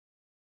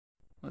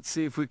Let's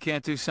see if we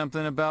can't do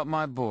something about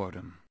my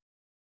boredom.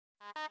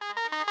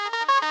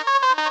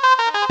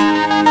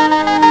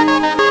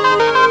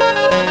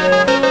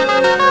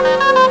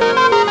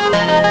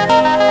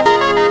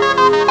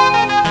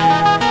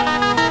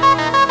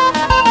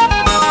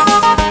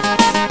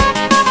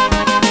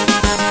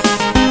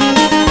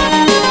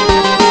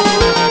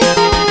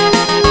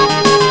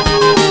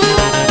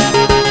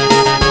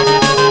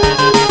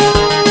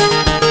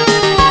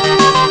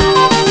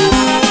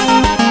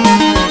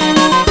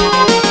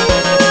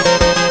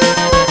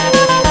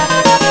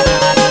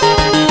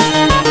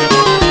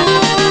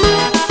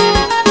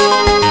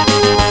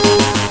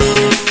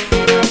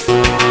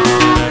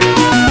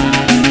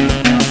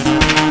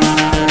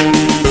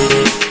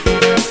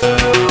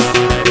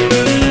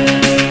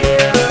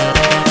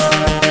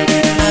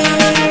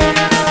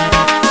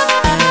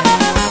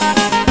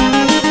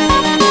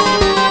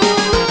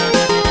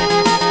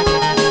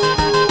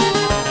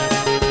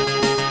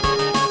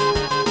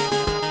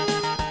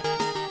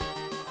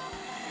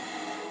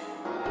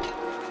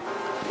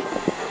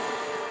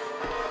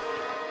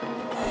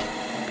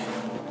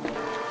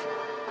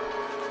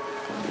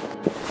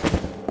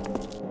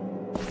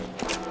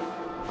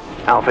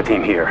 Alpha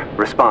team here.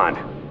 Respond.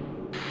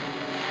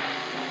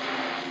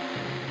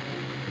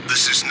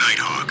 This is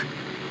Nighthawk.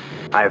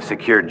 I have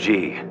secured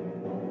G.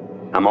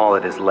 I'm all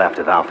that is left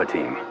of Alpha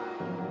team.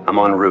 I'm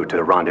en route to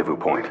the rendezvous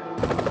point.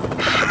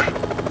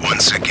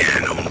 Once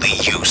again, only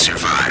you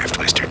survived,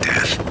 Mr.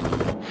 Death.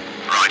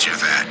 Roger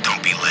that.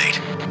 Don't be late.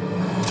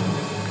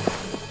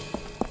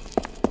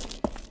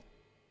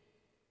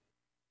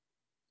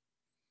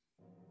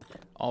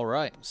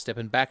 Alright,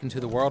 stepping back into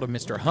the world of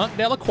Mr. HUNK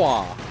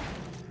Delacroix.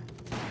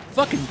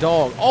 Fucking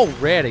dog.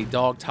 Already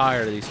dog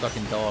tired of these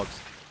fucking dogs.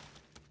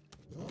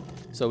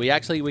 So we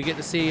get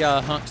to see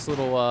Hunk's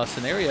little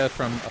scenario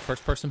from a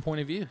first-person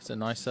point of view. It's a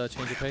nice change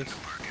of pace.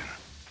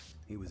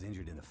 He was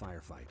injured in the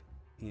firefight.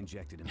 He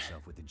injected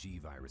himself with the G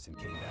virus and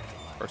came back to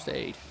life. First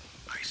aid.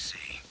 I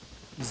see.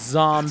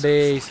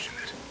 Zombies.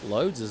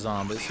 Loads of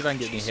zombies. See if I can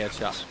get any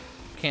headshots.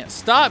 Can't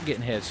stop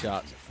getting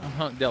headshots. I'm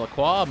HUNK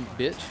Delacroix,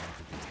 bitch.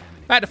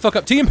 Back the fuck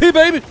up, TMP,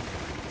 baby!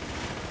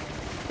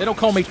 They don't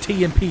call me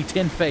TMP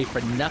Tenfei for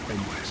nothing.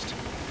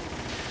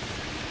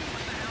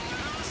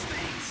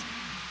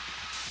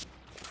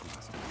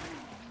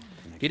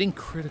 Getting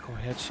critical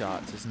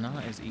headshots is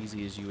not as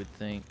easy as you would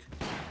think.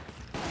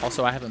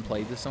 Also, I haven't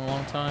played this in a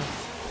long time.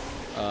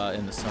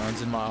 And the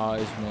sun's in my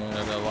eyes, man.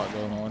 I got a lot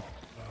going on.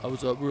 I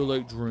was up real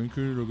late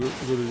drinking. I got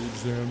to go to the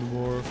exam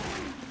tomorrow.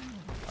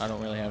 I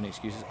don't really have any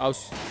excuses. I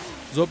was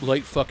up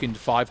late fucking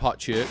 5 hot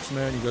chicks,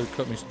 man. You gotta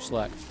cut me some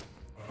slack.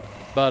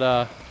 But,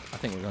 I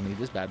think we're gonna need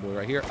this bad boy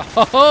right here.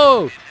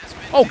 Oh!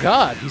 Oh,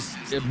 God! He's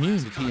immune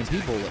to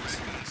TMP bullets.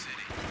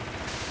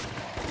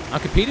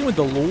 I'm competing with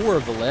the lore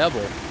of the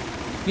level.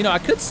 You know, I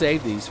could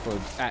save these for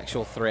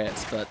actual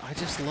threats, but I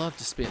just love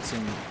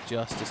dispensing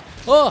justice.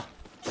 Oh!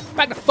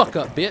 Back the fuck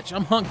up, bitch.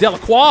 I'm HUNK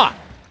Delacroix.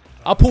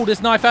 I'll pull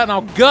this knife out and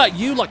I'll gut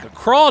you like a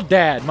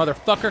crawdad,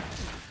 motherfucker.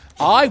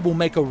 I will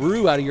make a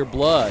roux out of your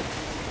blood.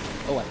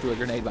 Oh, I threw a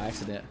grenade by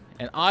accident.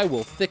 And I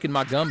will thicken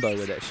my gumbo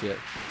with that shit.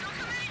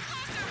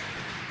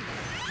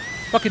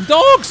 Fucking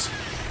dogs!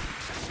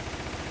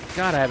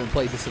 God, I haven't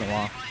played this in a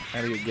while.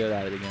 I gotta get good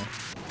at it again.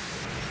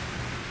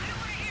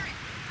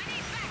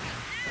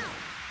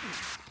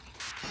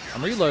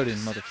 I'm reloading,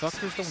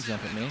 motherfuckers. Don't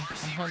jump at me. I'm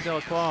HUNK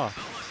Delacroix.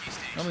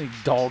 How many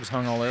dogs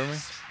hung all over me?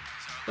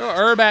 Throw a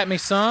herb at me,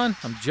 son.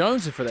 I'm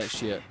jonesing for that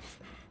shit.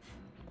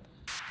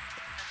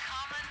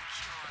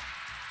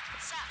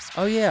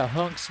 Oh yeah,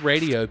 Hunk's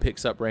radio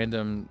picks up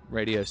random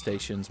radio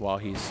stations while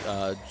he's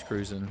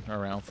cruising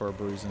around for a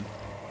bruising.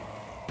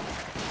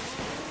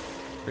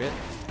 Crit.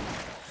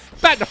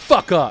 Back the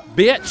fuck up,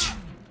 bitch!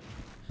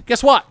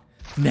 Guess what?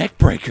 Neck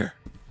breaker.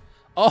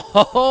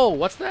 Oh,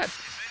 what's that?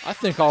 I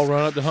think I'll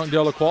run up to HUNK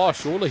Delacroix.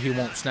 Surely he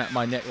won't snap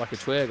my neck like a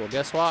twig. Well,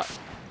 guess what?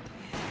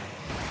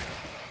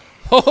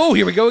 Oh,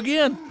 here we go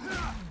again.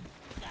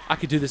 I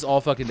could do this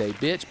all fucking day.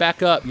 Bitch,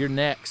 back up. You're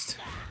next.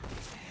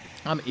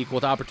 I'm an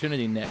equal to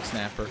opportunity neck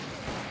snapper.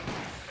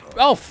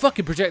 Oh,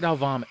 fucking projectile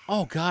vomit.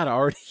 Oh, God, I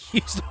already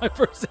used my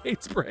first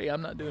aid spray.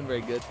 I'm not doing very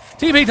good.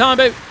 TP time,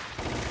 baby.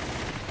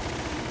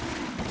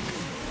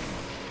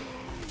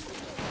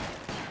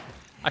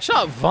 I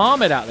shot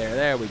vomit out there.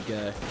 There we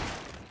go.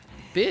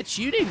 Bitch,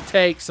 you need to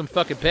take some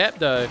fucking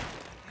Pepto,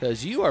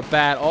 because you are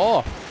bad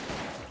off.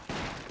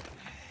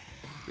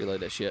 Reload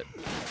that shit.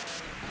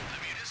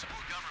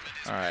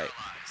 Alright.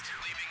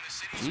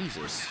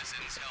 Jesus.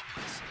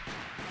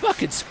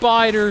 Fucking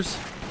spiders.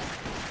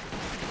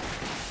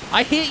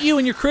 I hit you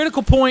in your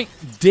critical point,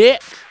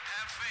 dick.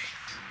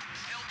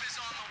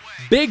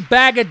 Big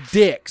bag of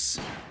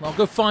dicks. I'll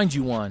go find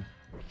you one.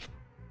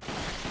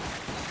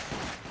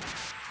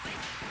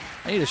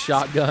 I need a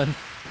shotgun.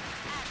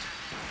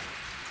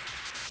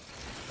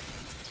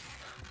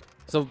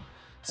 So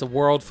it's a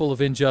world full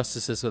of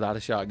injustices without a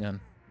shotgun.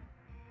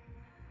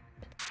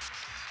 The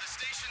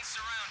station's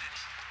surrounded,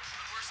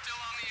 but we're still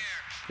on the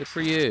air. Good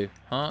for you.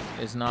 HUNK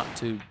is not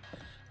too...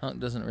 HUNK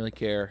doesn't really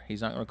care.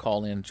 He's not going to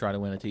call in and try to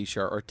win a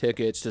t-shirt or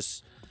tickets.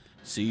 Just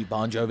See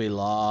Bon Jovi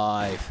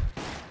live.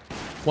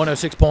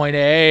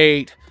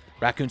 106.8.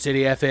 Raccoon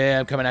City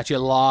FM coming at you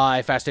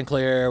live, fast and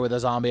clear with a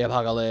zombie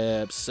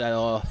apocalypse.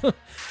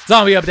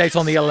 Zombie updates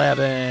on the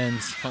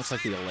 11s. Looks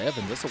like the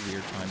 11s. That's a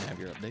weird time to have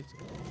your updates.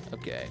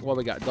 Okay, well,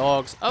 we got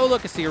dogs. Oh,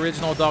 look, it's the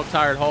original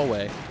dog-tired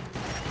hallway.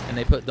 And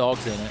they put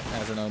dogs in it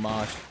as an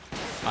homage,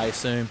 I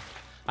assume.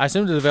 I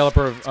assume the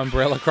developer of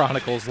Umbrella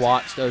Chronicles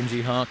watched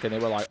OMG HUNK, and they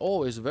were like,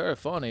 oh, it's very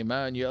funny,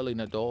 man, yelling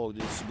at dog.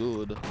 This is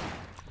good.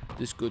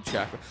 This is good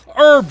chapter.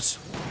 Herbs!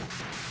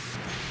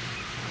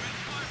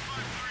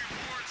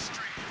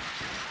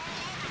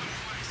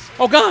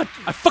 Oh, God!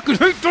 I fucking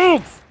hate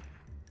dogs!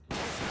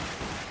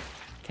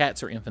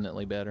 Cats are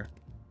infinitely better.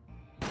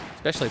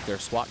 Especially if they're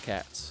SWAT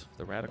cats.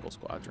 The Radical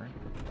Squadron.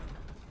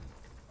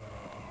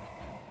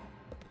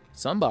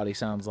 Somebody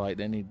sounds like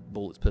they need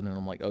bullets put in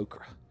them like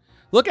okra.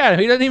 Look at him!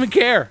 He doesn't even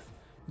care!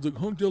 He's like,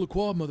 Hunk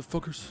Delacroix,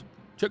 motherfuckers.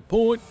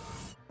 Checkpoint!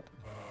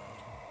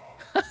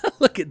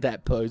 Look at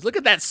that pose. Look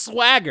at that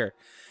swagger!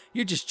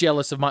 You're just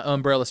jealous of my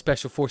Umbrella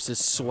Special Forces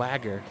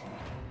swagger.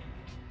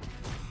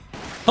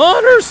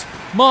 Hunters!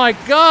 My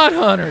God,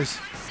 hunters!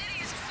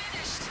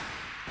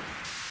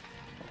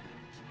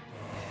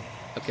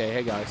 Okay,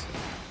 hey guys.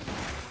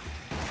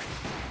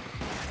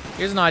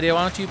 Here's an idea.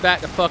 Why don't you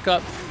back the fuck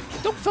up?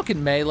 Don't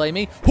fucking melee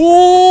me.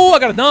 Ooh, I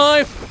got a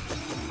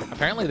knife!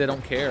 Apparently they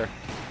don't care.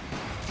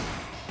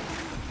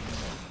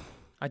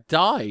 I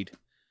died.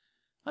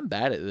 I'm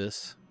bad at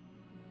this.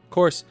 Of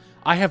course,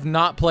 I have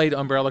not played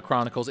Umbrella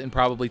Chronicles in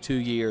probably 2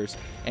 years,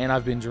 and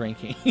I've been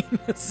drinking.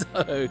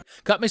 So,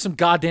 cut me some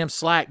goddamn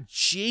slack.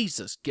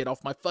 Jesus, get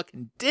off my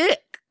fucking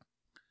dick.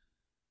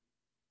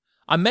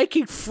 I'm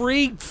making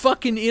free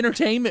fucking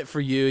entertainment for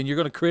you, and you're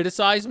gonna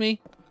criticize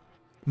me?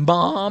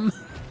 Mom?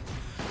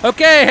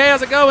 Okay, hey,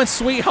 how's it going,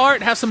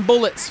 sweetheart? Have some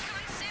bullets.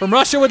 From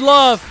Russia with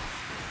love.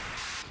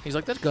 He's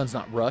like, that gun's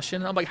not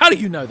Russian. I'm like, how do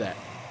you know that?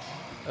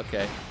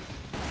 Okay.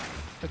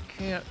 I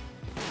can't.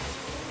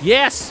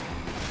 Yes!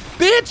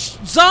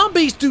 Bitch!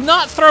 Zombies do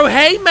not throw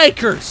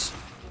haymakers!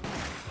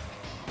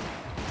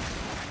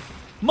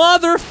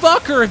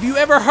 Motherfucker, have you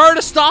ever heard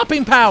of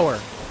stopping power?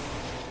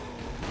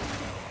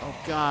 Oh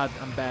God,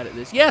 I'm bad at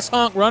this. Yes,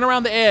 Hunk, run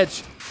around the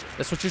edge.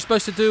 That's what you're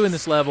supposed to do in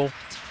this level.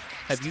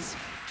 Have you...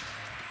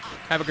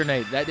 Have a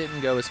grenade. That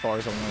didn't go as far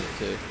as I wanted it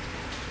to.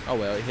 Oh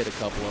well, it hit a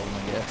couple of them,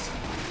 I guess.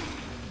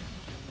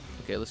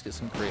 Okay, let's get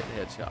some crit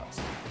headshots.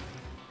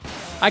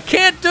 I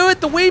can't do it!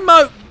 The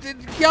Wiimote!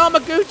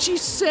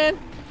 Yamaguchi-sen!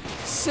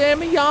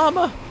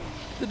 Samiyama,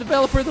 the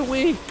developer of the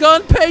Wii.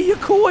 Gunpei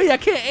Yokoi, I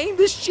can't aim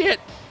this shit.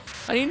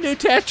 I need new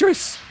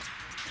Tetris.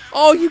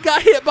 Oh, you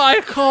got hit by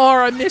a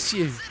car. I miss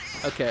you.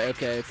 Okay,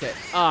 okay, okay.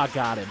 Ah,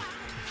 got him.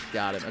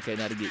 Got him. Okay,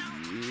 now to get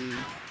you.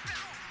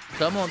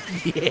 Come on.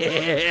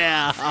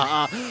 Yeah.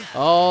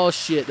 Oh,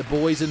 shit. The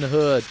boys in the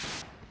hood.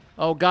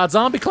 Oh, God.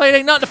 Zombie Clay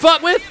ain't nothing to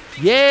fuck with.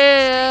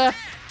 Yeah.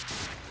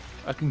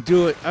 I can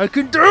do it. I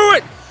can do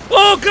it.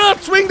 Oh, God.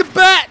 Swing the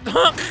bat.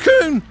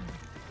 Hunk-coon.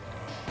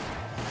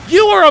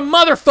 You are a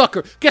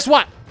motherfucker. Guess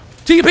what?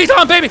 TUP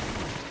time, baby.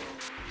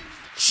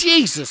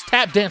 Jesus,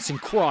 tap dancing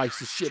Christ,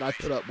 the shit I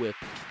put up with.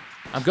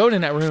 I'm going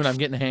in that room and I'm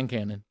getting a hand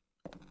cannon.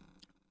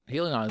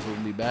 Healing eyes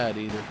wouldn't be bad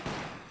either.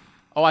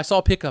 Oh, I saw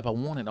a pickup. I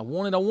want it. I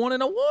want it. I want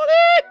it. I want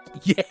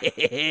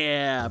it.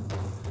 Yeah.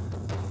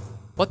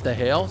 What the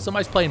hell?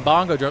 Somebody's playing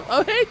bongo drums.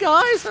 Oh, hey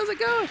guys, how's it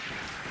going?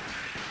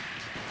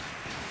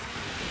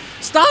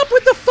 Stop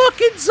with the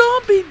fucking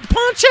zombie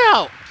punch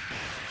out.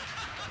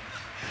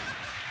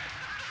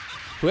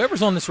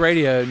 Whoever's on this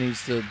radio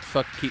needs to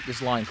fucking keep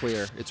this line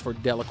clear. It's for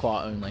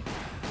Delacroix only.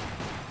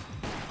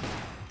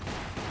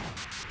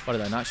 What,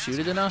 did I not shoot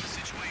it enough?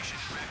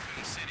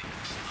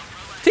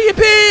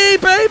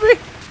 TP, baby!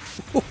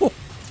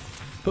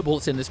 Put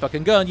bullets in this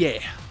fucking gun, yeah.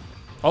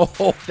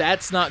 Oh,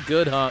 that's not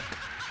good, Hunk.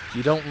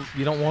 You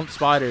don't want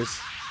spiders.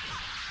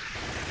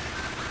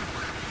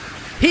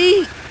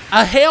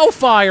 A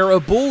hellfire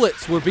of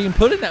bullets were being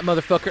put in that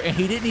motherfucker, and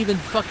he didn't even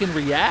fucking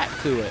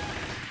react to it.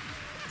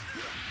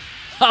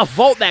 I'll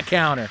vault that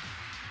counter.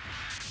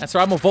 That's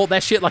right, I'm gonna vault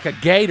that shit like a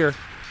gator.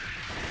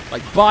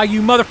 Like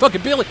Bayou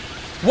motherfucking Billy.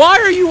 Why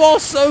are you all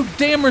so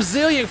damn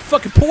resilient?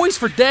 Fucking poised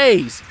for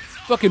days.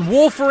 Fucking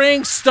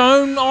Wolfering,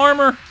 stone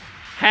armor,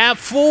 have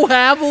full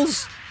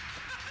Havels.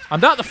 I'm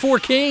not the Four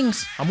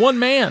Kings. I'm one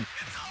man.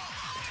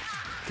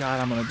 God,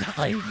 I'm gonna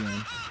die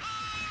again.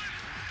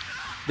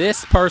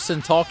 This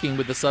person talking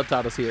with the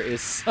subtitles here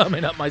is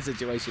summing up my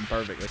situation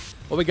perfectly.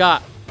 What we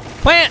got?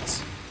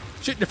 Plants!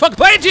 Shooting the fucking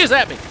plant jizz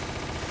at me!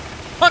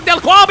 Hunk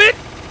Delacroix, bitch!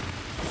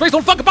 Face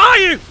on fucking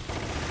bayou!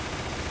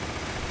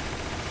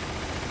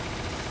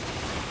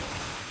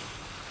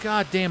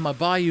 God damn, my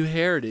bayou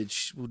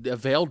heritage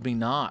availed me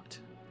not.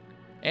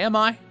 Am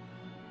I?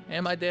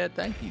 Am I dead?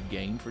 Thank you,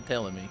 game, for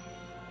telling me.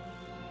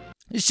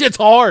 This shit's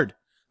hard!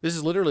 This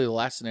is literally the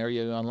last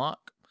scenario you unlock.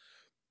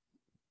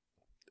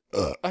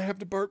 I have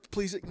to burp.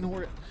 Please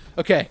ignore it.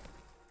 Okay.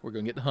 We're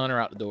going to get the hunter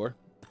out the door.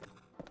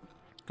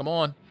 Come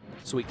on,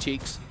 sweet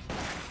cheeks.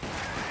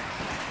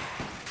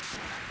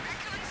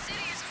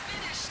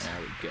 There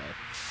we go.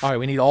 All right,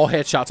 we need all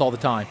headshots all the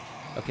time.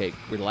 Okay,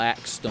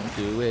 relax. Don't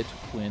do it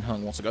when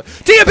Hunk wants to go.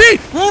 TMP!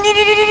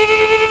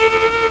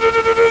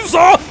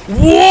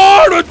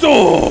 Water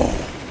door!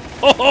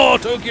 Oh,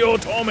 Tokyo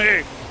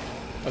Tommy!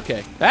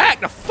 Okay, back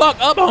the fuck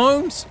up,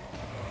 Holmes!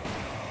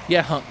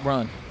 Yeah, Hunk,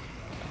 run.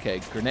 Okay,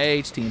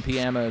 grenades, TMP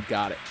ammo,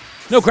 got it.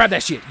 No, grab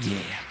that shit.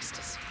 Yeah.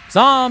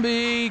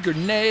 Zombie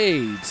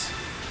grenades.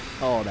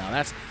 Oh, now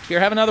that's... Here,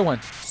 have another one.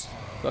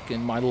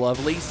 Fucking my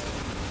lovelies.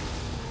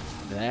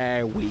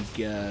 There we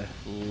go.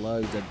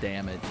 Loads of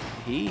damage.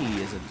 He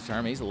is a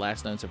determined. He's the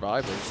last known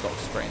survivor who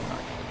starts spraying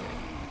hard.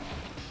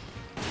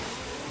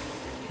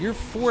 Your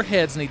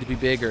foreheads need to be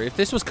bigger. If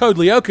this was Code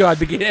Lyoko, I'd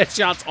be getting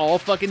headshots all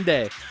fucking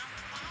day.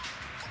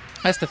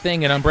 That's the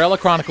thing. In Umbrella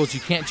Chronicles,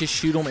 you can't just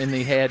shoot them in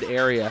the head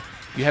area.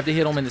 You have to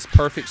hit them in this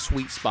perfect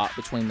sweet spot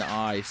between the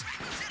eyes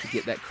to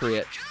get that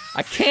crit.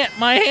 I can't.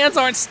 My hands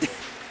aren't...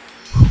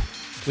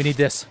 We need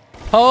this.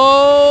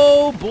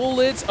 Oh,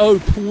 bullets. Oh,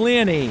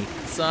 plenty.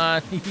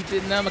 Son, you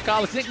didn't have a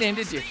college nickname,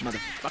 did you,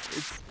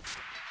 motherfuckers?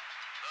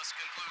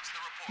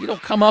 You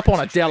don't come up on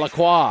a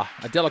Delacroix.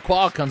 A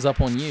Delacroix comes up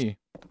on you.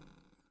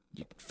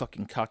 You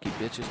fucking cocky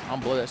bitches. I'm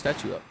gonna blow that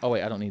statue up. Oh,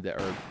 wait, I don't need that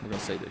herb. We're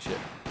gonna save this shit.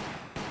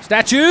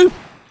 Statue?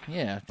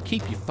 Yeah,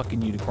 keep your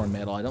fucking unicorn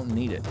medal. I don't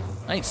need it.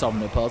 I ain't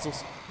solving no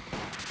puzzles.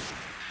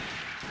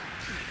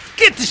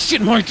 Get this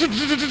shit, Mike!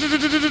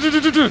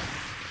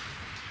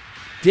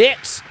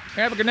 Dicks!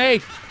 Here, have a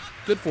grenade.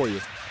 Good for you.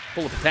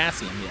 Full of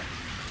potassium, yeah.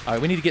 All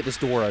right, we need to get this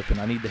door open.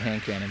 I need the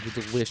hand cannon. Get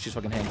the delicious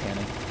fucking hand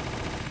cannon.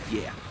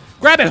 Yeah.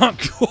 Grab it,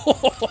 Hunk!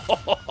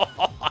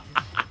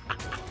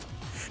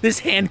 This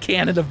hand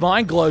cannon of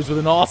mine glows with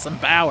an awesome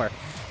power.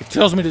 It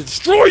tells me to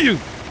destroy you!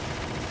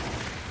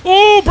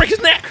 Oh, break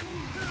his neck!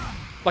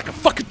 Like a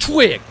fucking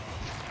twig.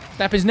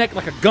 Snap his neck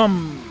like a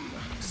gum...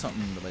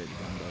 Something related to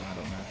gum, though. I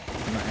don't know.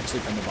 I'm not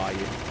actually from the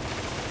bayou.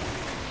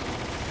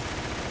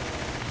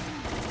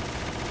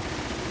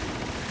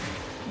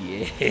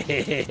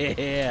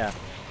 Yeah.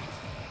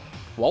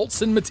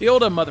 Waltz and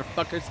Matilda,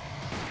 motherfuckers.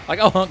 Like,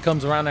 oh, Hunk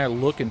comes around there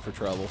looking for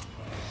trouble.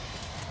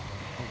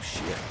 Oh,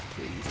 shit.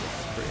 Please,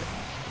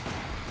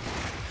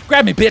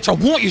 grab me, bitch. I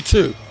want you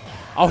to.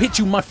 I'll hit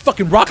you with my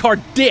fucking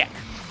rock-hard dick.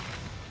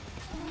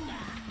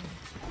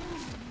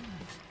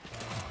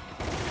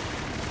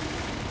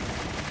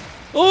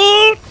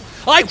 Oh!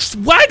 I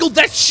waggled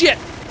that shit.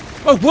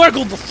 I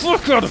waggled the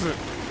fuck out of it.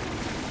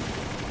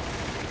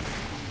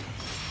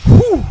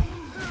 Whew.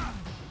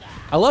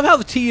 I love how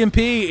the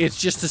TMP is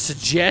just a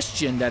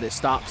suggestion that it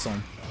stops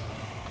them.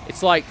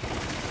 It's like,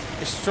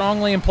 it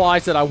strongly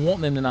implies that I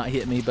want them to not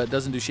hit me, but it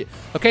doesn't do shit.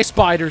 Okay,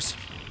 spiders.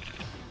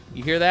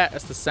 You hear that?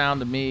 That's the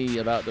sound of me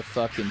about to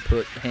fucking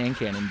put hand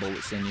cannon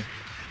bullets in you.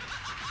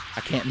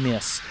 I can't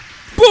miss.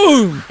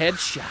 Boom!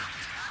 Headshot.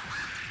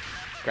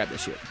 Grab that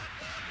shit.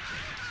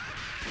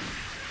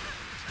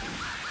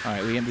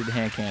 Alright, we emptied the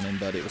hand cannon,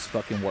 but it was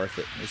fucking worth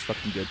it. It was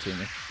fucking good to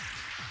me.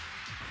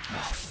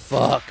 Oh,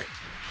 fuck.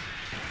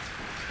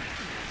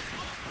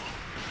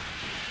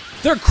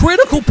 Their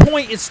critical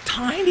point is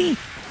tiny.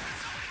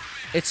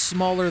 It's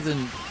smaller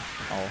than...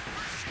 Oh.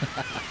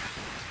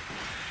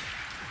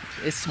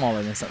 It's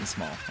smaller than something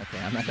small. Okay,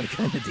 I'm not going to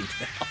go into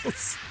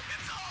details.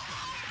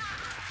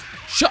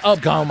 Shut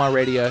up, guy on my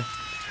radio.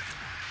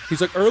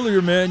 He's like,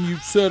 earlier, man, you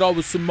said I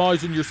was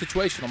surmising your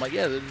situation. I'm like,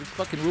 yeah, the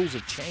fucking rules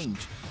have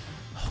changed.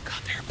 Oh,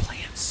 God, there are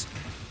plants.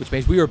 Which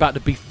means we are about to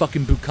be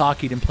fucking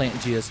bukkakied in plant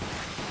jizz.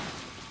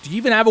 Do you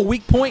even have a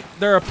weak point?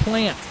 They're a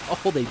plant.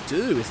 Oh, they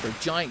do. It's their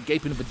giant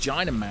gaping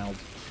vagina mouth.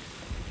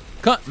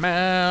 Cunt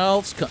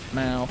mouths. Cunt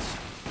mouths.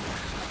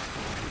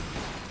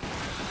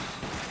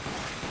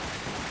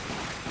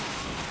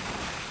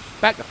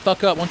 Back the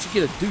fuck up. Once you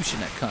get a douche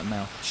in that cunt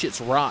mouth. Shit's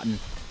rotten.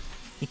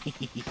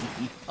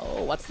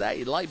 Oh, what's that?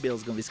 Your light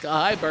bill's gonna be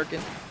sky high, Birkin.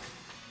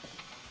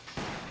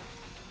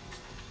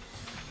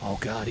 Oh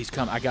God, he's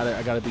coming. I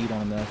gotta beat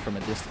on him though from a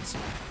distance.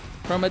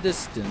 From a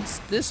distance.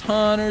 This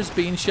hunter's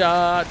being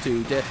shot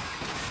to death.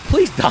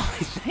 Please die.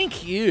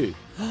 Thank you.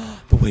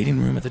 The waiting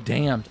room of the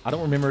damned. I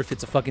don't remember if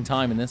it's a fucking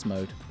time in this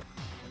mode.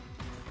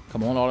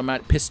 Come on,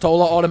 automatic.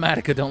 Pistola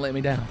Automatica. Don't let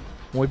me down.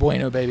 Muy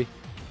bueno, baby.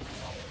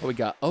 What we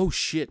got? Oh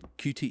shit.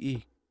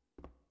 QTE.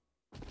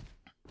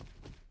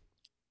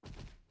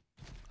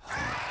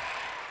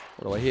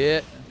 What do I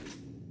hit?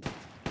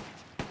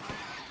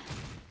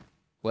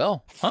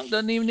 Well, Hunk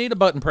doesn't even need a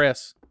button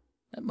press.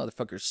 That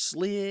motherfucker's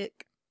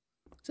slick.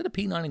 Is that a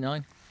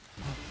P99?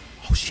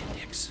 Oh shit,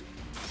 Nix.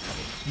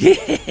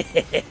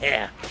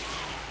 Yeah!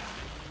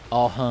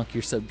 Oh, Hunk,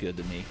 you're so good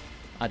to me.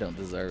 I don't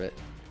deserve it.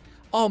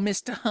 Oh,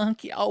 Mr.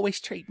 Hunk, you always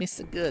treat me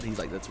so good. He's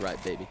like, that's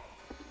right, baby.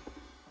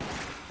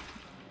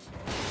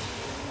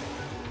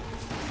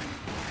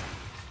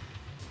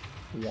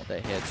 I want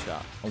that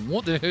headshot. I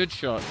want the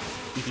headshot.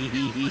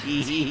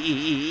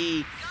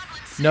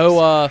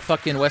 No,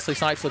 fucking Wesley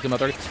Snipes looking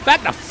mother.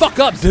 Back the fuck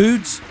up,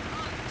 dudes!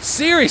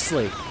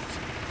 Seriously!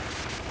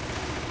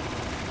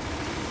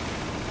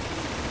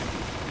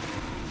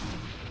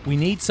 We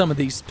need some of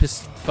these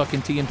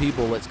fucking TMP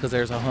bullets because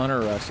there's a hunter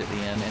rush at the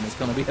end and it's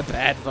gonna be a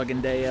bad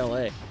fucking day,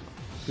 LA.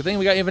 Good thing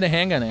we got infinite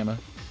handgun ammo.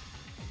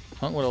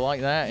 Hunk would have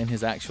liked that in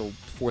his actual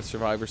 4th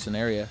survivor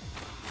scenario.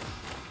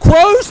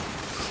 Crows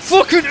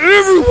fucking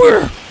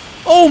everywhere!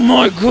 Oh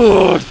my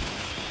god!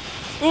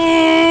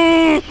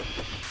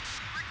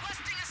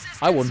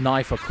 I will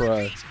knife a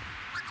crow.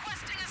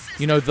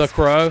 You know The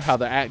Crow, how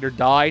the actor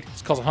died?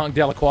 It's because Hunk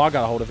Delacroix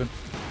got a hold of him.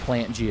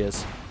 Plant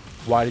jizz.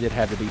 Why did it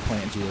have to be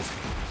plant jizz?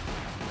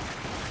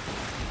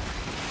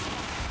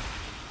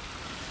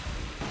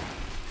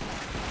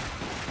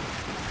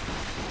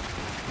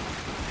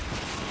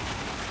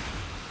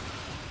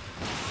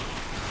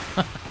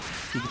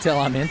 You can tell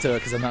I'm into it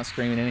because I'm not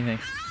screaming anything.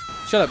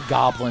 Shut up,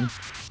 goblin.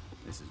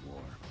 This is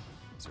war.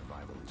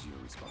 Survival is your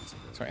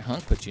responsibility. Sorry,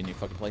 Hunk put you in your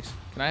fucking place.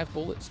 Can I have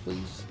bullets,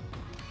 please?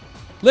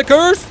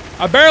 Lickers!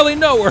 I barely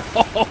know her.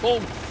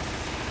 Oh.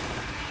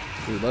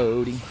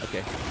 Reloading.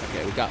 Okay,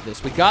 we got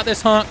this. We got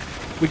this, Hunk.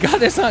 We got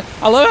this, Hunk.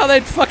 I love how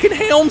that fucking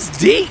helm's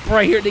deep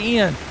right here at the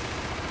end.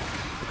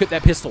 Look at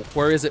that pistol.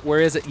 Where is it? Where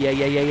is it?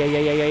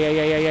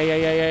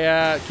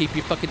 Yeah. Keep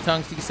your fucking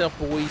tongues to yourself,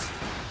 boys.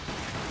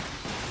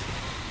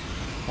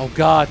 Oh,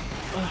 God.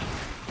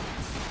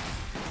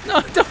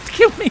 No, don't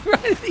kill me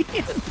right at the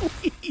end,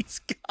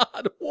 please.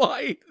 God,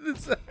 why did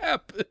this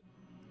happen?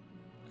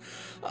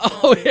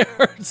 Oh, it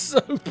hurts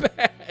so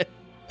bad.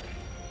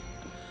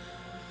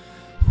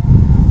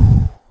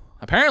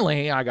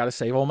 Apparently, I gotta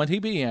save all my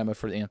TB ammo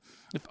for the end.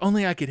 If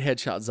only I could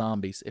headshot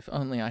zombies. If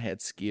only I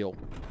had skill.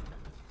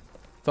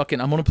 Fucking,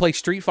 I'm gonna play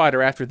Street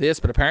Fighter after this,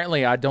 but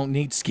apparently I don't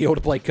need skill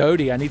to play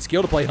Cody. I need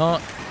skill to play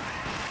Hunk.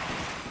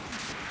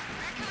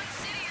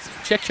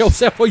 Check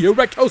yourself or you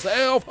wreck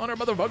yourself, Hunter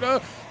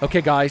motherfucker. Okay,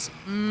 guys.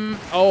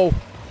 Oh,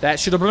 that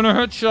should have been a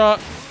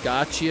headshot.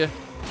 Gotcha.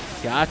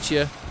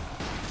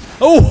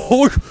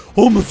 Oh,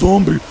 I'm a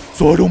zombie,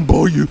 so I don't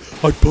bite you.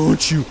 I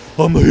punch you.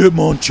 I'm the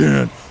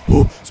Hitmonchan.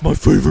 Oh, it's my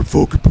favorite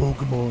fucking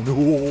Pokemon.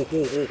 Oh.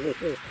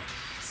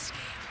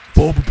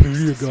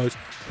 Bulbapedia, guys.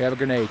 We have a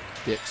grenade,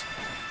 dicks.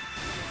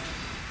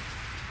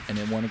 And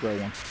then one to grow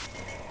one.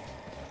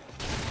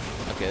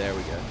 Okay, there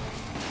we go.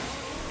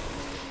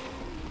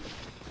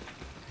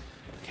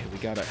 Okay, we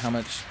got it. How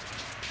much?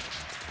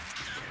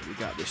 Okay, we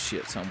got this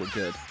shit, son. We're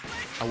good.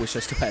 I wish I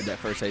still had that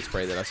first aid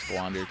spray that I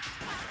squandered.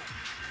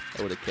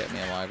 That would have kept me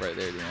alive right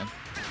there at the end.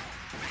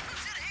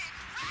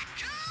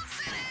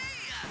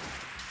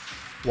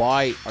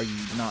 Why are you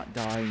not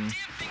dying?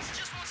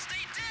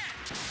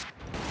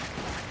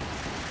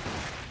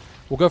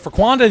 We'll go for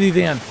quantity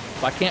then.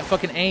 If I can't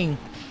fucking aim.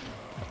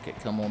 Okay,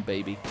 come on,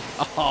 baby.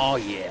 Oh,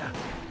 yeah.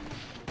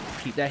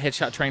 Keep that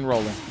headshot train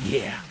rolling.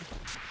 Yeah.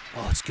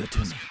 Oh, it's good to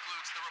me.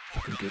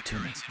 Fucking good to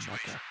me.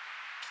 Like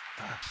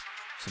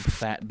some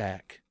fat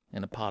back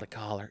and a pot of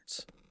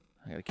collards.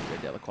 I gotta keep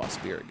that Delacroix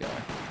spirit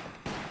going.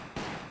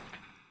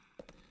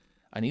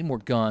 I need more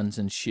guns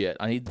and shit.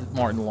 I need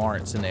Martin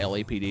Lawrence and the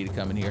LAPD to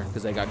come in here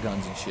because they got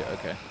guns and shit.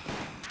 Okay.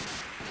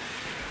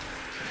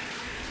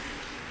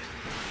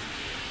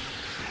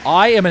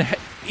 I am an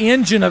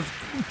engine of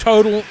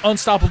total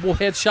unstoppable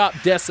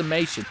headshot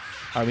decimation.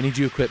 All right, we need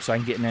you equipped so I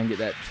can get in there and get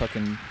that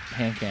fucking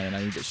hand cannon.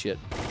 I need that shit.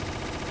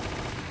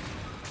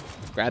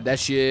 Grab that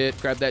shit.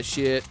 Grab that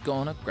shit.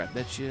 Going up. Grab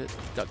that shit.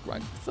 Got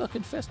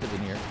fucking festive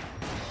in here.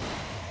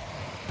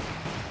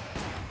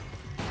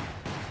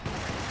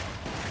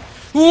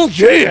 Oh,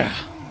 yeah!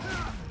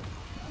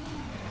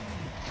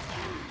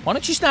 Why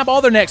don't you snap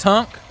all their necks,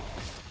 Hunk?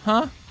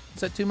 Huh?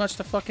 Is that too much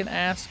to fucking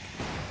ask?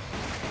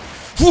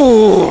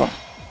 Ooh.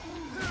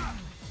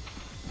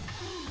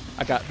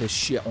 I got this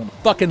shit on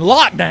fucking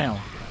lockdown!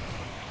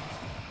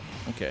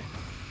 Okay.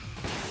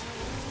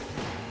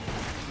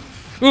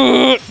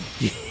 Oh,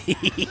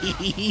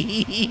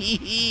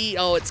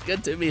 it's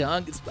good to me,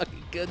 Hunk. It's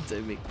fucking good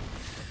to me.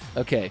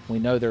 Okay, we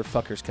know there are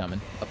fuckers coming.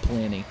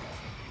 Aplenty.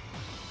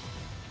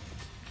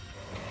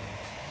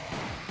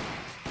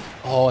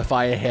 Oh, if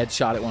I had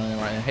headshot at one of them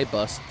right now. Hey,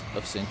 Bust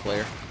of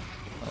Sinclair.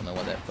 I don't know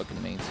what that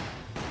fucking means.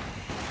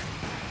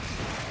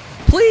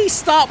 Please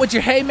stop with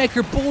your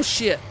haymaker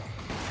bullshit.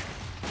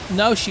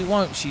 No, she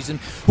won't. She's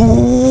in.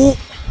 Ooh.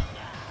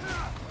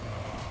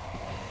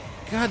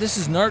 God, this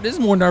is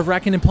more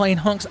nerve-wracking than playing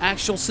Hunk's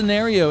actual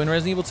scenario in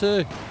Resident Evil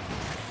 2.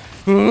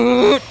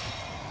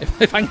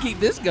 If I can keep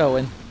this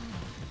going.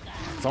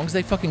 As long as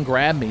they fucking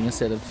grab me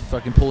instead of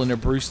fucking pulling their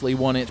Bruce Lee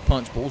one-inch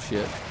punch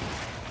bullshit.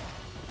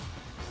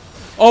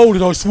 Oh,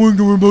 did I swing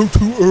the remote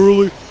too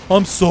early?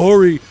 I'm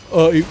sorry.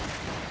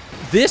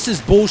 This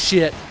is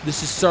bullshit.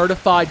 This is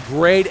certified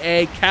grade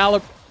A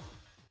caliber.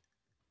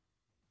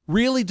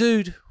 Really,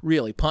 dude?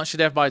 Really? Punch to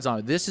death by a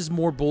zombie. This is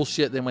more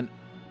bullshit than when...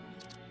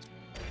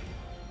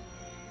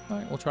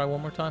 Alright, we'll try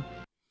one more time.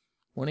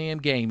 1 AM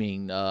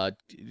Gaming.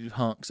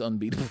 Hunk's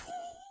unbeatable.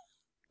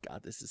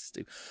 God, this is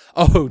stupid.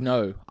 Oh,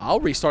 no. I'll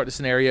restart the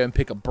scenario and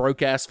pick a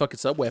broke-ass fucking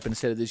sub-weapon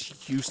instead of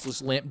this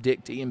useless limp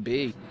dick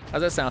TMB.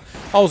 How's that sound?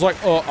 I was like,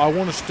 I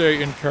want to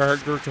stay in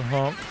character to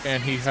Hunk,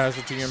 and he has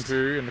a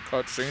TMP in the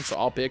cutscene, so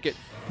I'll pick it.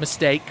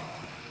 Mistake.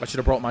 I should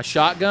have brought my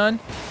shotgun.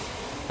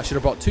 I should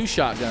have brought 2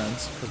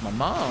 shotguns, because my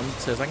mom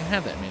says I can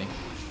have that many.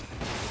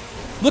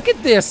 Look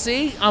at this,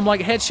 see? I'm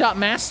like headshot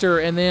master,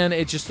 and then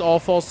it just all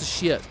falls to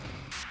shit.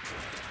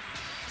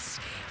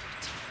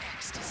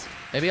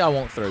 Maybe I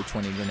won't throw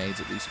 20 grenades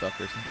at these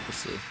fuckers. We'll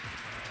see.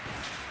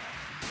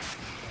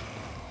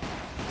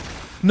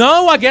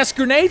 No, I guess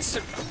grenades...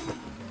 You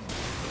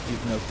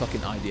have no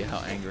fucking idea how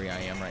angry I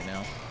am right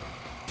now.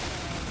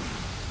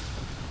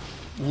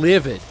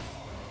 Livid.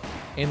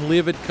 In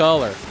livid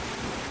color.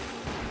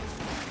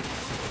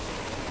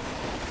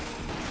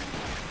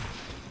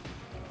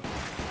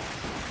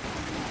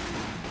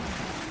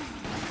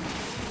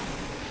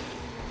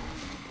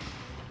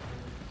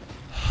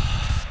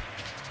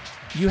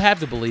 You have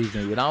to believe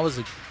me. When I was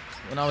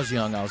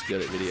young, I was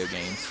good at video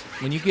games.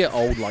 When you get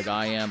old like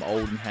I am,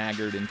 old and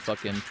haggard and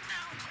fucking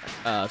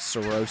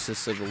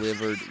cirrhosis of the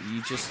liver,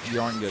 you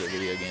aren't good at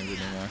video games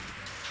anymore.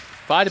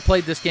 If I'd have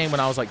played this game when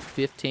I was like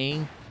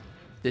 15,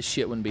 this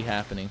shit wouldn't be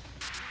happening.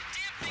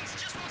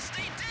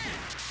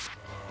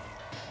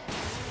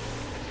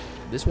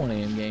 This 1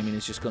 AM gaming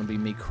is just going to be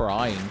me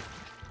crying.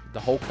 The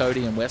whole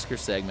Cody and Wesker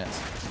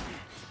segments.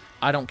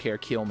 I don't care.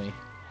 Kill me.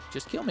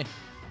 Just kill me.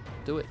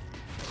 Do it.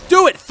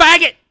 Do it,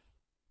 faggot!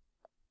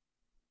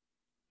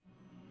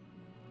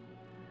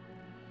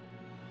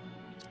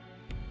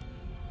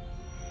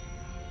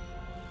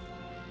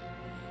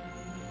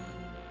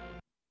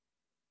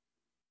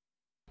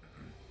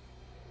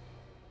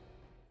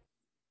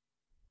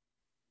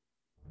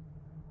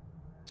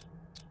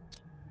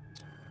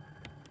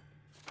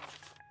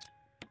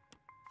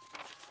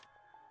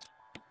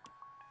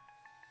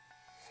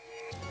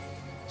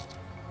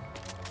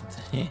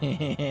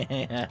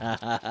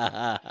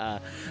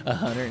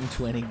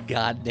 $120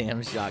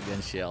 goddamn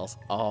shotgun shells.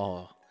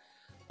 Oh,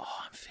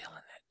 I'm feeling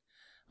it.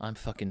 I'm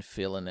fucking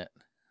feeling it.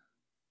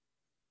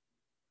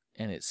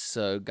 And it's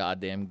so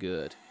goddamn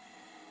good.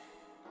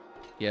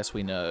 Yes,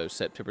 we know.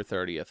 September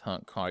 30th,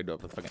 HUNK carried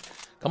up with fucking...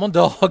 Come on,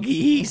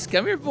 doggies.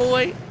 Come here,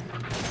 boy.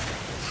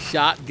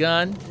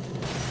 Shotgun.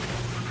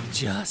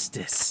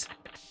 Justice.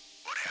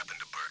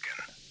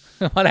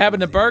 What happened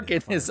to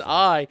Birkin? His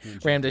eye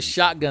rammed a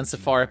shotgun so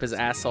far up his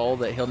asshole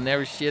that he'll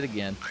never shit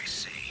again. I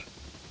see.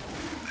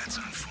 That's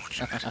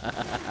unfortunate.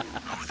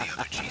 How are the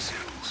other G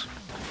samples?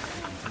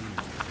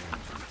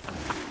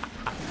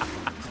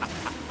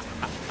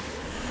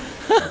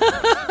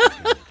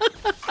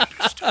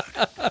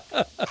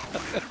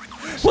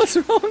 What's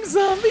wrong,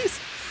 zombies?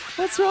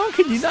 What's wrong?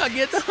 Can you not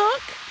get the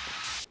HUNK?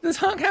 Does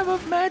HUNK have a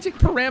magic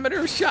parameter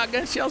of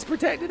shotgun shells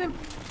protecting him?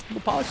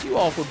 We'll polish you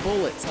off with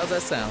bullets. How's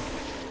that sound?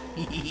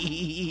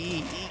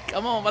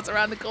 Come on, what's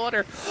around the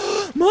corner?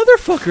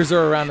 Motherfuckers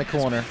are around the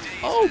corner.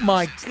 Oh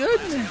my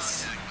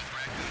goodness.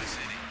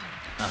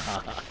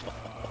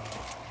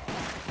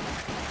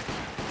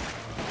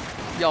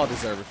 Y'all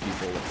deserve a few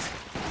bullets.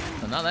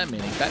 Well, not that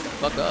many. Back the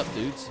fuck up,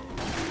 dudes.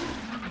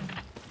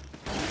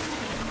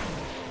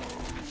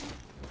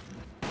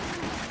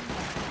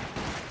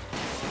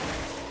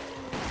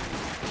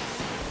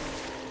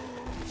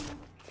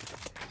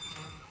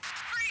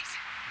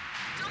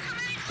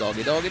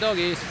 Doggy, doggy,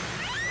 doggies.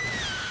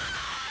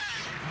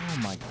 Oh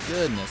my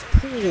goodness.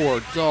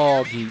 Poor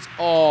doggies.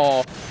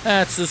 Oh,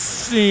 that's a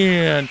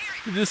sin.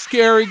 Did the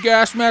scary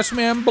gas mask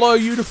man blow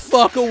you the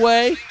fuck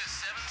away?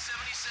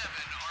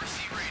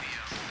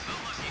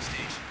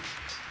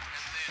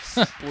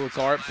 Blew a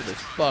car up for the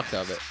fuck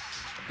of it.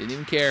 Didn't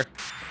even care.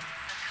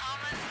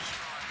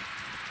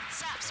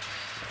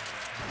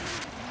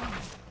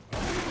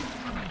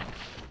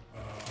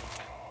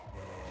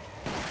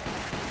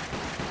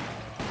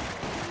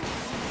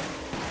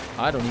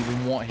 I don't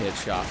even want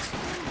headshots.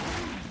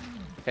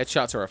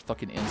 Headshots are a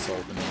fucking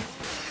insult to me.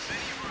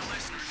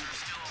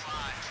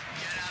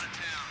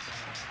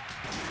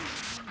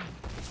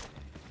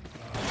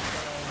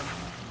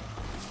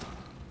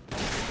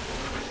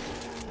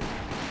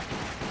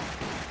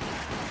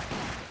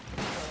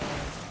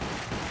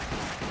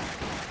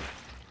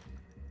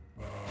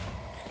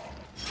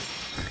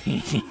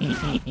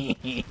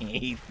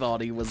 He thought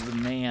he was the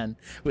man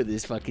with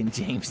his fucking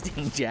James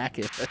Dean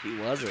jacket, but he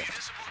wasn't.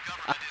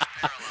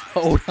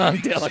 Old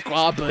HUNK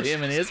Delacroix put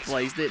him in his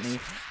place, didn't he?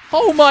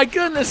 Oh my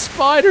goodness,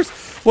 spiders!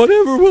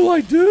 Whatever will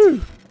I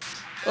do?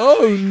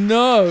 Oh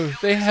no,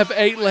 they have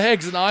 8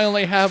 legs and I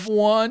only have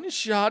 1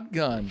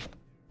 shotgun.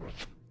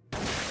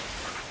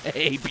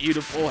 Hey,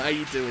 beautiful, how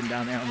you doing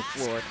down there on the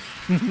floor?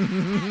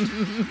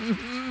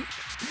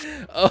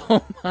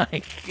 Oh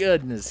my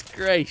goodness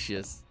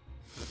gracious.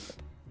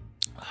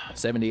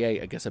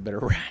 78, I guess I better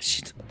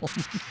ration them. I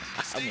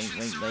won't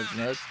link those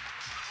nuts.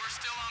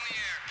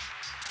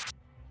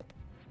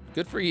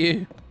 Good for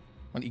you.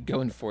 When you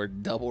going for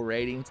double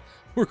ratings,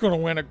 we're gonna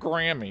win a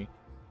Grammy.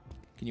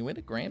 Can you win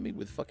a Grammy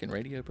with fucking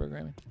radio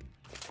programming?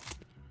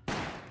 I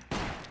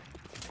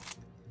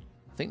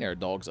think there are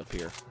dogs up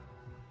here.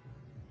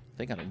 I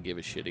think I don't give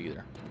a shit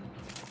either.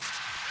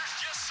 There's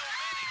just so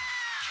many.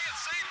 Can't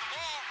save them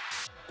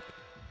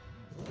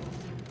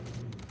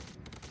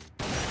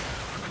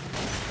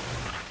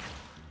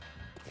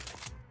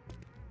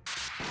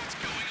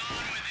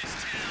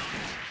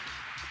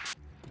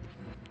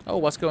all. Oh,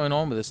 what's going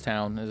on with this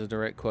town is a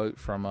direct quote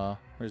from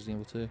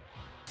Resident Evil 2.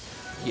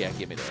 Yeah,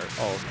 get me there.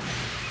 Oh,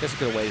 guess I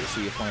could have waited to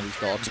see if one of these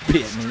dogs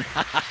bit me.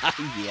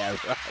 Yeah,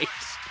 right.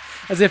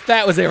 As if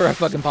that was ever a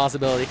fucking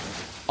possibility.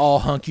 Oh,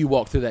 Hunk, you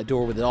walk through that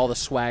door with all the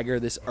swagger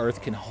this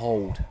earth can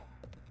hold.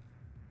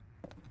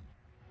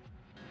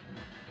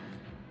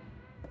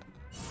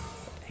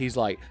 He's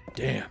like,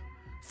 damn,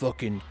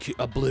 fucking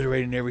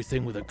obliterating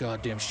everything with a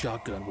goddamn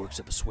shotgun works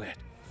up a sweat.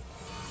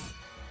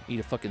 Eat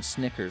a fucking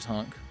Snickers,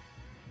 Hunk.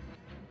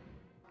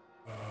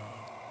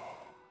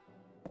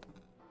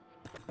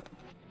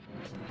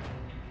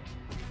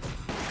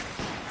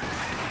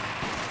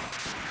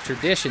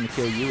 Tradition to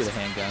kill you with a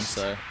handgun,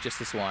 so just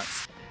this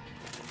once.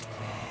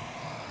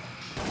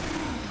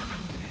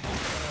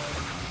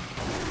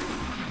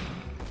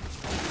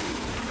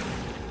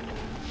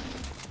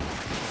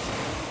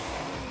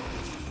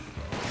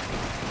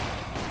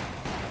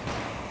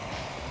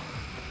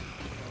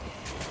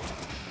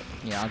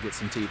 Yeah, I'll get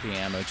some TP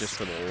ammo just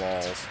for the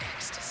lulz.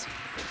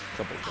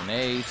 Couple of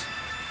grenades.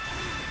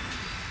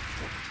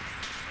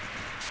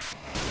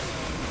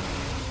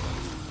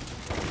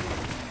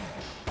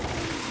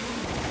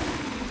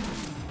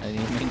 I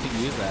didn't even mean to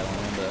use that on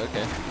him, but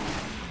okay.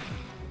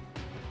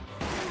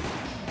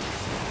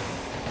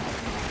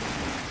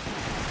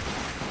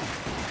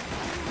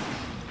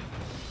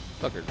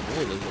 Fucker's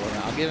bullet is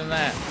working. I'll give him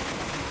that.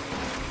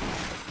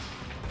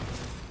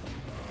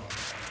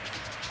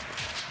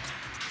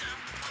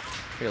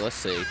 Here, let's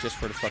see. Just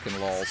for the fucking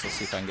lulz, let's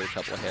see if I can get a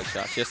couple of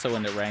headshots. Just so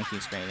when the ranking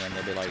screen, then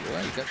they'll be like,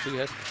 well, you got 2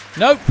 heads.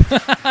 Nope!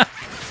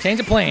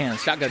 Change of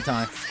plans. Shotgun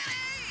time.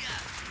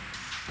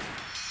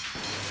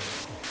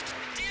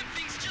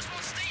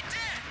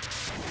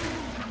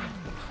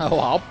 Oh,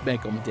 I'll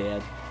make them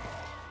dead.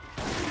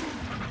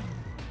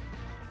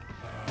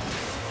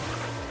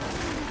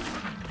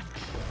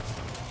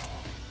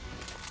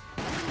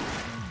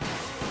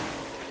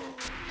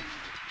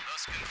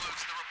 Thus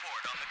concludes the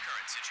report on the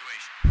current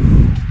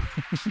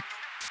situation.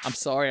 I'm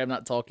sorry I'm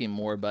not talking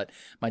more, but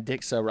my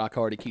dick's so rock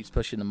hard it keeps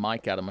pushing the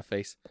mic out of my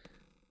face.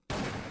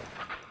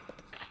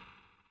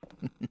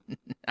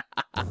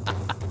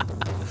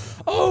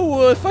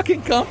 Oh,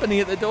 fucking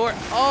company at the door.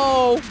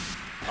 Oh,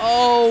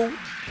 oh,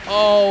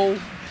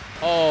 oh,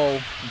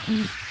 oh.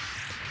 God,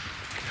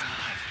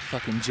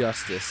 fucking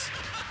justice.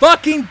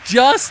 Fucking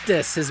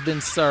justice has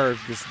been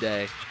served this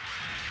day.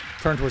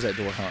 Turn towards that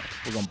door, Hunk.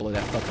 We're gonna blow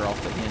that fucker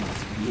off the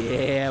hinges.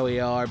 Yeah, we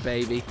are,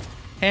 baby.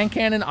 Hand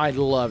cannon, I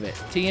love it.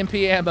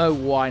 TMP ammo,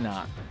 why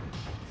not?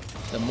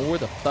 The more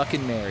the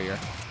fucking merrier.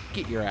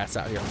 Get your ass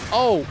out here.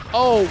 Oh,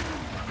 oh,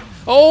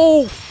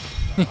 oh!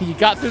 You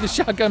got through the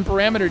shotgun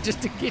parameter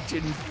just to get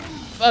your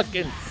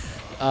fucking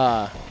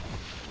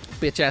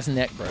bitch-ass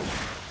neck broke.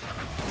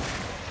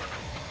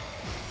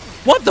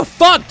 What the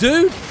fuck,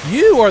 dude?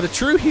 You are the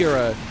true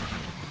hero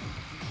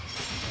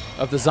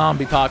of the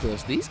zombie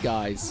apocalypse. These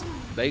guys,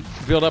 they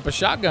build up a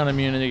shotgun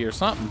immunity or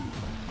something.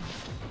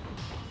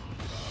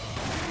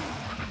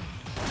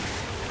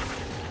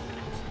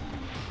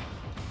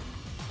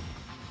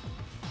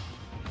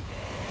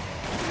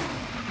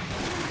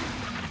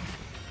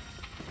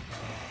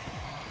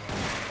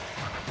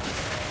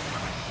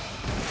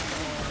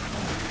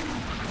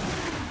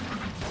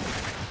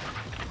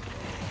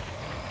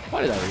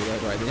 Why did I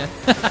reload right then?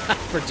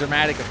 For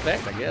dramatic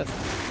effect, I guess.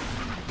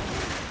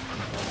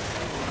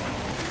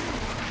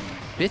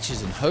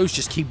 Bitches and hoes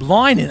just keep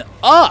lining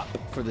up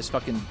for this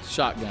fucking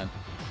shotgun.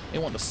 They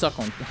want to suck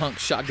on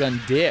Hunk's shotgun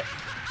dick.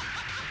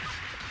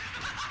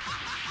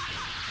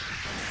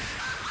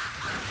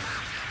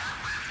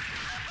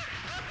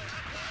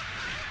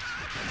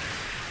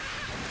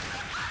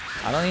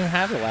 I don't even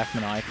have to laugh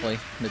maniacally.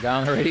 The guy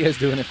on the radio is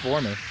doing it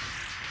for me.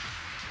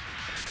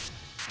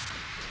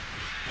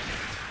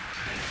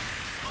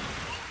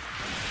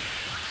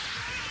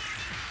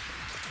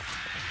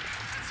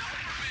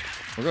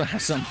 We're going to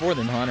have something for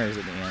them hunters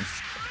at the end.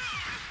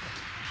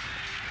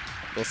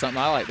 Well,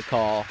 something I like to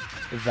call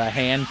the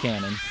hand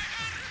cannon.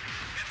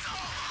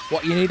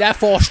 What you need that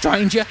for,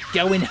 stranger?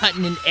 Going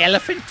hunting an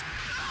elephant?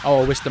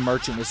 Oh, I wish the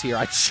merchant was here.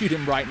 I'd shoot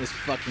him right in his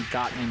fucking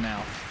cottony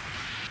mouth.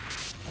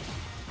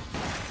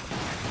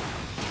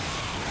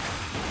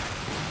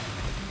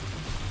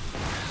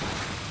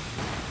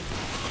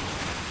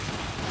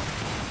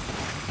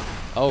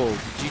 Oh,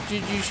 did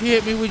you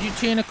hit me with your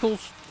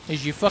tentacles?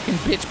 Is your fucking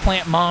bitch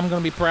plant mom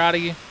gonna be proud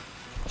of you?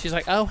 She's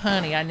like, oh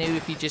honey, I knew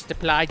if you just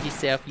applied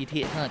yourself, you'd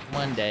hit Hunk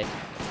one day.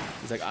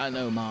 He's like, I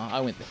know, Ma, I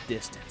went the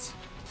distance.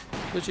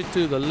 Push it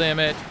to the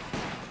limit.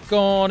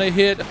 Gonna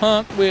hit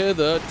Hunk with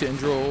a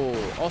tendril.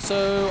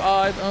 Also,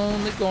 I've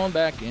only gone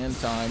back in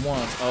time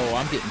once. Oh,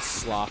 I'm getting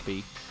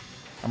sloppy.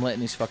 I'm letting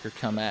these fuckers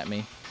come at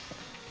me.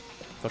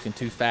 Fucking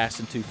too fast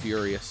and too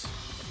furious.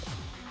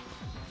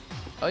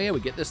 Oh yeah, we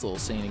get this little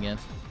scene again.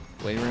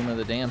 Waiting room of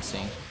the damn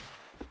scene.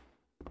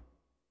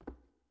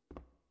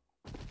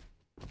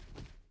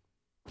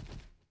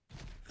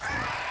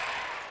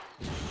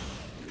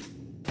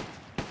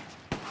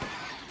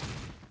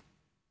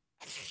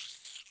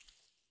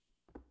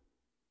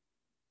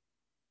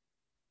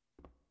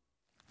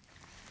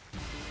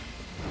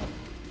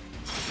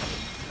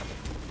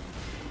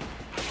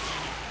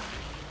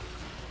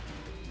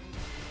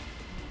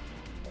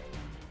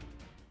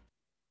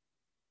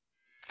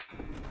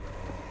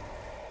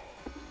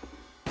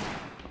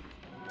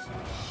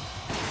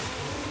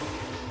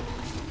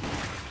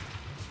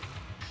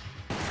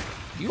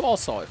 You all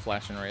saw it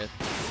flashing red.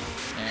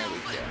 There we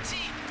go.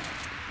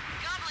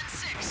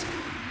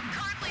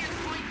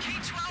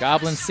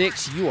 Goblin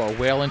 6, you are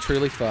well and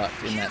truly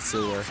fucked in that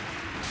sewer.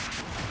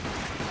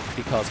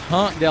 Because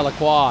HUNK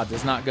Delacroix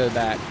does not go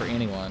back for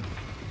anyone.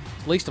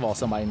 Least of all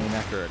somebody named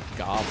after a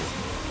goblin.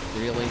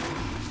 Really?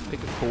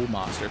 Pick a cool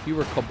monster. If you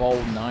were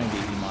Kobold 90,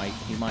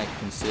 he might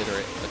consider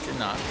it, but you're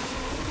not.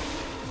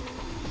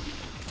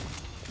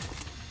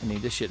 I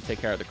need this shit to take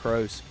care of the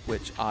crows,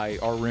 which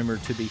are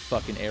rumored to be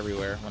fucking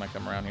everywhere when I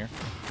come around here.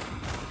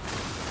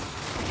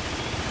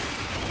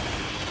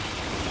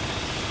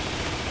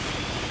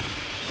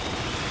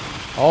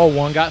 Oh,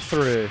 one got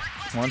through.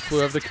 One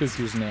flew over the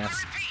cuckoo's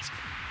nest.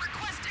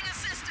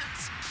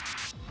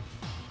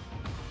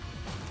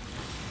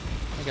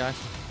 Hey guys,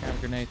 I have a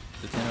grenade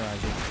to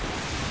tenderize you.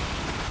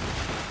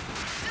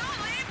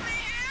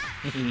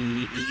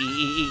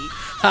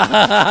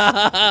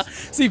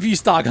 See if you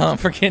stock hunt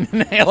for getting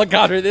in a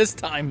helicopter this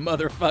time,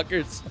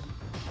 motherfuckers.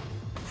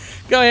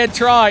 Go ahead,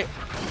 try.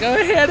 Go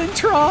ahead and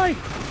try.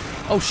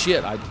 Oh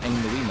shit, I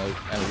aimed the remote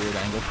at a weird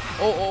angle.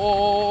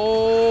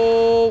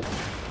 Oh.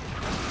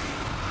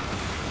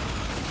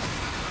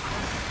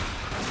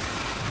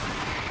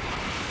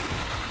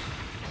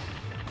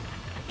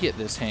 Get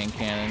this hand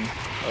cannon.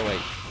 Oh, wait.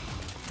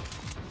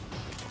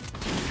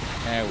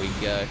 There we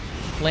go.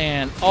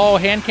 Land. Oh,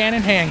 hand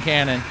cannon, hand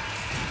cannon.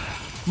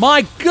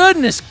 My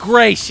goodness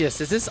gracious.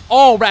 Is this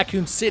all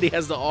Raccoon City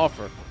has to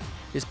offer?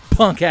 This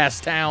punk-ass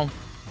town.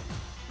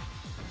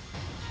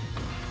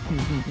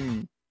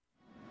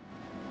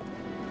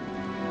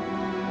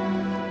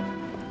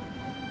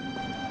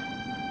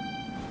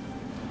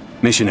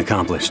 Mission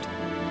accomplished.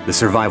 The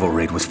survival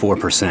rate was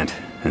 4%,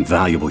 and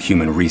valuable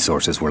human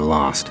resources were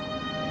lost.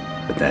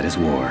 But that is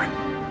war.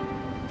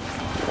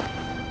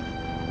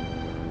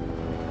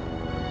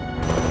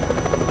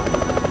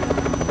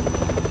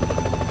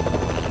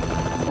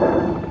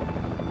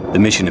 The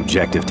mission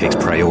objective takes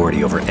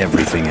priority over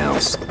everything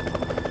else.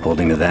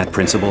 Holding to that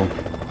principle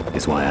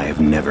is why I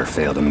have never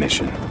failed a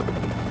mission.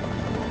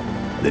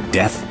 The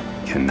death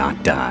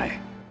cannot die.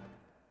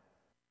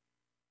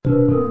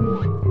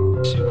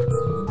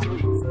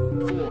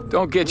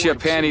 Don't get your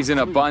panties in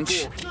a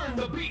bunch.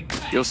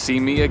 You'll see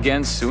me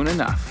again soon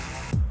enough.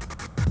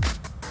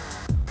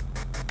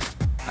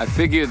 I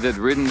figured that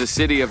ridding the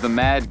city of the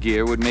Mad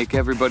Gear would make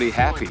everybody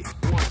happy.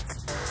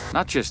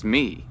 Not just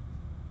me.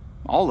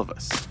 All of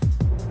us.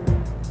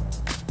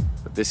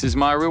 But this is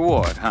my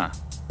reward, huh?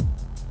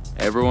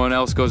 Everyone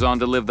else goes on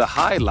to live the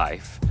high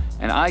life,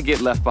 and I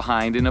get left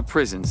behind in a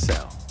prison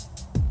cell.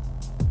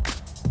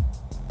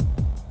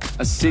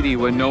 A city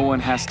where no one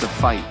has to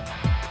fight.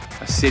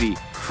 A city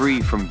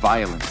free from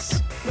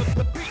violence.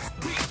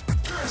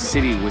 A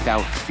city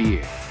without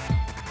fear.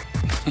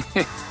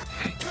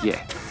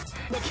 Yeah.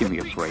 Give me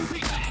a break.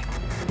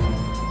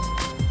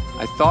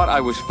 I thought I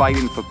was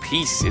fighting for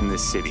peace in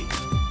this city.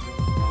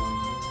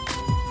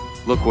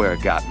 Look where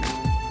it got me.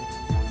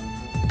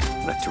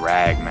 The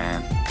drag,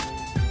 man.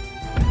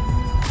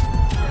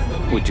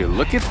 Would you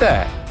look at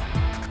that?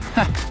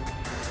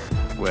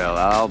 Well,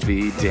 I'll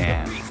be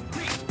damned.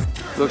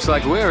 Looks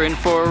like we're in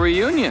for a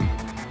reunion.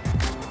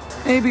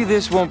 Maybe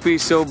this won't be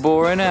so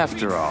boring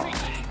after all.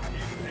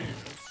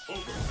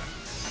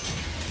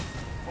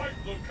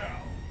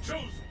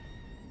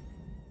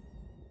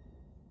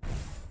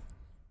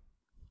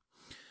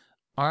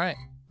 Alright,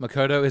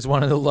 Makoto is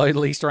one of the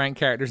least ranked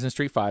characters in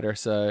Street Fighter,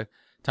 so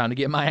time to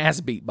get my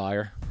ass beat by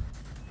her.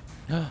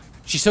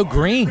 She's so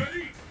green.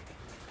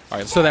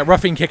 Alright, so that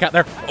roughing kick out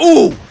there.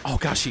 Ooh! Oh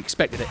gosh, she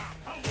expected it.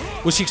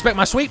 Will she expect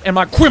my sweep and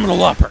my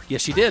criminal upper?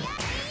 Yes, she did.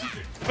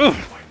 Ugh.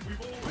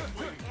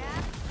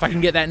 If I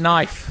can get that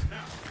knife.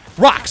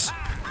 Rocks!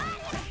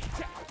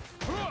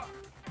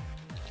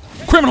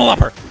 Criminal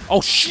upper!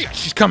 Oh shit,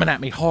 she's coming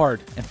at me hard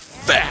and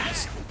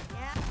fast.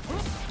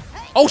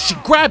 Oh, she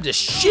grabbed the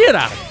shit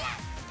out of me.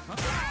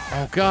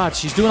 Oh god,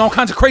 she's doing all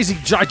kinds of crazy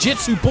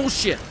jiu-jitsu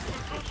bullshit.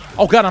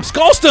 Oh god, I'm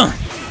skull stunned.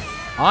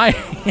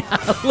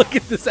 Look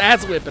at this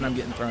ass whipping I'm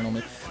getting thrown on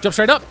me. Jump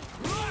straight up.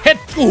 Head.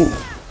 Ooh.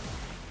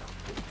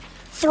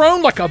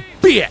 Thrown like a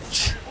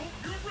bitch.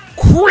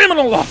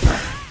 Criminal upper.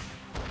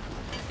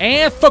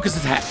 And focus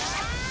attack.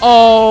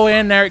 Oh,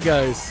 and there it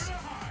goes.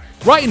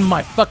 Right in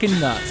my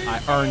fucking nuts.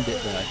 I earned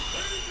it,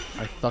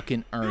 though. I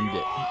fucking earned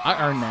it. I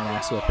earned that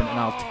ass whipping, and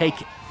I'll take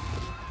it.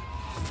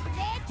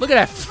 Look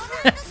at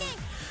that.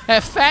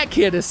 That fat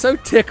kid is so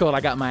tickled I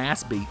got my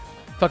ass beat.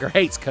 Fucker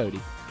hates Cody.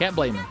 Can't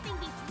blame him.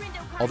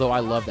 Although I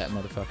love that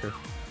motherfucker.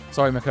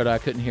 Sorry, Makoto, I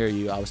couldn't hear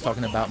you. I was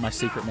talking about my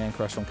secret man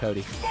crush on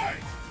Cody.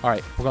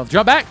 Alright, we're going to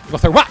jump back. We're going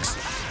to throw rocks.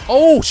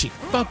 Oh, she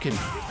fucking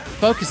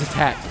focus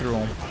attack through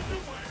him.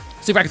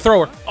 See if I can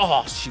throw her.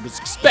 Oh, she was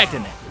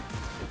expecting it.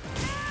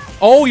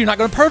 Oh, you're not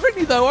going to perfect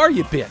me, though, are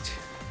you, bitch?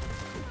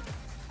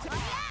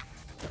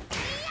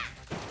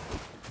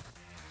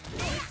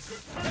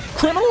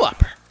 Criminal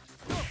upper.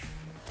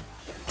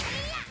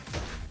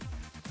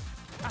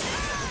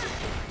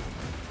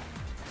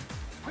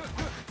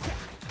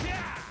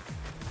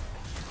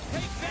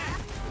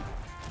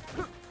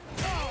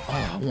 Oh,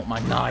 I want my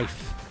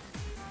knife.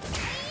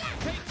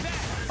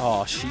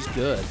 Oh, she's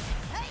good.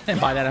 And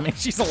by that, I mean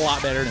she's a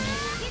lot better than me.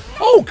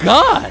 Oh,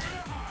 God!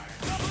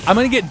 I'm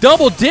gonna get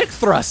double dick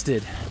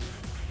thrusted.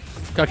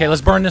 Okay,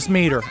 let's burn this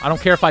meter. I don't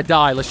care if I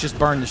die. Let's just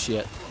burn the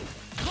shit.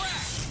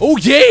 Oh,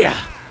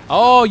 yeah!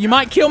 Oh, you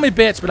might kill me,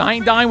 bitch, but I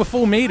ain't dying with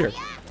full meter.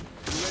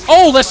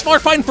 Oh, let's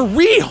start fighting for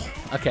real!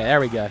 Okay, there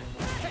we go.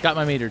 Got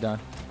my meter done.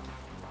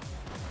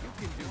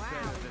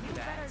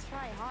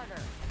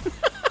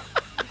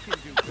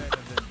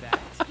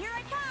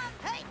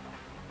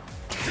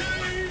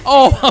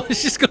 Oh, I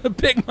was just gonna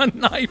pick my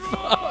knife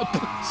up.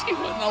 She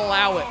wouldn't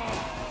allow it.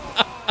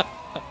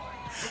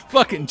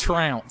 Fucking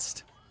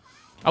trounced.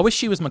 I wish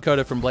she was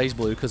Makoto from Blaze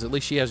Blue, because at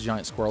least she has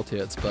giant squirrel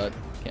tits, but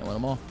can't win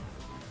them all.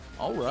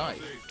 All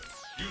right.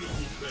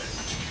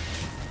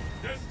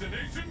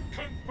 Destination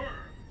confirmed.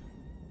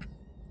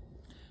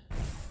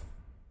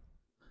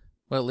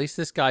 Well, at least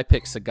this guy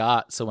picked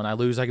Sagat, so when I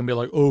lose, I can be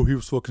like, oh, he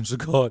was fucking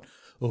Sagat.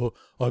 Oh,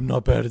 I'm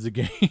not bad at the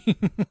game.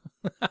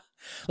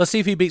 Let's see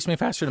if he beats me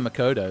faster than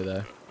Makoto,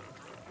 though.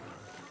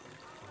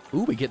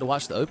 Ooh, we get to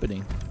watch the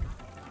opening.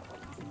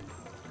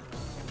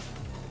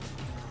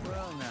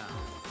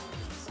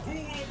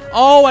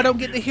 Oh, I don't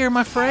get to hear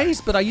my phrase,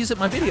 but I use it in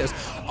my videos.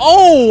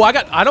 Oh,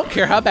 I don't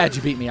care how bad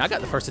you beat me. I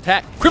got the first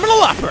attack. Criminal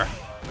upper.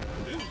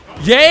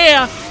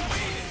 Yeah.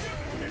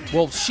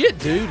 Well, shit,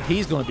 dude.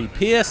 He's going to be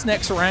pissed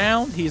next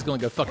round. He's going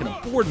to go fucking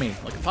afford me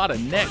like a pot of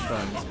neck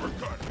bones.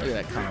 Look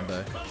at that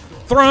combo.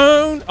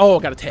 Thrown. Oh,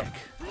 got a tech.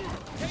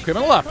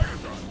 Criminal upper.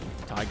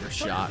 Tiger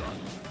shot.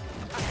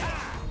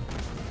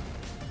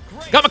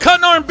 Got my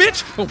cutting arm,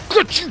 bitch. I'll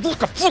cut you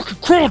like a fucking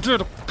crow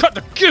did. I'll cut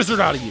the gizzard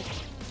out of you.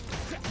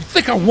 You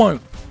think I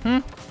won't?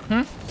 Oh,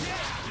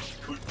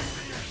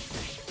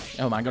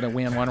 am I going to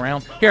win one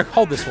round? Here,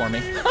 hold this for me.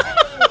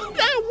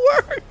 That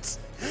worked.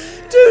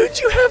 Dude,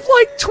 you have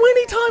like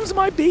 20 times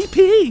my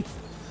BP.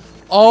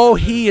 Oh,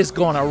 he is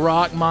going to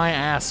rock my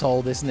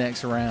asshole this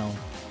next round.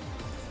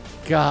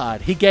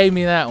 God, he gave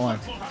me that one.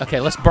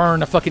 Okay, let's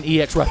burn a fucking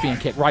EX ruffian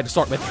kick right to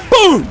start with.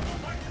 Boom!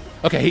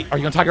 Okay, are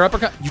you going to tiger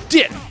uppercut? You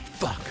didn't.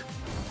 Fuck.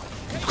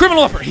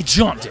 Criminal upper. He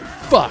jumped it.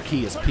 Fuck,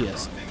 he is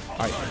pissed. All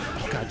right.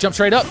 Oh, God, jump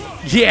straight up.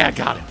 Yeah,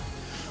 got him.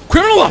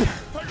 Criminal upper.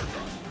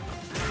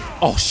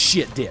 Oh,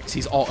 shit, dicks.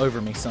 He's all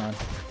over me, son.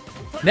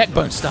 Neck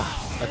bone style.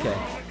 Okay.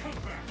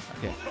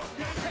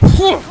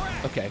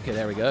 Okay,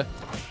 there we go.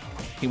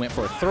 He went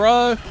for a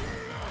throw.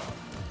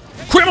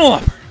 Criminal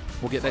upper.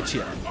 We'll get that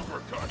shit.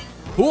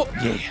 Oh,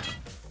 yeah.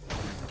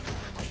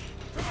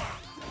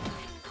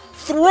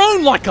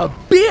 Thrown like a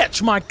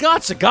bitch. My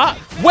God, Sagat.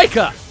 Wake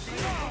up.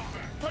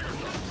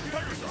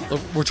 Look,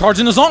 we're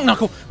charging the Zonk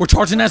Knuckle. We're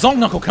charging that Zonk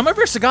Knuckle. Come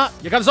over here,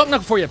 Sagat. You got a Zonk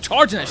Knuckle for you. I'm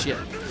charging that shit.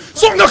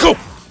 Zonk Knuckle.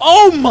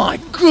 Oh, my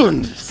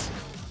goodness.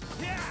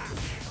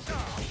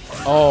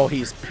 Oh,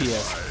 he's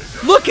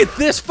pissed. Look at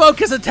this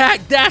focus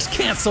attack dash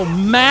cancel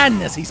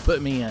madness he's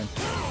put me in.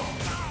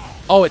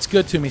 Oh, it's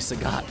good to me,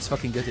 Sagat. It's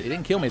fucking good to me. It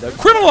didn't kill me, though.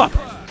 Criminal up!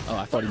 Oh,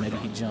 I thought maybe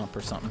he'd jump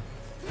or something.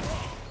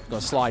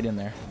 Gonna slide in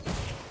there.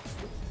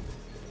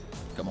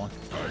 Come on.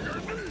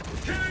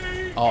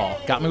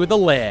 Oh, got me with the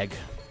leg.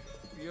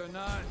 You're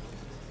not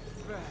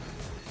bad.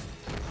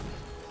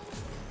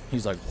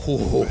 He's like, ho,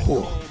 ho,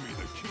 ho.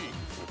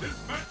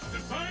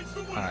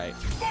 Alright,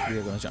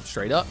 we're gonna jump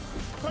straight up.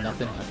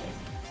 Nothing. Okay.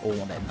 Oh, I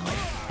want that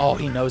knife. Oh,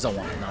 he knows I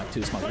want that knife,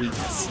 too. It's my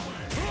weakness.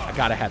 I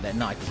gotta have that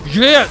knife.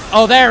 Yeah!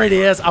 Oh, there it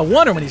is. I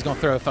wonder when he's gonna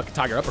throw a fucking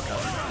tiger uppercut.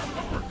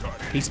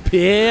 He's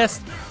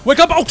pissed. Wake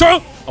up,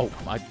 Ultra! Oh,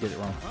 I did it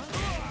wrong.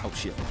 Oh,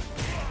 shit.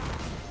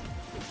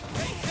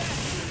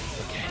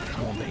 Okay,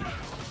 come on, baby.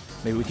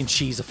 Maybe we can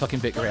cheese a fucking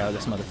victory out of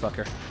this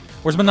motherfucker.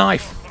 Where's my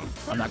knife?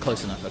 I'm not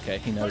close enough. Okay,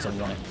 he knows I'm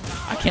going.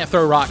 I can't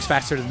throw rocks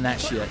faster than that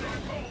shit.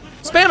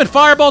 Spamming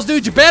fireballs,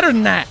 dude. You're better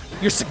than that.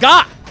 You're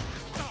Sagat.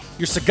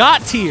 You're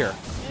Sagat tier.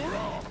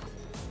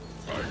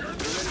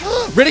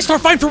 Ready to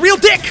start fighting for real,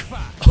 dick?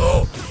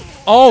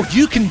 Oh,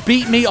 you can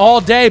beat me all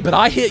day, but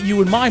I hit you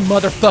with my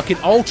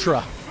motherfucking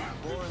ultra.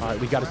 All right,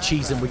 we gotta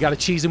cheese him. We gotta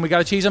cheese him. We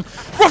gotta cheese him.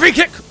 Ruffy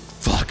kick.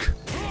 Fuck.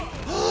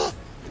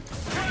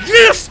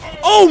 Yes!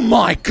 Oh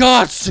my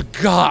God,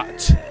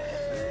 Sagat.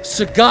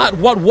 Sagat,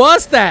 what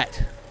was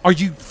that? Are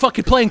you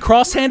fucking playing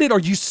cross-handed? Are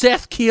you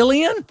Seth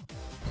Killian?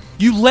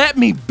 You let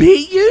me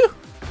beat you?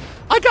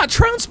 I got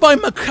trounced by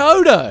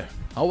Makoto.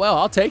 Oh well,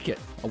 I'll take it.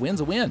 A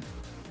win's a win.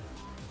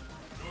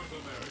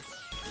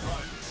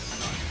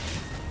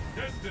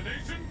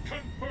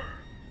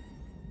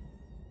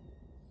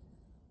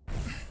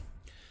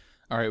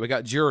 All right, we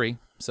got Jury.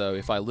 So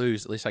if I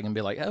lose, at least I can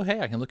be like, oh, hey,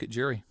 I can look at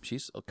Jury.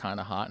 She's kind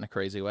of hot in a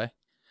crazy way. I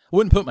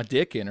wouldn't put my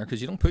dick in her because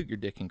you don't put your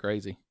dick in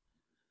crazy.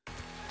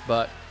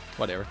 But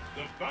whatever.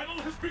 The battle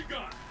has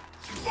begun.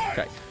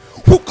 Okay.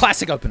 Woo,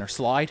 classic opener.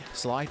 Slide,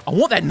 slide. I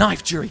want that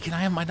knife, Jury. Can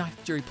I have my knife,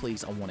 Jury,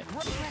 please? I want it.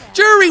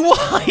 Jury,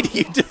 why do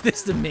you do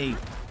this to me?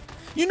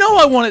 You know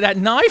I wanted that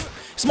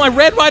knife. It's my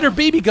Red Ryder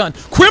BB gun.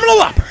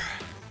 Criminal upper.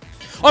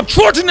 I'm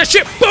charging that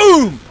shit.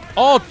 Boom.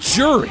 Oh,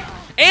 Jury.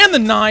 And the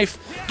knife.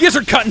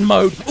 Gizzard cutting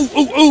mode. Ooh,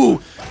 ooh,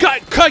 ooh.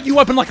 Cut you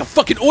open like a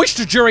fucking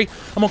oyster, Jury.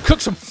 I'm gonna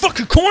cook some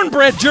fucking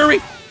cornbread,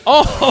 Jury.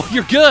 Oh,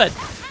 you're good.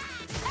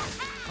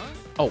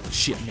 Oh,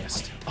 shit,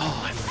 missed.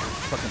 Oh, I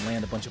fucking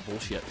land a bunch of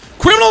bullshit.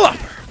 Criminal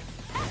upper!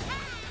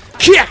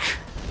 Kick!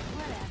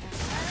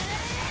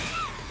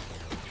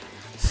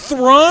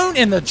 Thrown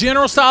in the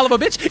general style of a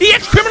bitch.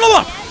 Yes, criminal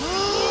upper!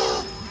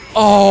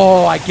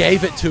 Oh, I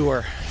gave it to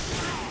her.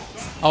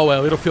 Oh,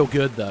 well, it'll feel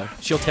good, though.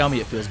 She'll tell me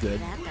it feels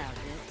good.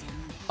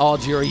 Oh,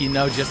 Jury, you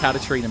know just how to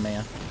treat a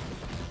man.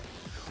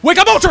 Wake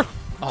up, Ultra!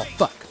 Oh,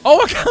 fuck.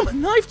 Oh, I got a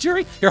knife,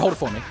 Jury. Here, hold it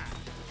for me.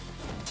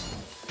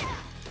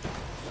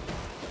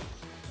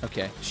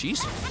 Okay,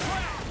 she's...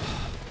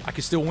 I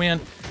can still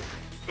win.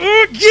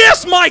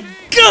 Yes, my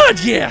God,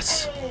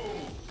 yes!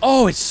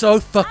 Oh, it's so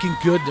fucking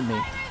good to me.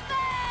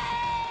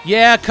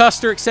 Yeah,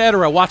 Custer,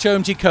 etc. Watch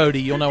OMG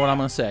Cody. You'll know what I'm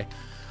going to say.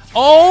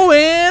 Oh,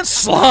 and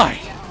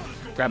slide.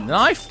 Grab the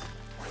knife.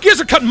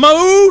 Gizzard cut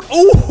mode.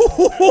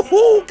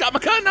 Oh, got my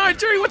cutting knife,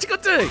 Jerry. What you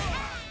going to do?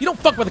 You don't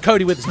fuck with a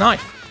Cody with his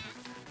knife.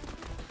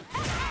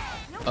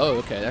 Oh,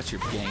 okay, that's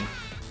your game.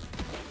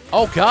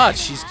 Oh, God,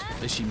 is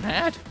she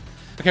mad?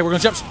 Okay, we're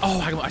going to jump. Oh,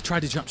 I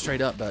tried to jump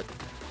straight up, but...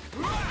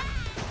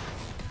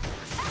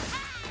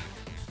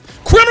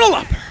 Criminal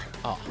upper.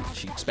 Oh,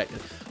 she expected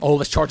it. Oh,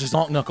 let's charge his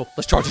zonk knuckle.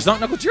 Let's charge his zonk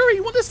knuckle. Jury,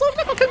 you want this zonk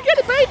knuckle? Come get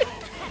it, baby.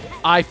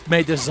 I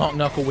made this zonk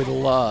knuckle with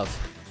love.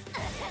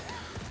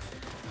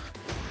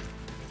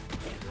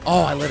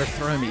 Oh, I let her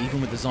throw me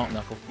even with the zonk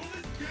knuckle.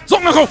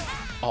 Zonk knuckle!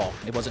 Oh,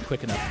 it wasn't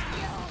quick enough.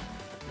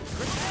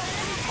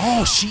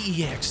 Oh,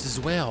 she EX'd as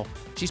well.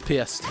 She's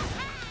pissed. Oh,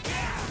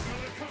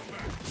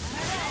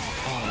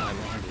 I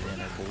landed in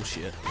her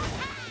bullshit.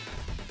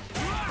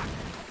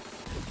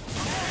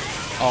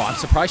 Oh, I'm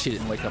surprised she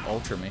didn't wake up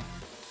Ultra me.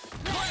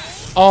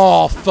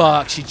 Oh,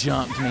 fuck. She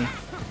jumped me.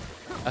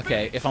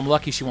 Okay, if I'm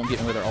lucky, she won't get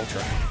me with her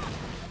Ultra.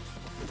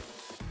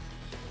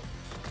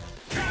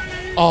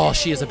 Oh,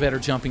 she has a better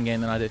jumping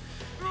game than I did.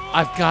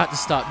 I've got to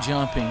stop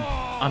jumping.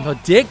 I'm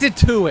addicted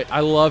to it.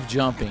 I love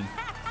jumping.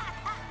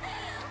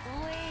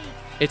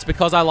 It's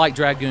because I like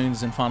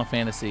Dragoons in Final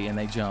Fantasy, and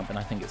they jump, and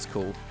I think it's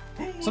cool.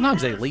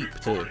 Sometimes they leap,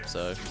 too,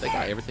 so they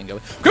got everything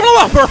going. Criminal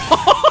upper!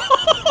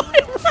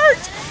 It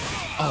hurt!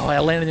 Oh, I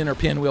landed in her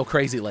pinwheel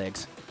crazy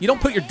legs. You don't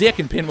put your dick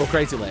in pinwheel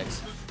crazy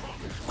legs.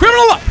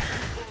 Criminal upper!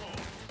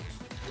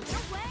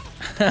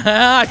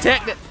 I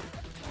tagged it.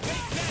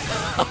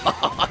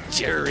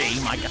 Jury,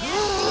 my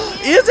God.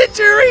 Is it,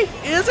 Jury?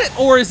 Is it?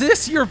 Or is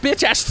this your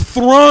bitch ass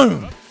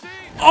throne?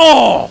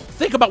 Oh,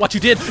 think about what you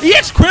did.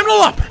 Yes,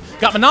 criminal upper.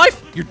 Got my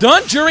knife. You're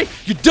done, Jury.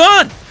 You're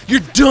done.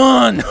 You're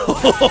done.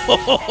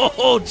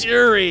 Oh,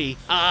 Jury.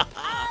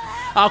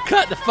 I'll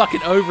cut the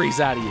fucking ovaries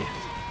out of you.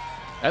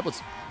 That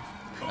was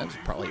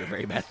probably a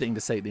very bad thing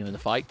to say at the end of the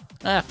fight.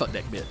 Ah, fuck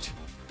that bitch.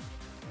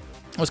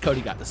 What's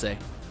Cody got to say?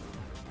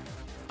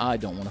 I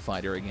don't want to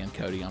fight her again,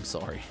 Cody. I'm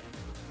sorry.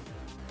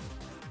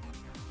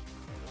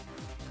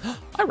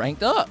 I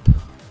ranked up.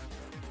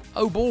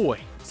 Oh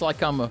boy, it's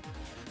like I'm a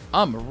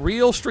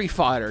real Street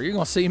Fighter. You're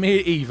gonna see me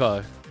at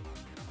Evo.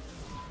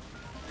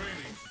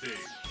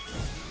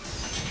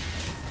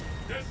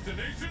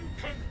 Destination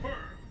confirmed.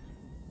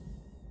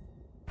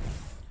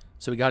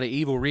 So we got an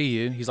evil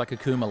Ryu. He's like a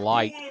Kuma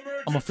light.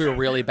 I'm gonna feel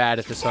really bad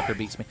if this fucker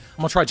beats me. I'm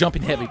gonna try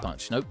jumping heavy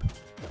punch. Nope.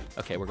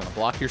 Okay, we're gonna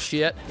block your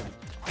shit.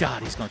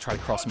 God, he's gonna try to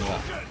cross me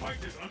up.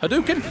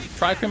 Hadouken!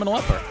 Try a criminal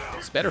upper.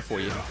 It's better for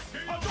you.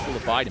 Full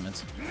of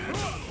vitamins.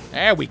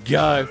 There we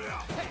go.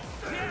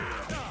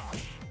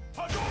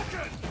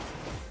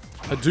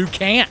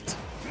 Hadouken!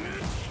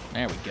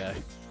 There we go.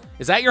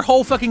 Is that your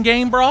whole fucking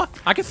game, bro?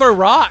 I can throw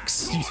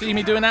rocks. You see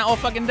me doing that all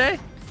fucking day?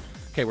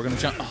 Okay, we're gonna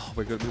jump. Oh,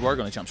 we were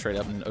gonna jump straight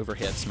up and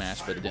overhead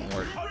smash, but it didn't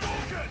work.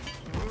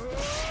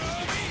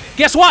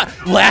 Guess what?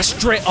 Last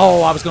dread.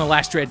 Oh, I was gonna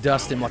last dread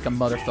dust him like a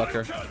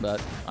motherfucker,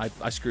 but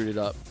I screwed it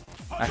up.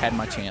 I had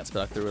my chance,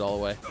 but I threw it all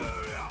away.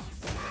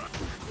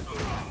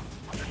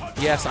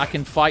 Yes, I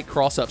can fight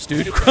cross-ups,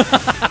 dude.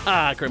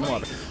 Criminal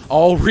upper.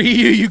 Oh,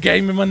 Ryu, you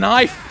gave me my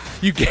knife.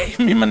 You gave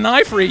me my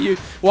knife, Ryu.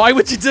 Why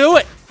would you do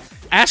it?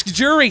 Ask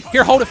Jury.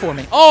 Here, hold it for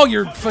me. Oh,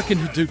 your fucking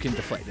Hadouken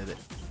deflected it.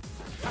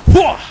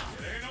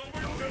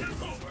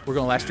 We're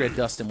gonna last dread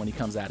dust him when he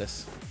comes at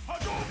us.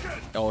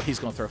 Oh, he's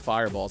gonna throw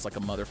fireballs like a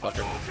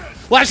motherfucker.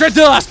 Last red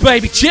dust,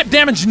 baby! Chip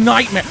damage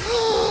nightmare!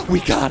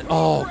 We got it.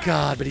 Oh,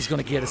 God, but he's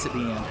gonna get us at the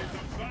end.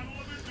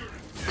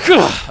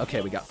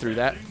 Okay, we got through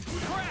that.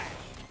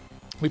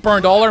 We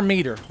burned all our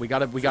meter. We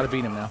gotta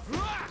beat him now.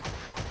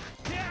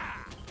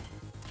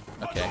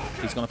 Okay,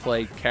 he's gonna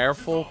play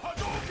careful.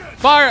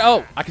 Fire!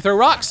 Oh, I can throw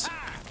rocks!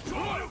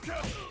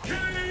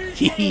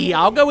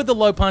 I'll go with the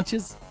low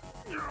punches.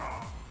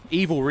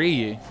 Evil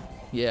Ryu.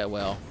 Yeah,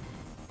 well.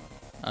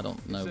 I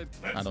don't know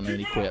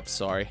any quips,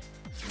 sorry.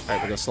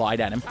 Alright, we're gonna slide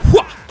at him.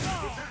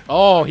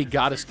 Oh, he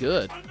got us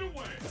good.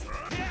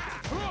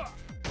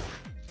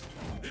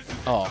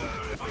 Oh.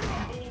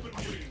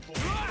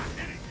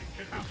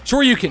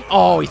 Shoryuken.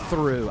 Oh, he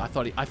threw. I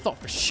thought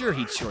for sure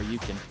he'd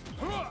Shoryuken.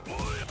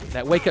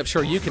 That wake up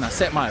Shoryuken, I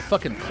set my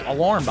fucking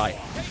alarm by it.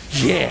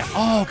 Yeah.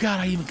 Oh, God,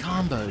 I even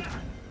comboed.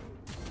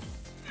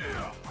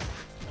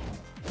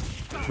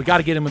 We got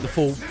to get him with the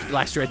full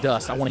last red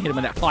dust. I want to hit him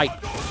in that pipe.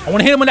 I want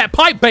to hit him with that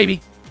pipe, baby.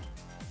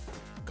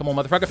 Come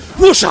on, motherfucker.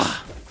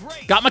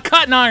 Whoosha! Got my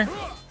cutting iron.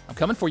 I'm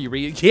coming for you,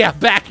 Ryu. Yeah,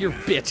 back your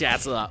bitch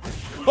ass up.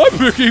 I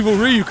pick Evil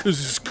Ryu because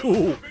he's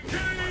cool.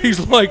 He's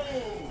like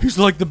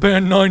the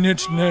band 9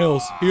 Inch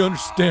Nails. He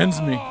understands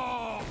me.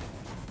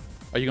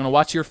 Are you gonna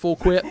watch your full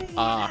quip?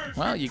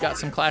 Well, you got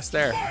some class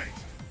there.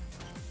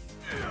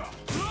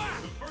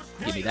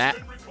 Give me that.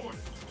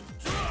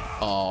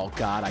 Oh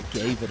God, I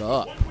gave it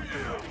up.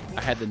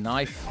 I had the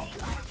knife.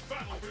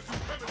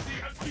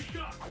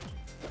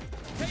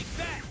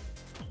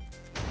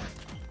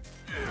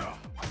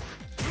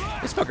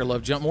 This fucker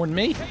loved jump more than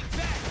me.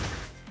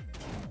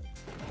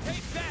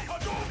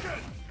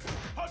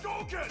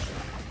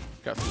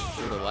 Got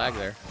through the lag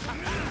there.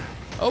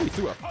 Oh, he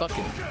threw a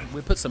fucking...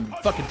 We put some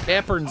fucking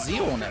pepper and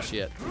zeal on that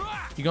shit.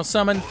 You gonna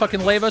summon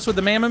fucking Lavos with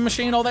the Mammon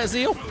Machine, all that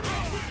zeal?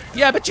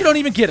 Yeah, but you don't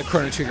even get a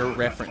Chrono Trigger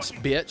reference,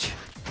 bitch.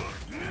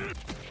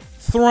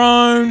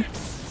 Throne.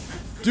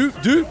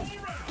 Doop.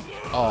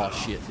 Oh,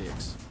 shit,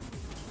 dicks.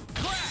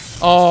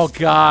 Oh,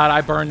 God, I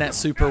burned that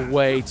super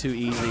way too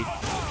easy.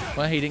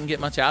 Well, he didn't get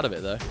much out of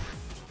it, though.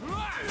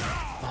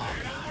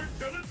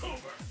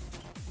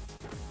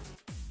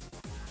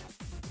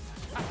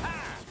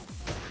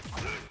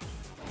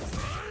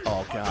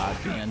 Oh,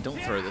 God, man, don't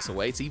throw this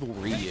away. It's Evil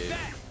Ryu.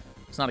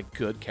 It's not a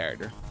good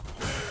character.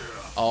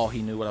 Oh,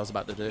 he knew what I was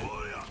about to do.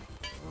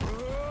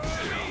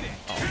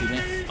 Oh, he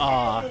didn't.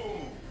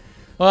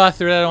 Well, I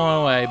threw that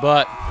one away,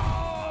 but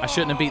I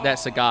shouldn't have beat that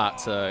Sagat,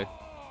 so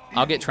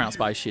I'll get trounced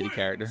by a shitty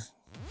character.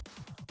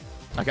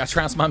 I got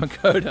trounced by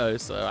Makoto,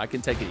 so I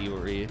can take it, Evil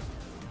Ryu.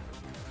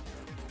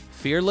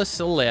 Fearless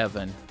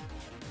 11.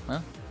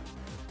 Well,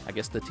 I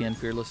guess the 10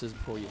 Fearlesses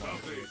before you.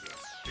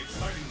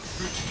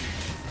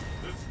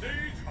 The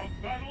stage of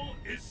battle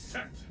is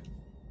set.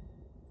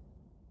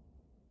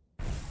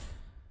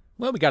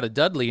 Well, we got a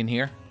Dudley in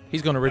here.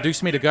 He's going to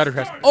reduce me to gutter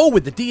trash. Oh,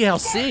 with the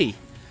DLC.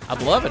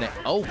 I'm loving it.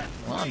 Oh,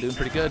 well, I'm doing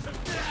pretty good.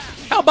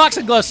 How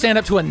boxing gloves stand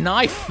up to a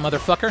knife,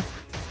 motherfucker?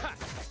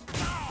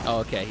 Oh,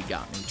 okay, he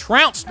got me.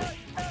 Trounced me.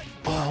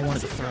 Oh, I wanted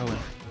to throw him.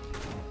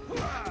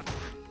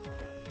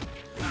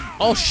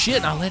 Oh, shit,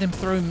 and I let him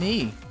throw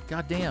me.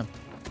 God damn.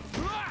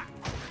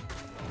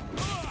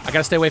 I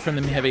gotta stay away from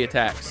the heavy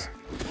attacks.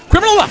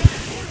 Criminal up!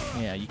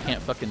 Yeah, you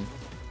can't fucking...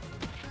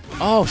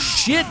 Oh,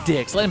 shit,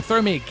 dicks. Let him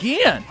throw me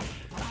again.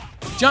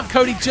 Jump,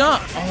 Cody,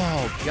 jump.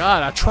 Oh,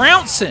 God, a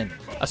trouncing.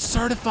 A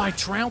certified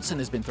trouncing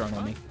has been thrown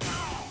on me.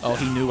 Oh,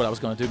 he knew what I was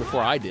going to do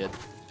before I did.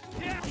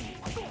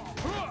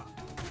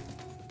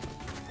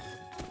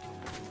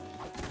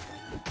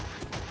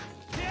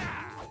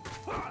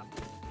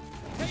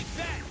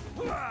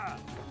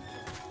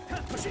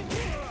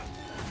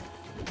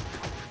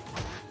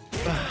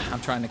 I'm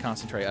trying to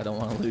concentrate. I don't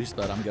want to lose,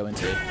 but I'm going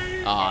to.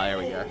 Ah, there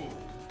we go.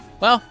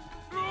 Well,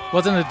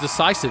 wasn't a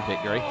decisive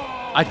victory.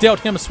 I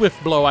dealt him a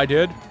swift blow, I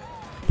did.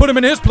 Put him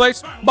in his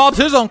place. Bob's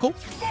his uncle.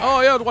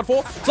 Oh, yeah, what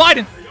for?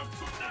 Sliding.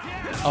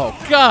 Oh,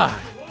 God.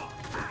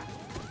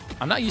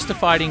 I'm not used to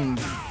fighting,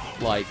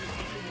 like...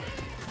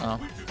 Oh.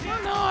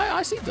 No,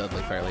 I see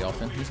Dudley fairly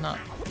often. He's not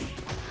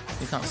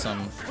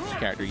some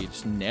character you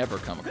just never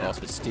come across,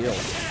 but still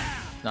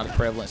not a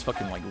prevalent. It's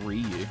fucking like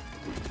Ryu.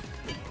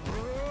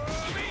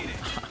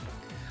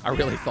 I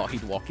really thought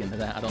he'd walk into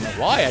that. I don't know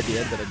why I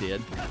did, but I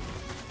did.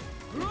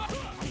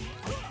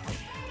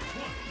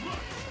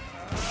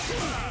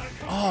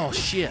 Oh,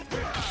 shit.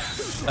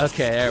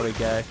 Okay, there we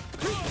go.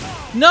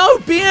 No,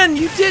 Ben,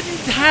 you didn't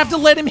have to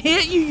let him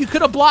hit you. You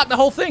could have blocked the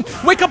whole thing.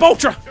 Wake up,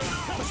 Ultra!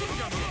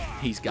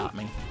 He's got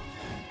me.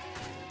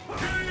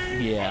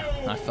 Yeah,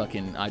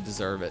 I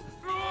deserve it.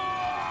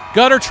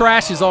 Gutter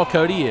trash is all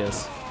Cody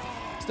is.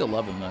 Still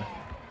love him, though.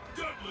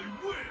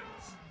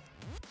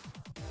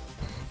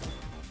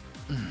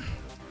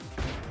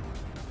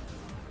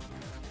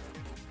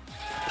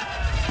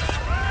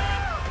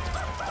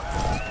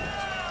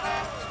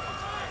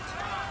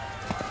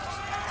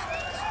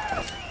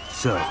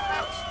 So,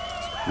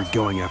 you're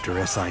going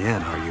after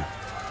SIN, are you?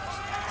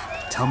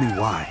 Tell me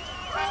why.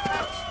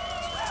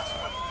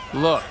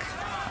 Look,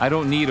 I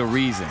don't need a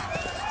reason.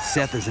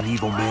 Seth is an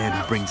evil man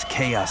who brings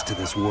chaos to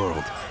this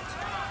world.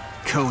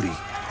 Cody,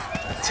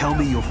 tell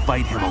me you'll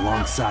fight him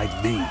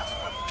alongside me.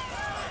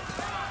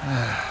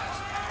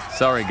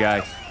 Sorry,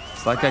 guy.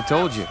 It's like I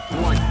told you.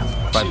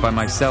 Fight by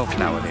myself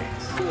nowadays.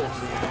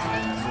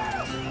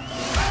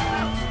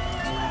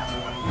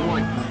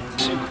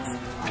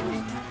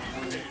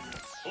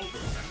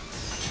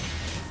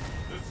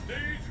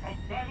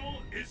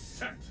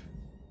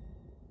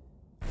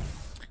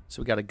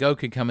 So we got a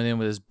Goku coming in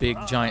with his big,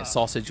 giant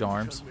sausage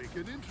arms.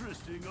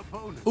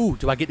 Ooh,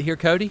 do I get to hear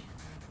Cody?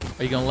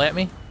 Are you going to let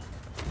me?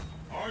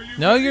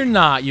 No, you're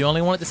not. You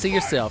only wanted to see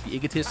yourself, you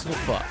egotistical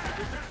fuck.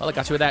 Well, I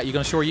got you with that. You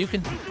going to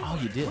Shoryuken? Oh,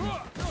 you didn't.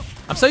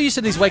 I'm so used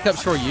to these wake-up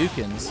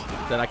Shoryukens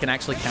that I can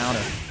actually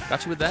counter.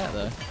 Got you with that,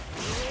 though.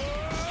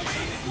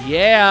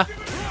 Yeah.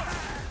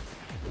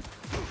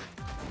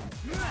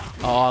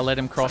 Oh, I let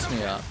him cross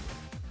me up.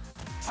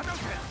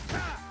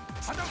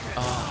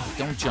 Oh,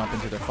 don't jump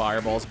into their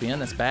fireballs, Ben.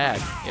 That's bad.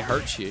 It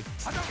hurts you.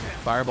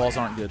 Fireballs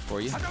aren't good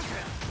for you.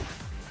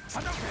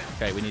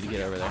 Okay, we need to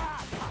get over there.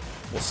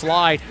 We'll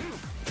slide.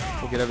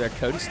 We'll get over there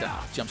Cody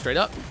style. Jump straight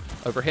up.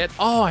 Overhead.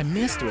 Oh, I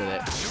missed with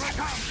it.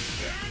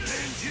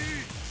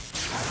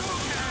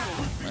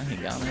 Well, he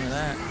got me with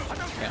that.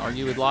 Can't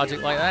argue with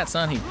logic like that,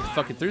 son. He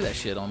fucking threw that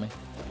shit on me.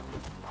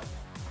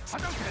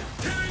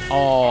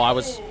 Oh, I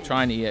was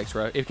trying to EX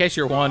ref. In case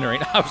you're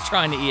wondering, I was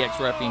trying to EX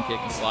ruffian kick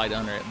and slide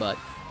under it, but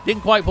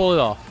didn't quite pull it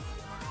off.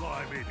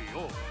 I may be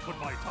old, but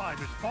my time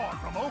is far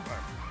from over.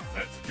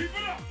 Let's keep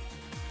it up.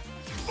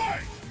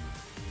 Fight!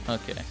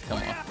 Okay, come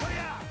on.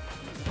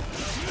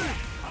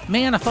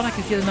 Man, I thought I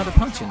could get another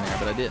punch in there,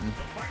 but I didn't.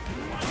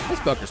 This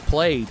fucker's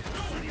played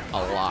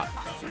a lot.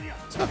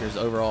 This fucker's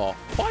overall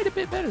quite a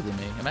bit better than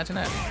me. Imagine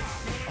that.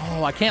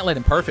 Oh, I can't let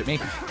him perfect me.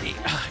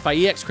 If I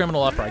EX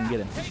criminal upper, I can get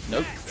him.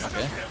 Nope.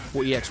 Okay.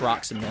 We'll EX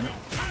rocks him then.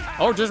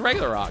 Or just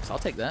regular rocks. I'll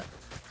take that.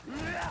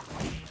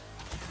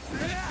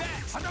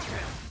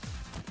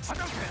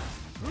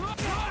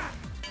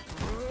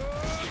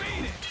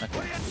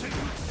 Okay.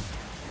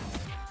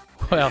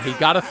 Well, he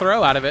got a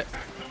throw out of it.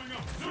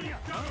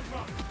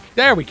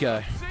 There we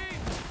go.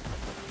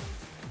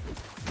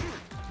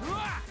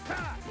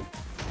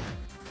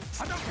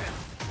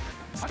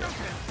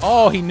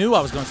 Oh, he knew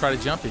I was going to try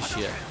to jump his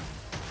shit.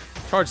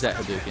 Charge that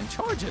Hadouken.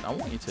 Charge it. I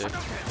want you to.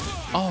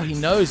 Oh, he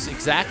knows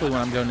exactly when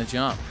I'm going to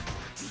jump.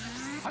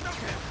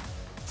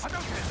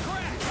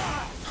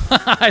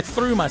 I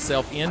threw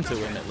myself into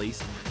him, at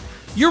least.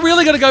 You're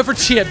really going to go for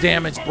chip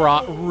damage,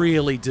 Brock?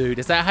 Really, dude?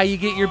 Is that how you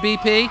get your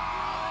BP?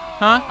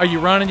 Huh? Are you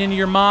running into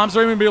your mom's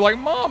room and be like,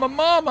 Mama,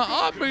 Mama,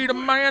 I beat a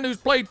man who's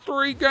played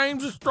 3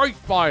 games of Street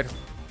Fighter.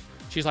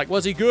 She's like,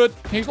 was he good?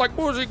 He's like,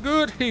 was he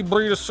good? He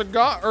breathed a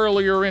cigar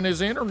earlier in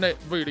his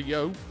internet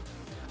video.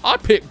 I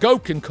picked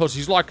Goken because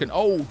he's like an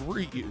old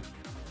Ryu.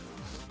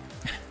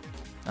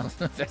 I don't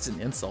know if that's an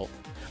insult.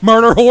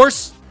 Murder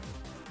horse?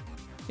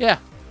 Yeah,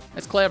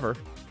 that's clever.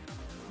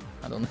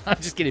 I don't know. I'm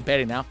just getting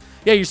petty now.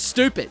 Yeah, you're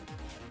stupid.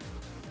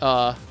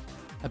 I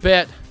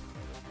bet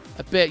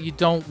you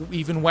don't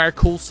even wear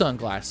cool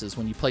sunglasses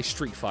when you play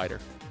Street Fighter,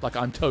 like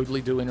I'm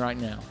totally doing right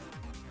now.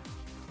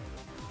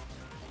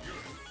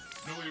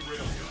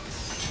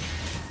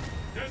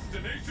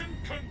 Destination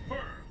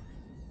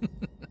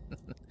confirmed.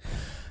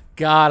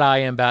 God, I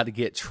am about to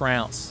get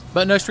trounced.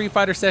 But no Street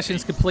Fighter session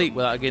is complete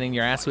without getting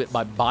your ass whipped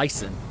by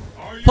Bison.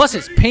 Plus,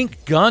 it's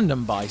Pink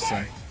Gundam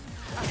Bison.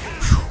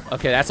 Whew.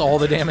 Okay, that's all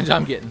the damage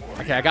I'm getting.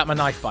 Okay, I got my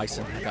knife,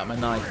 Bison. I got my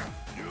knife.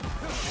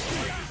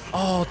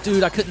 Oh,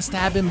 dude, I couldn't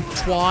stab him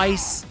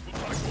twice.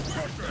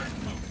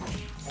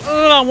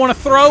 Ugh, I want to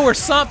throw or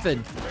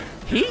something.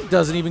 He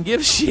doesn't even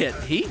give a shit.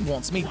 He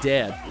wants me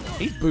dead.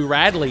 He's Boo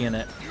Radley in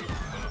it.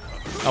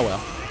 Oh,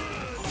 well.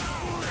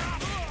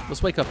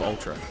 Let's wake up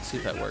Ultra. See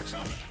if that works.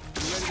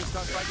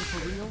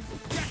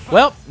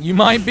 Well, you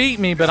might beat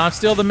me, but I'm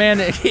still the man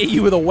that hit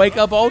you with a wake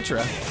up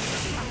Ultra.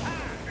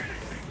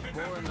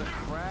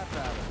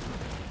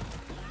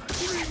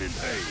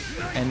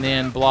 And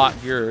then block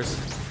yours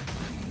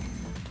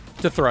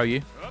to throw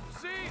you.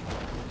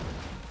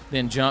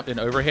 Then jumped and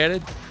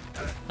overheaded.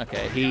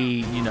 Okay,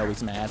 you know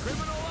he's mad.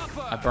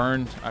 I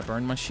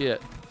burned my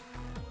shit.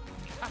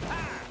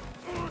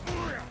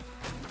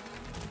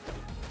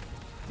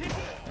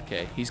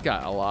 Okay, he's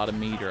got a lot of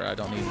meter. I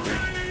don't need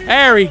to.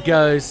 There he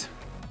goes.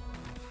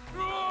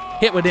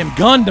 Hit with them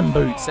Gundam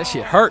boots. That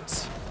shit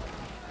hurts.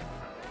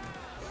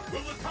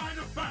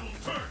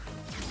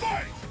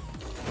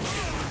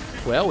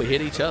 Well, we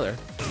hit each other.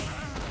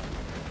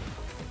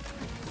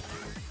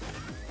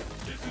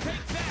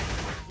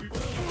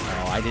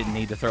 Oh, I didn't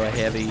need to throw a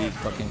heavy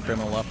fucking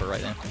criminal upper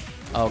right now.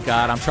 Oh,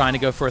 God, I'm trying to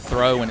go for a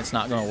throw and it's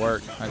not going to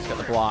work. I just got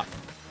the block.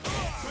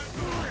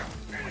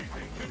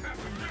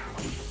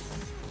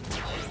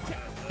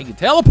 He can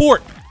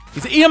teleport.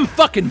 He's M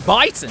fucking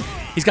Bison.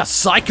 He's got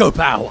psycho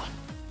power.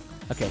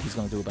 Okay, he's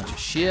going to do a bunch of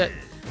shit.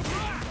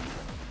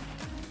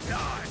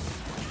 I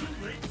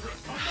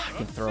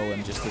can throw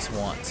him just this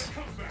once.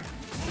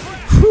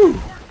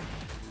 Whew.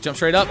 Jump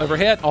straight up,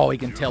 overhead. Oh, he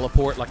can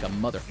teleport like a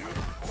mother.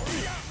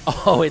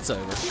 Oh, it's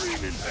over.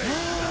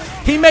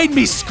 He made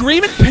me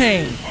scream in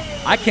pain.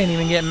 I can't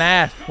even get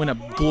mad when a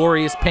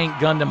glorious pink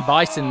Gundam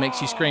Bison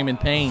makes you scream in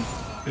pain.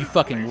 You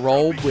fucking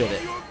roll with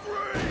it.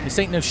 This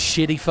ain't no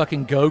shitty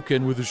fucking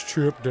Goken with his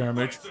chip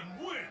damage.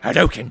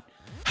 Hadouken!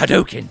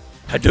 Hadouken!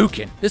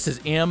 Hadouken! This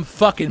is M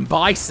fucking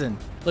Bison.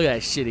 Look at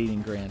that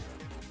shit-eating grin.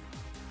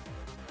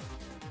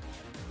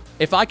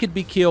 If I could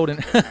be killed,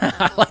 and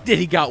I like that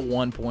he got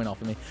 1 point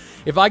off of me.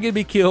 If I could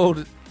be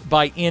killed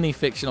by any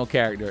fictional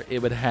character,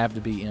 it would have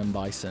to be M.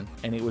 Bison,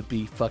 and it would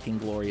be fucking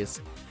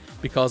glorious.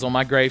 Because on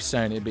my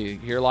gravestone, it'd be,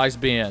 here lies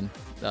Ben,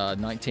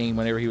 19,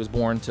 whenever he was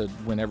born, to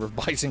whenever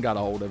Bison got a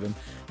hold of him.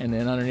 And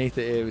then underneath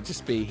it, it would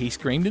just be, he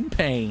screamed in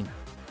pain.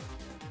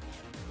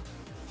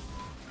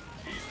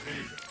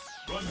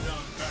 Run down,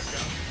 back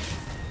out.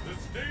 The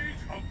stage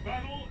of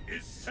battle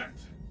is set.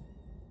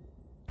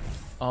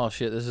 Oh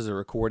shit, this is a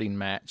recording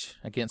match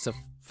against a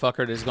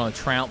fucker that's going to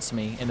trounce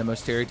me in the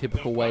most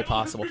stereotypical way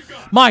possible.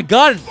 My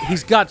God,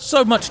 he's got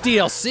so much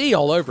DLC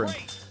all over him.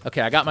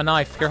 Okay, I got my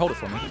knife. Here, hold it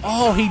for me.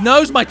 Oh, he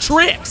knows my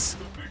tricks.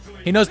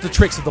 He knows the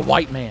tricks of the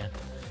white man.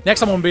 Next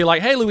time I'm gonna be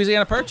like, hey,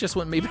 Louisiana Purchase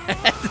wouldn't be bad.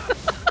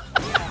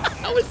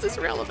 How is this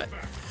relevant?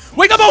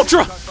 Wake up,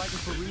 Ultra!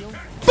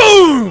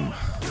 Boom!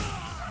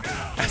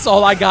 That's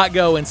all I got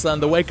going, son.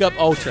 The Wake Up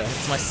Ultra.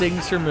 It's my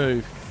signature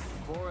move.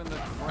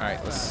 All right,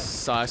 let's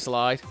side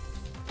slide.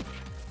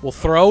 We'll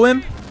throw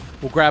him.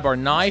 We'll grab our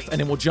knife, and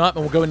then we'll jump,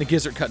 and we'll go into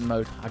gizzard cutting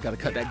mode. I gotta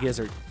cut that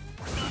gizzard.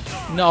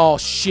 No,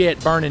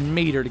 shit. Burning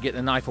meter to get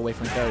the knife away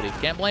from Cody.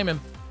 Can't blame him.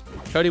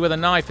 Cody with a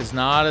knife is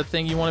not a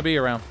thing you want to be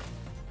around.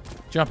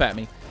 Jump at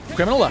me.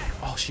 Criminal up.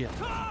 Oh, shit.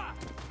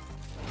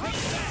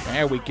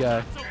 There we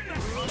go.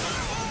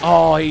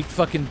 Oh, he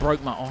fucking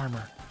broke my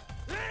armor.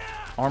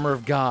 Armor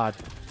of God.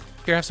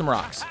 Here, have some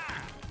rocks.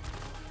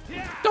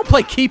 Don't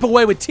play keep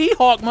away with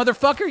T-Hawk,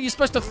 motherfucker. You're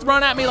supposed to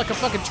run at me like a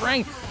fucking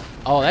train.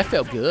 Oh, that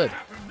felt good.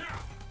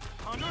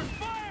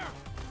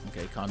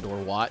 Okay, Condor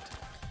Watt.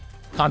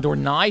 Condor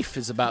Knife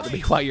is about to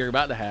be what you're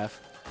about to have.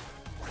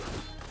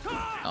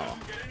 Oh.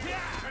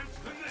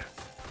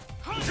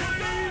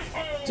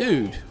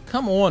 Dude,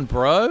 come on,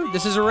 bro.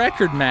 This is a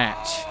record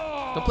match.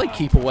 Don't play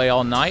keep away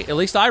all night. At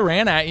least I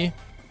ran at you.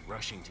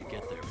 Rushing to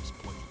get there is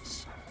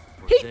pointless.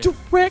 He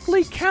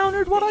directly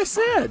countered what I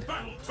said.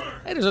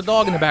 Hey, there's a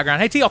dog in the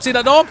background. Hey, T-Hawk, see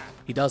that dog?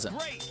 He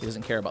doesn't. He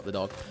doesn't care about the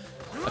dog.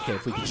 Okay,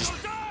 if we could just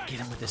get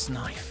him with this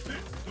knife.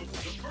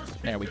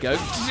 There we go.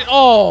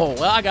 Oh,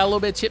 well, I got a little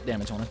bit of chip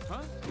damage on him.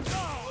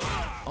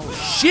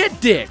 Oh, shit,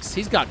 dicks.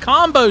 He's got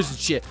combos and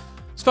shit.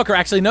 This fucker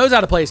actually knows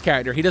how to play his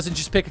character. He doesn't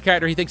just pick a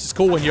character he thinks is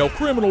cool and yell,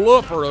 criminal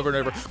upper over and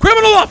over.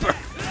 Criminal upper!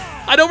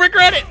 I don't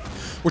regret it.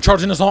 We're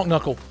charging the Zonk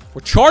Knuckle.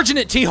 We're charging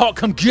it, T-Hawk.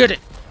 Come get it.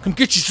 Come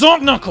get your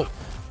Zonk Knuckle.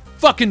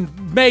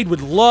 Fucking made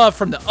with love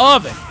from the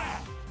oven.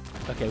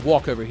 Okay,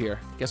 walk over here.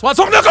 Guess what?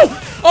 Zonk Knuckle!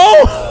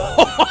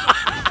 Oh!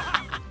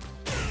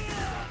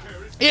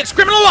 It's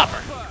criminal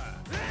upper.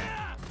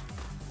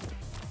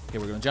 Okay,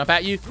 we're going to jump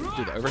at you.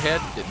 Do the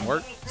overhead. Didn't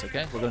work. It's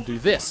okay. We're going to do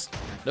this.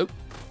 Nope.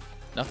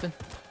 Nothing.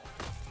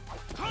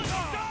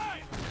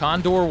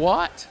 Condor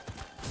what?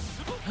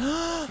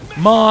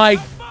 My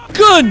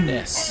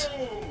goodness!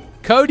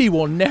 Cody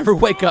will never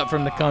wake up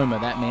from the coma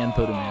that man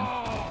put him in.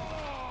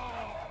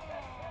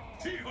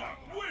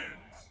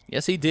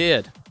 Yes, he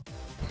did.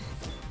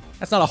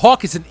 That's not a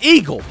hawk, it's an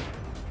eagle.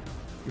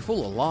 You're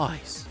full of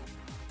lies.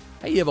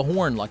 Hey, you have a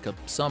horn like a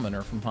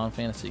summoner from Final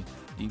Fantasy.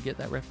 Do you get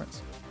that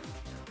reference?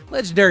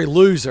 Legendary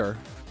loser.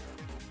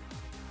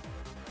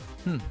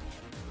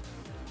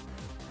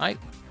 I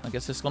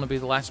guess it's going to be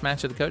the last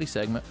match of the Cody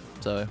segment.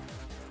 So,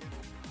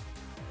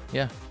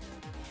 yeah.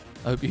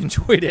 I hope you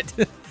enjoyed it.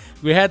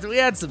 we had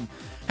some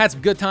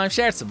good times,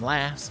 shared some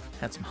laughs,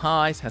 had some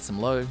highs, had some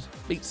lows.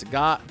 Beat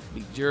Sagat,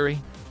 beat Jury,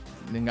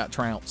 and then got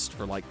trounced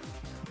for like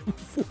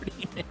 40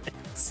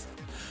 minutes.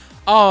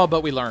 Oh,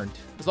 but we learned.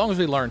 As long as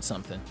we learned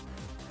something.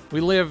 We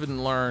live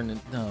and learn.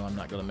 And, no, I'm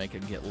not going to make a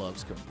Get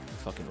Love's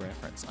fucking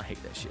reference. I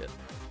hate that shit.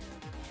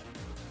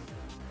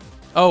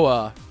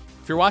 Oh,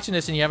 if you're watching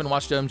this and you haven't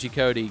watched OMG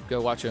Cody,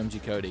 go watch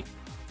OMG Cody.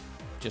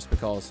 Just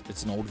because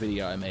it's an old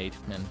video I made,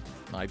 and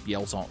I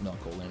yell Zonk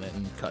Knuckle in it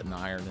and cutting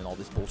iron and all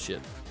this bullshit.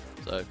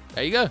 So,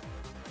 there you go.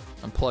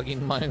 I'm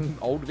plugging my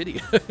old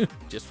video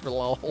just for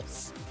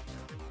lulz.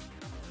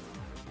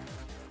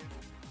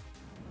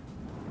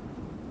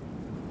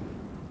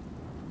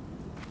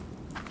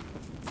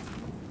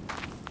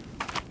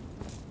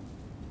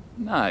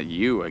 Not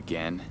you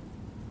again.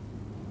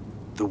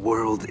 The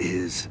world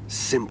is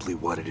simply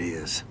what it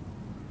is.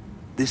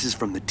 This is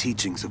from the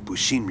teachings of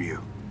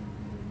Bushinryu.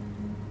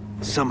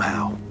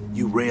 Somehow,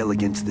 you rail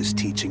against this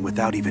teaching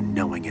without even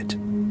knowing it.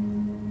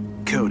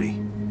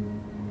 Cody,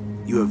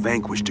 you have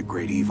vanquished a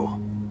great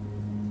evil.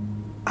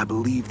 I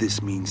believe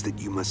this means that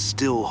you must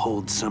still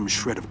hold some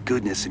shred of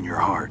goodness in your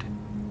heart.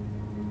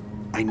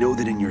 I know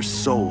that in your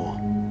soul,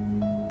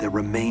 there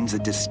remains a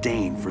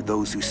disdain for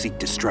those who seek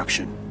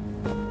destruction.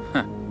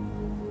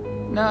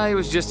 Nah, he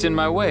was just in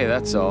my way,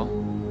 that's all.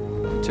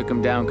 I took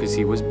him down because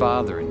he was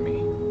bothering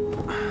me.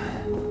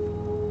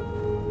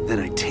 Then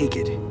I take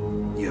it,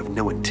 you have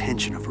no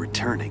intention of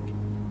returning.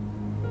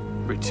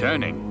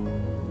 Returning?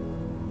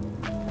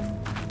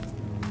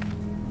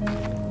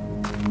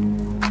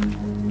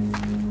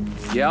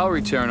 Yeah, I'll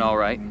return all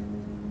right.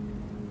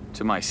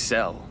 To my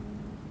cell.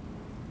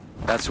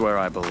 That's where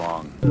I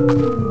belong.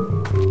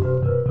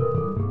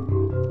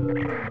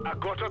 I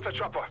got off the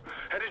chopper.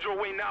 Headed your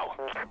way now.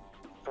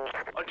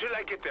 Until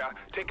I get there,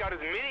 take out as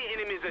many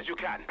enemies as you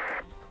can.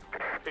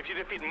 If you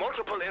defeat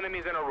multiple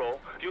enemies in a row,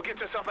 you'll get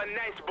yourself a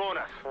nice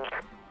bonus.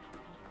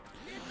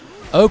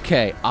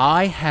 Okay,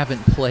 I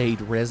haven't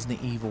played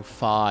Resident Evil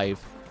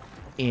 5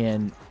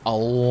 in a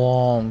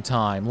long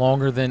time.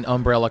 Longer than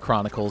Umbrella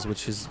Chronicles,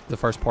 which is the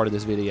first part of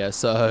this video.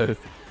 So,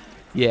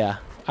 yeah.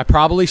 I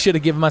probably should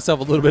have given myself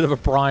a little bit of a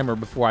primer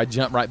before I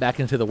jumped right back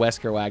into the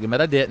Wesker wagon,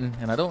 but I didn't,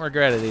 and I don't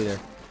regret it either.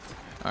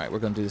 Alright, we're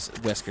going to do this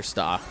Wesker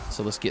style.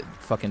 So let's get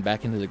fucking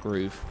back into the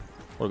groove.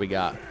 What do we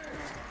got?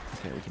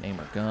 Okay, we can aim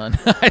our gun.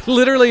 I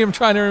literally am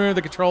trying to remember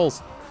the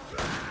controls.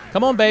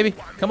 Come on, baby.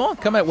 Come on.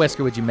 Come at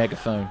Wesker with your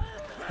megaphone.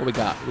 What we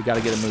got? We got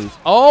to get a move.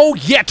 Oh,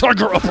 yeah,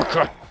 Tiger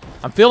Uppercut.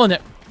 I'm feeling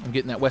it. I'm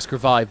getting that Wesker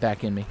vibe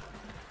back in me.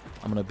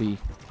 I'm gonna be...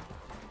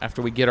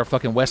 After we get our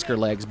fucking Wesker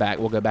legs back,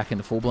 we'll go back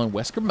into full-blown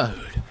Wesker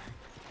mode.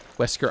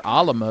 Wesker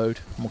a la mode.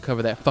 And we'll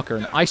cover that fucker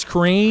in ice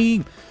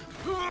cream.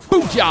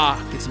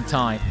 Booyah! Get some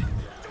time.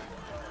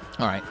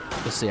 Alright,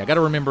 let's see. I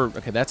gotta remember...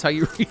 Okay, that's how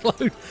you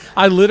reload.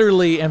 I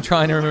literally am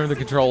trying to remember the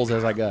controls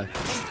as I go.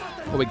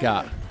 What we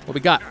got? What we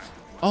got?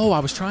 Oh, I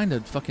was trying to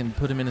fucking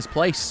put him in his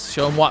place.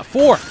 Show him what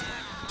for.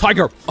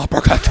 Tiger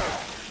uppercut.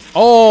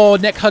 Oh,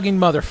 neck-hugging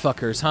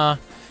motherfuckers, huh?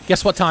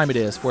 Guess what time it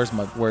is?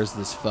 Where's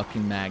this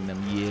fucking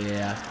Magnum?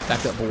 Yeah.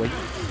 Back up, boy.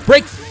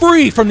 Break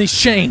free from these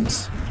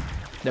chains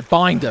that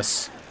bind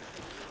us.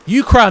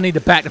 You crowd need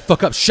to back the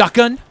fuck up.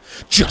 Shotgun.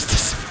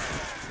 Justice.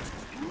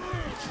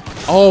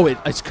 Oh,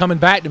 it's coming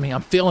back to me.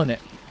 I'm feeling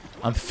it.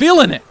 I'm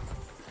feeling it.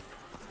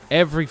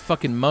 Every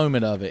fucking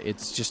moment of it.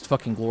 It's just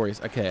fucking glorious.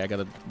 Okay, I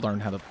gotta learn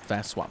how to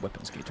fast swap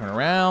weapons. Okay, turn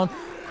around.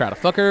 Crowd of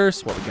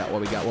fuckers. What we got?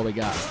 What we got? What we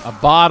got? A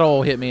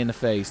bottle hit me in the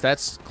face.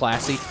 That's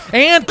classy.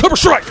 And Cobra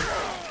Strike.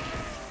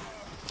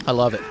 I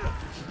love it.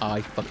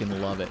 I fucking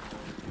love it.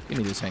 Give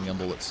me these handgun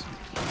bullets.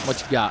 What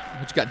you got?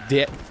 What you got,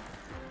 dick?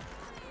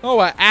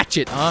 Oh, a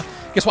hatchet, huh?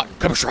 Guess what?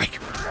 Cobra Strike.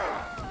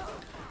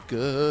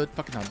 Good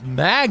fucking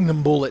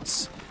Magnum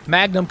bullets.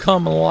 Magnum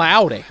cum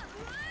laude.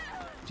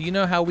 Do you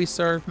know how we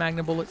serve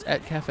Magnum bullets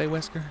at Cafe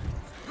Wesker?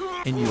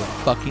 In your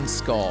fucking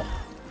skull. All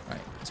right,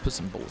 let's put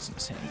some bullets in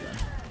this handgun.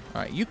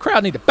 All right, you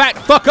crowd need to back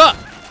the fuck up.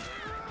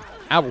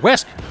 Albert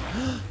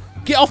Wesker.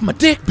 Get off my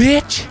dick,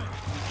 bitch.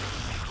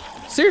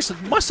 Seriously,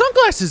 my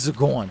sunglasses are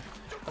gone.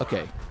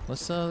 Okay,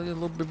 let's get a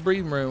little bit of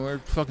breathing room. We're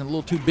fucking a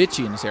little too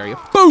bitchy in this area.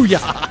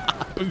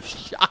 Booyah!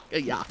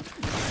 Booshaka-yah.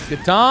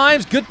 Good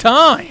times, good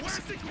times.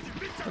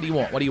 What do you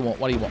want? What do you want?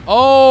 What do you want?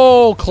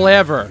 Oh,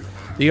 clever.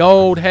 The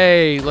old,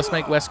 hey, let's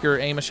make Wesker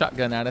aim a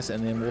shotgun at us,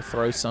 and then we'll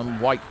throw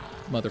some white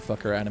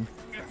motherfucker at him.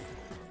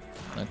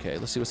 Okay,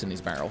 let's see what's in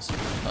these barrels.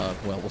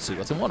 Well, we'll see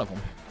what's in one of them.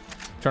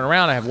 Turn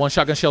around, I have one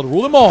shotgun shell to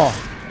rule them all.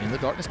 In the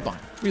darkness, fine.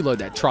 Reload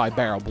that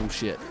tri-barrel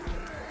bullshit.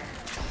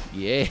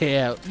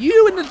 Yeah,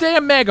 you and the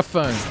damn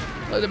megaphone.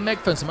 Load the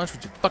megaphone so much,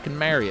 would you fucking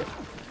marry it?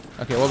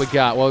 Okay, what we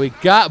got? What we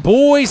got,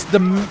 boys?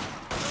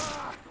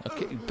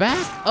 Okay,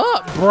 back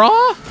up,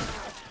 brah.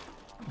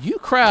 You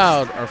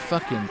crowd are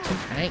fucking too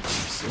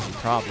anxious is your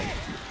problem.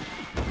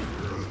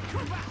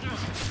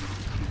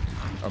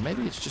 Or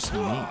maybe it's just me.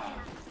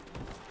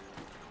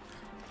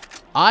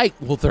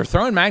 Well, they're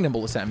throwing Magnum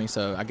bullets at me,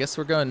 so I guess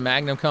we're going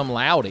Magnum cum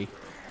loudy.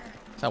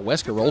 That's how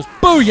Wesker rolls.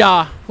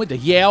 Booyah! Went to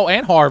Yale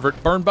and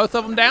Harvard. Burned both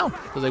of them down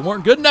because they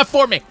weren't good enough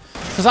for me.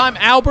 Because I'm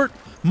Albert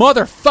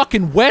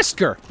motherfucking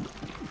Wesker.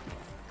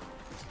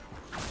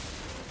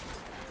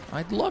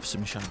 I'd love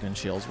some shotgun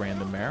shells,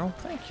 random barrel.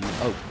 Thank you.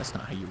 Oh, that's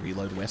not how you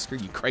reload,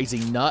 Wesker, you crazy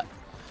nut.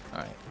 All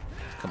right.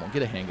 Come on,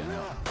 get a handgun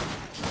out.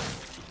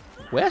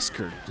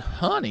 Wesker,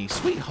 honey,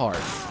 sweetheart.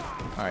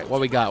 All right,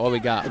 what we got? What we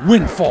got?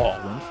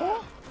 Windfall.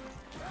 Windfall?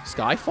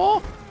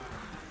 Skyfall?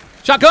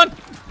 Shotgun!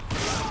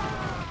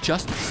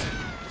 Justice.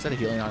 Is that a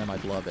healing item?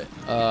 I'd love it.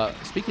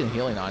 Speaking of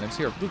healing items,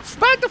 here.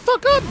 Back the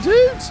fuck up,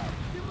 dudes!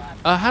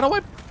 How do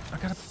I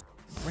gotta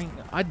bring...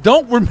 I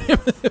don't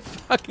remember the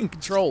fucking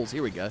controls.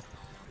 Here we go.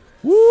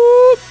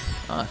 Whoop!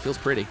 It feels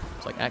pretty.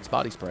 It's like Axe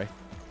body spray.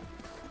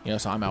 You know,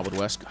 so I'm Albert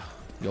Wesker.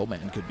 The old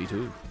man could be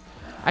too.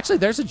 Actually,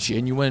 there's a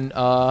genuine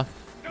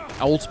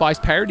Old Spice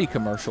parody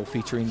commercial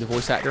featuring the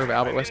voice actor of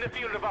Albert Wesker.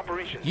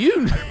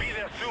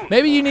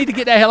 Maybe you need to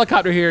get that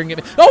helicopter here and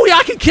get me. Oh yeah,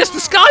 I can kiss the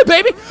sky,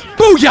 baby!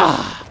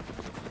 Booyah!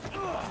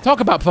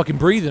 Talk about fucking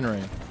breathing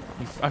room.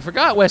 I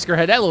forgot Wesker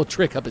had that little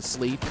trick up his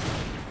sleeve.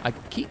 I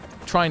keep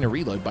trying to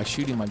reload by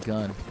shooting my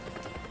gun.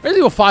 Resident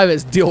Evil 5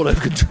 has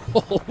dildo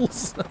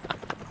controls.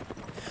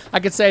 I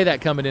could say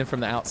that coming in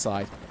from the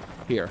outside.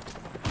 Here,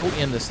 we'll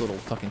end this little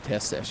fucking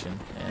test session,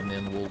 and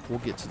then we'll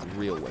get to the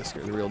real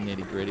Wesker, the real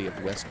nitty gritty of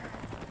Wesker.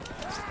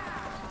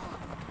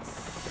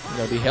 You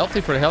gotta be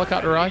healthy for the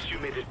helicopter ride. You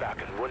made it back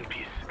in one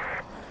piece.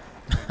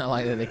 I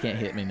like that they can't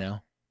hit me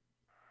now.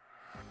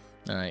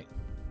 All right.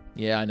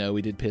 Yeah, I know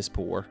we did piss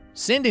poor.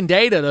 Sending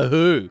data to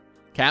who?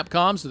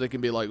 Capcom, so they can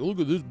be like, look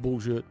at this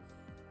bullshit.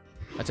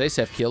 I'd say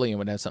Seth Killian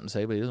would have something to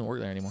say, but he doesn't work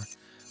there anymore.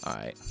 All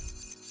right.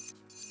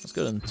 Let's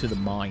go into the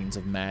mines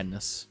of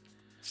madness.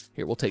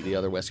 Here, we'll take the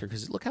other Wesker,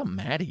 because look how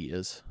mad he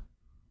is.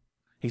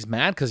 He's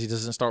mad because he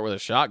doesn't start with a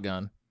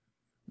shotgun.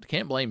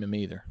 Can't blame him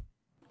either.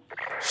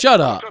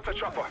 Shut up.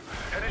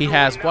 He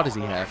has, what does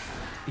he have?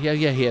 Yeah,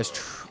 he has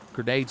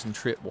grenades and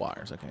trip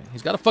wires. Okay,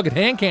 he's got a fucking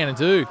hand cannon,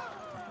 too.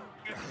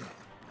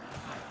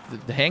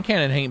 The hand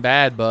cannon ain't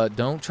bad, but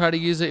don't try to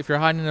use it if you're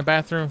hiding in a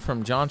bathroom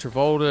from John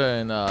Travolta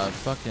and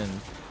fucking,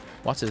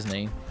 what's his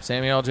name?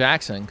 Samuel L.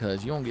 Jackson,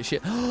 because you won't get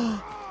shit.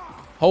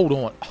 Hold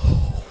on.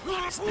 Oh,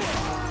 what is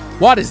that?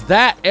 What is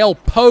that? El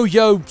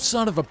Pollo,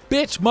 son of a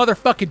bitch,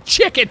 motherfucking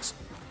chickens.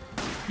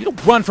 You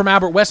don't run from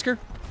Albert Wesker.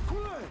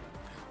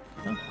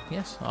 Oh,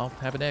 yes, I'll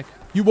have an egg.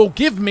 You will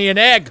give me an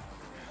egg.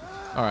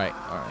 All right,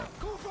 all right.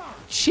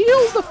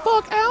 Chill the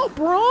fuck out,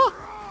 brah.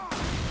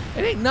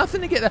 It ain't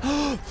nothing to get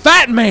that.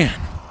 Fat man.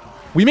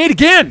 We meet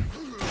again.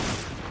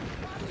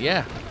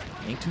 Yeah,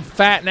 ain't too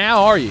fat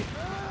now, are you?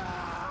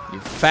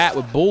 You're fat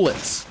with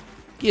bullets.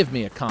 Give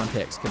me a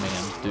context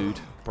command, dude.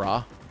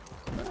 Brah.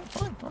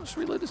 Fine, I'll just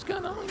reload this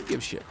gun. I don't even give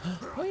a shit.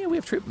 Oh, yeah, we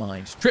have trip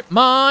mines. Trip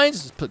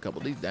mines! Let's put a couple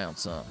of these down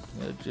some.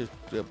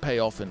 It'll pay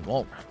off in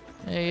long run.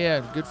 Hey,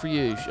 yeah, good for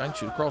you. I can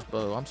shoot a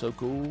crossbow. I'm so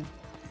cool.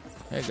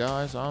 Hey,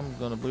 guys, I'm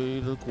going to be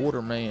the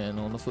quarter man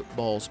on the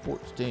football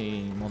sports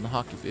team on the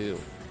hockey field.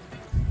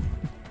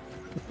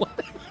 What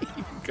are you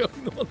even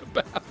going on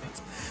about?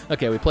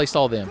 Okay, we placed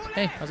all them.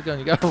 Hey, how's it going?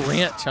 You got a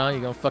wrench, huh?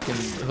 You going to fucking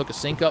hook a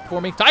sink up for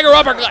me? Tiger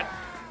uppercut!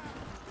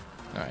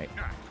 All right.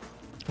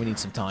 We need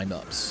some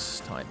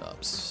time-ups.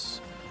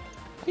 Time-ups.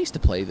 I used to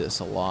play this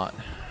a lot.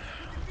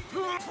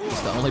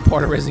 It's the only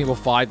part of Resident Evil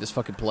 5 that's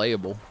fucking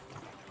playable.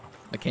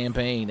 The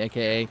campaign,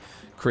 a.k.a.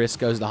 Chris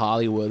goes to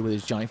Hollywood with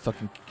his giant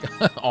fucking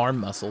arm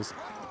muscles.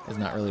 Is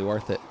not really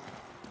worth it.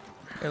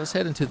 Okay, let's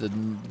head into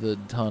the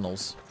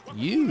tunnels.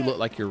 You look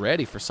like you're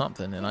ready for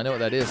something, and I know what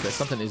that is. That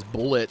something is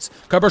bullets.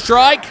 Cover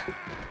strike!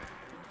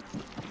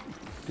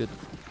 Good.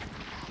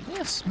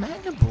 Yes,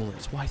 Magnum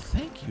bullets. Why,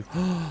 thank you.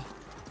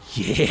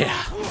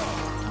 Yeah!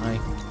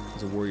 Time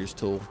is a warrior's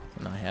tool,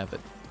 and I have it.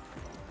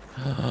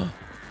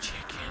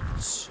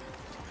 Chickens.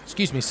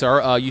 Excuse me,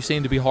 sir. You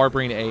seem to be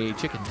harboring a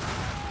chicken.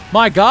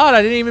 My God,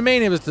 I didn't even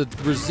mean it was the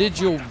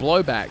residual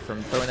blowback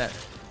from throwing that.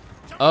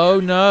 Oh,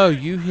 no,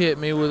 you hit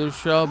me with a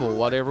shovel.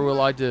 Whatever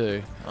will I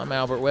do? I'm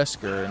Albert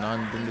Wesker, and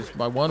I'm just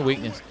my one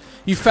weakness.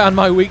 You found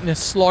my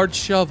weakness, large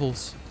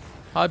shovels.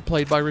 I'm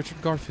played by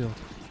Richard Garfield.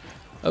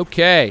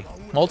 Okay.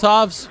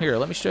 Molotovs? Here,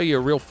 let me show you a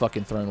real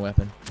fucking thrown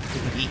weapon.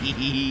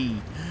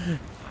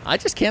 I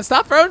just can't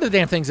stop throwing the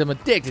damn things. I'm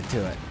addicted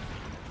to it.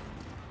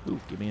 Ooh,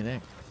 give me an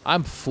egg.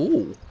 I'm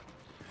full.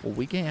 Well,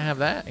 we can't have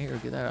that. Here,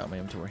 get that out of my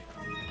inventory.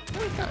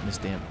 What we got in this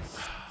damn...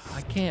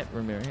 I can't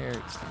remember.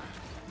 Here.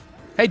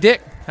 Hey,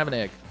 Dick. Have an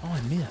egg. Oh,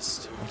 I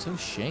missed. I'm so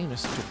ashamed.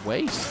 It's such a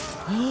waste.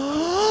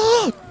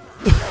 Oh,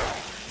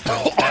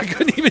 I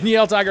couldn't even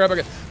yell Tiger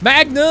Uppercut.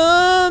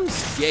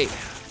 Magnums! Yeah.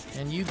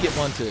 And you get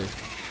one, too.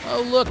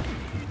 Oh, look.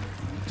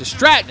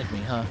 Distracted me,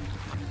 huh?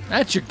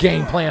 That's your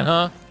game plan,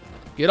 huh?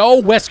 Get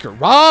old Wesker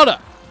riled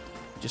up.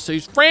 Just so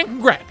his friend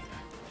can grab it.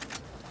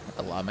 That's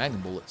a lot of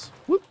Magnum bullets.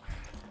 Whoop.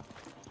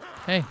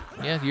 Hey,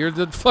 yeah, you're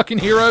the fucking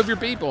hero of your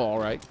people, all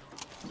right.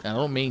 I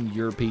don't mean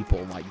your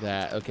people like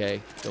that,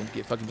 okay? Don't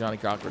get fucking Johnny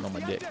Cochran on my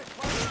dick.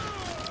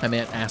 I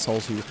meant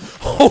assholes who...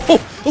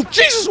 Oh,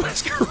 Jesus,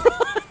 Wesker,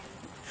 run!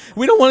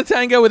 We don't want to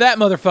tango with that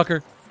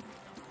motherfucker.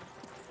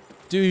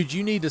 Dude,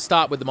 you need to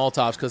stop with the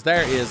Molotovs, because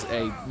there is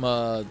a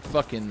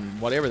fucking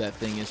whatever that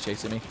thing is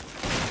chasing me.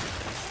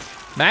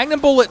 Magnum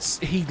bullets,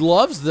 he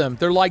loves them.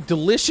 They're like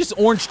delicious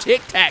orange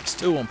Tic Tacs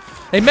to him.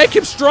 They make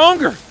him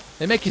stronger.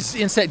 They make his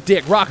insect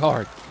dick rock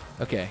hard.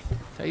 Okay,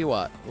 tell you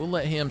what. We'll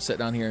let him sit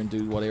down here and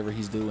do whatever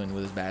he's doing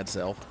with his bad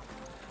self.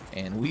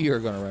 And we are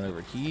going to run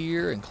over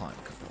here and climb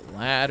a couple of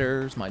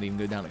ladders. Might even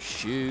go down a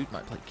chute.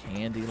 Might play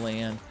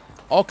Candyland.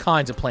 All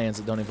kinds of plans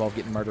that don't involve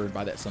getting murdered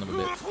by that son of a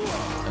bitch.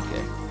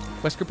 Okay.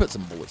 Wesker, put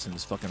some bullets in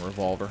this fucking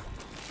revolver.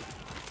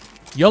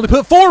 You only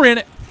put 4 in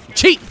it. You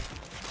cheat.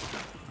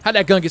 How'd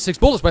that gun get 6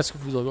 bullets,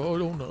 Wesker? He's like, oh, I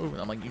don't know. And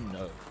I'm like, you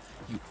know.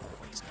 You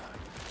always know.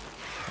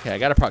 Okay, I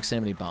got a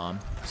proximity bomb.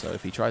 So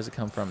if he tries to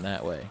come from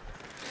that way.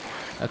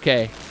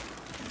 Okay.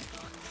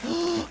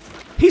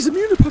 He's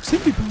immune to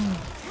proximity bomb.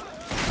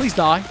 Please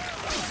die.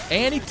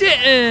 And he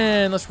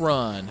didn't. Let's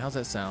run. How's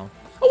that sound?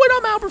 Oh, wait,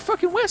 I'm Albert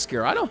fucking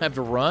Wesker. I don't have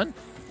to run.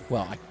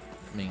 Well, I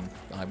mean,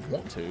 I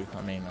want to.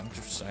 I mean, I'm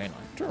just saying.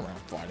 I turn around and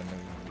fight him.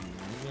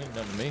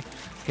 Nothing to me.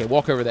 Okay,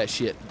 walk over that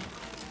shit.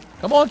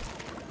 Come on.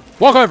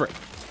 Walk over it.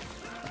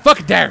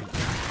 Fucking dare you.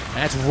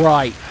 That's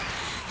right.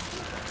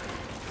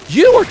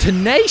 You are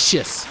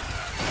tenacious.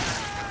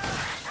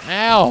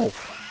 Ow.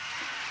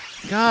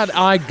 God,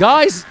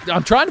 guys,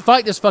 I'm trying to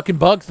fight this fucking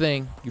bug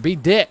thing. You be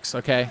dicks,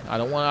 okay? I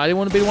didn't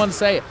want to be the one to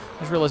say it. I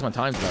just realized my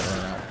time's about to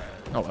run out.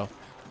 Oh well.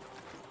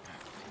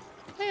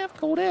 Hey, I have a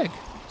cold egg.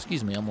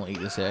 Excuse me, I'm gonna eat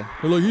this egg.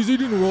 They're like, he's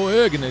eating a raw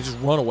egg, and they just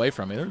run away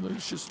from it.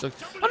 It's just I'm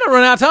not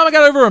running out of time. I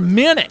got over a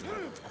minute.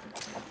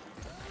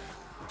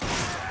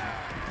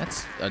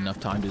 That's enough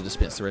time to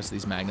dispense the rest of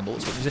these Magnum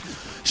bullets.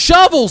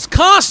 Shovels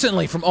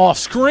constantly from off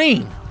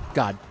screen.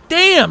 God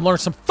damn, learn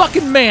some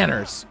fucking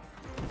manners.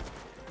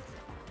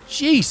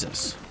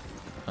 Jesus.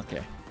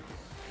 Okay.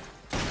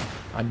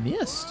 I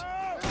missed.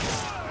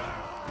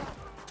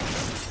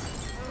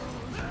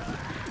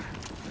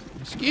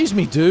 Excuse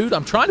me, dude.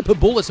 I'm trying to put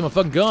bullets in my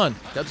fucking gun.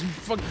 Got some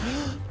fucking...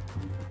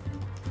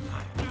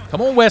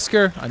 Come on,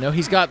 Wesker. I know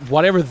he's got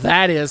whatever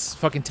that is,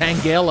 fucking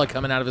Tangela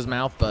coming out of his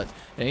mouth, but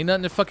it ain't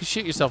nothing to fucking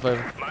shoot yourself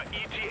over. My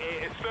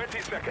ETA is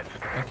 30 seconds.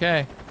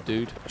 Okay,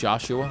 dude.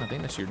 Joshua. I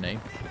think that's your name,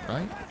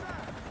 right?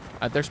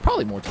 There's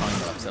probably more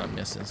time-ups that I'm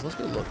missing, so let's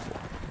go look for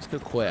them. Let's go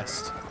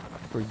quest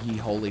for ye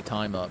holy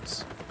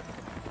time-ups.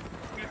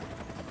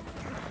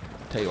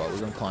 Tell you what, we're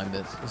going to climb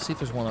this. Let's see if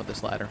there's one up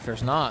this ladder. If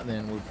there's not,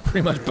 then we're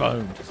pretty much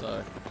boned,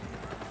 so.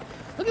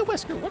 Look at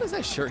Wesker. What is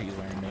that shirt he's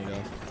wearing made of?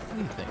 What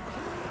do you think?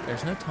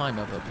 There's no time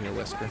up here,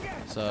 Wesker,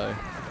 so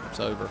it's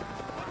over.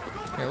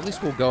 Here, at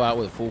least we'll go out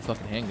with a full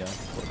fucking handgun.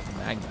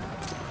 Magnum.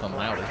 Come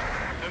louder.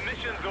 The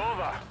mission's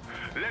over.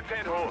 Let's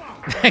head home.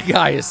 That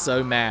guy is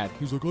so mad.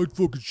 He's like, I'd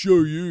fucking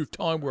show you if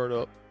time weren't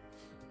up.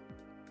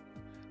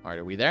 All right,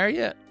 are we there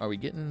yet? Are we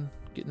getting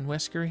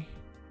Weskery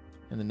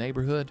in the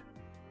neighborhood?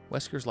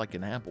 Wesker's like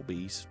an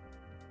Applebee's.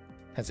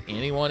 Has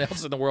anyone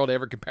else in the world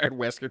ever compared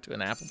Wesker to an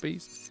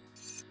Applebee's?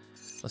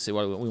 Let's see,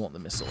 what we want the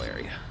missile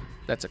area.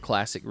 That's a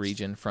classic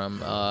region from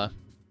not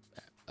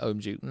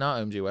OMG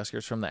Wesker.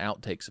 It's from the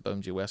outtakes of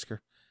OMG Wesker.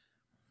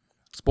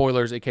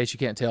 Spoilers, in case you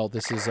can't tell,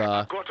 this is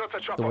the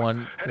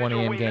 1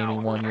 AM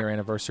Gaming 1 year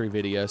anniversary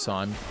video, so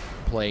I'm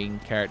playing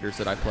characters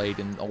that I played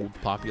in old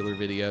popular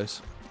videos.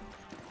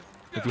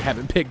 If you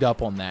haven't picked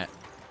up on that,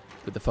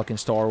 with the fucking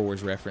Star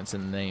Wars reference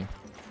in the name.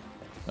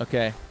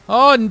 Okay.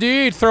 Oh,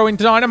 indeed, throwing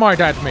dynamite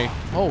at me.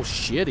 Oh,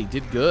 shit, he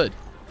did good.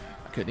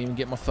 I couldn't even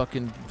get my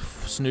fucking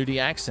snooty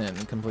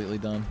accent completely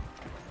done.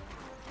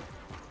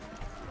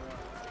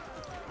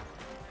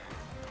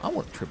 I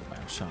want a triple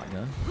barrel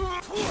shotgun.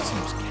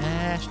 Seems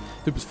cash.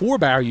 If it was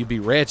 4-barrel, you'd be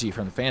Reggie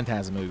from the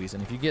Phantasm movies.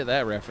 And if you get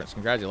that reference,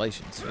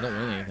 congratulations. You don't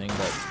win anything,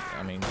 but,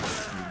 I mean,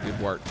 good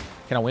work.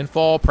 Can I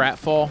windfall,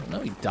 pratfall? No,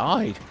 he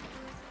died.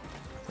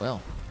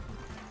 Well.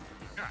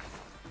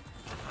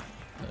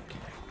 Okay.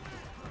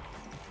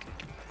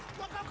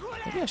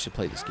 Maybe I should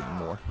play this game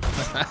more.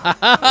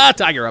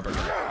 Tiger upper.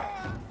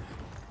 A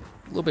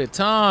little bit of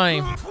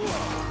time.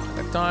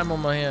 Got time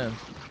on my hands.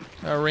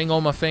 Got a ring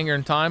on my finger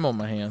and time on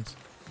my hands.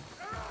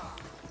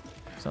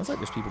 Sounds like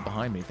there's people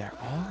behind me. There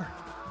are.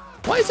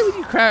 Why is it with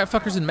you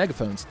fuckers in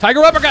megaphones?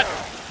 Tiger uppercut!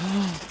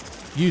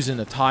 Using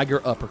a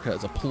tiger uppercut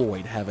as a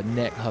ploy to have a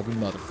neck-hugging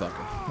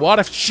motherfucker. What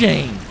a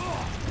shame.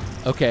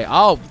 Okay,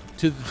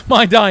 to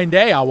my dying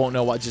day, I won't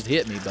know what just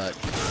hit me, but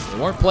they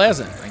weren't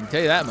pleasant. I can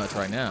tell you that much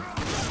right now.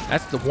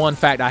 That's the one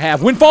fact I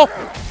have. Windfall!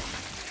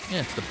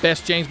 Yeah, it's the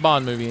best James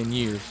Bond movie in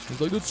years.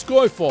 He's like, it's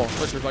Skyfall.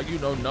 Wesker's like, you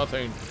know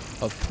nothing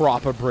of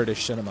proper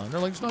British cinema. And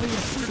they're like, it's not even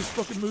a British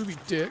fucking movie,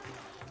 dick.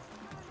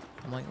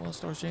 I'm like, well, it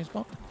stars James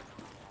Bond.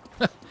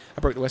 I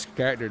broke the Wesker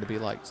character to be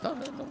like, stop,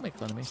 no, don't make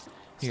fun of me.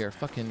 Here,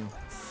 fucking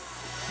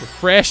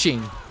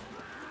refreshing.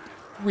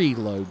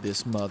 Reload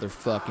this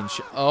motherfucking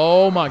shit.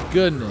 Oh my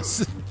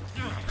goodness.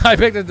 I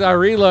picked it, I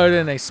reloaded,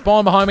 and they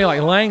spawned behind me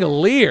like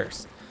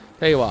Langoliers.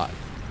 Tell you what,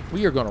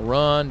 we are gonna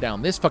run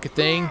down this fucking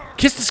thing.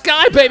 Kiss the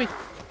sky, baby!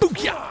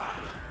 Booyah!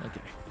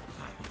 Okay.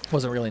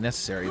 Wasn't really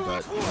necessary,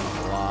 but a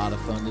lot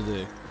of fun to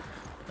do.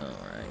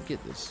 Alright,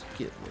 get this.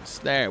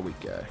 There we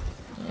go.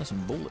 Oh,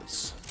 some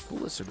bullets.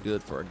 Bullets are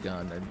good for a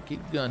gun. They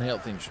keep the gun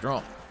healthy and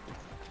strong.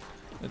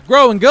 A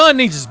growing gun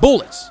needs its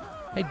bullets.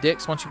 Hey,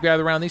 Dix, why don't you grab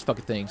around these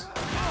fucking things?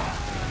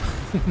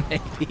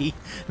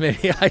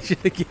 Maybe I should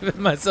have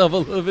given myself a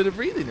little bit of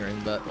breathing room,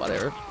 but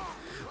whatever.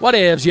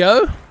 Whatevs,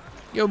 yo.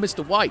 Yo,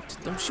 Mr. White,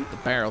 don't shoot the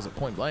barrels at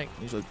point blank.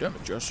 He's like, damn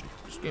it, Jesse.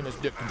 This game has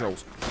dick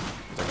controls.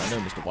 He's like, I know,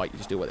 Mr. White, you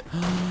just deal with it.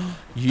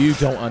 You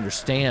don't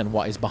understand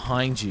what is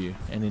behind you,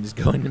 and it is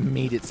going to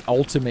meet its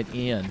ultimate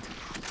end.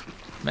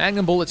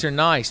 Magnum bullets are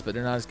nice, but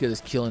they're not as good as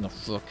killing a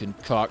fucking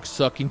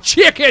cock-sucking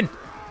chicken!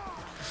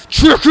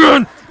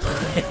 Chicken!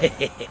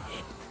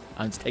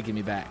 It's taking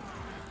me back.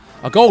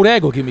 A gold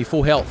egg will give me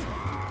full health.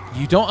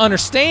 You don't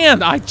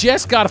understand! I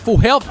just got a full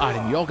health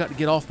item. Y'all got to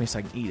get off me so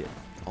I can eat it.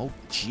 Oh,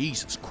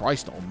 Jesus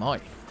Christ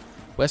almighty.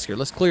 Wesker,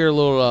 let's clear a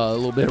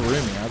little bit of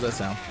room here. How's that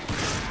sound?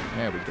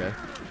 There we go.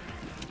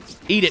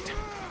 Eat it.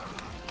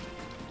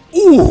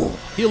 Ooh!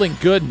 Healing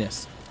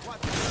goodness.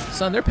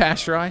 Son, they're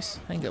pasteurized.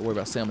 I ain't got to worry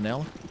about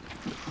salmonella.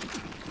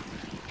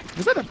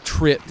 Was that a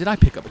trip? Did I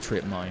pick up a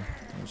trip mine?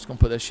 I'm just going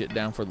to put that shit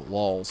down for the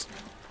lulz.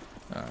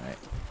 Alright.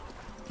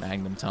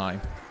 Magnum time.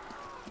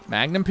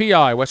 Magnum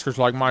PI. Wesker's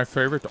like my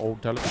favorite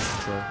old television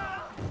show.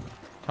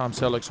 Tom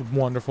Selleck's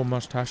wonderful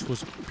mustache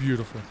was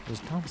beautiful. Was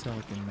Tom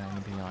Selleck in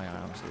Magnum PI? I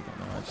honestly don't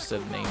know. I just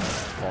said a name I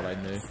thought I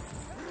knew.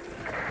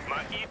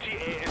 My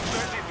ETA in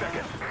 30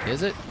 seconds.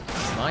 Is it?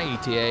 My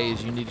ETA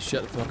is you need to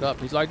shut the fuck up.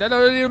 He's like, that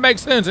doesn't even make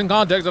sense in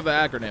context of the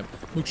acronym.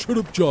 Like, shut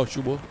up,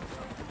 Joshua.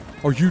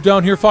 Are you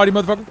down here fighting,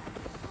 motherfucker?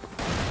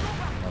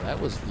 Well, that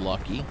was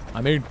lucky.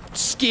 I mean,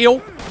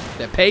 skill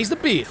that pays the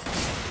bills.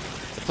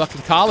 The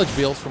fucking college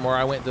bills from where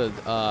I went to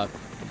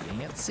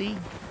Yancey?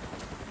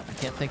 I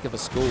can't think of a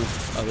school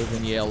other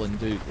than Yale and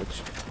Duke,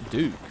 which,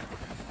 Duke?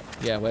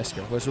 Yeah,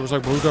 Wesker. Wesker was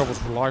like, Blue Devils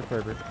for life,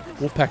 baby.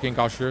 Wolfpack ain't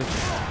got shit.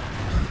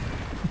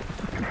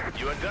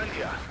 You are done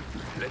here.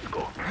 Let's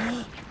go.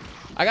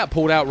 I got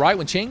pulled out right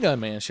when Chain Gun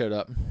Man showed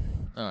up.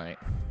 Alright.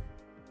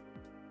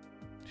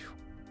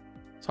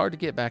 It's hard to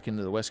get back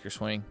into the Wesker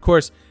swing. Of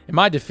course, in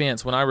my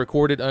defense, when I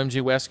recorded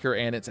OMG Wesker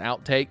and its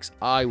outtakes,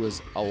 I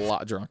was a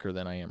lot drunker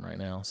than I am right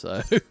now.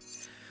 So,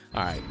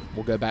 alright,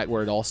 we'll go back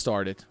where it all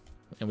started.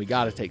 And we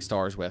gotta take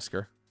Stars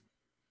Wesker.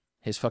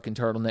 His fucking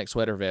turtleneck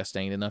sweater vest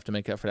ain't enough to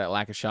make up for that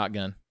lack of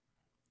shotgun.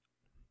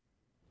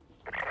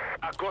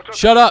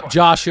 Shut up,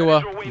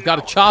 Joshua. You got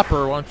a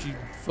chopper. Why don't you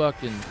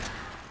fucking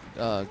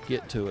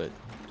get to it?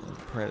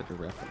 Predator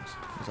reference.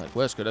 He's like,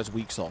 Wesker, that's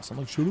weak sauce. I'm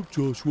like, shut up,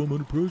 Joshua. I'm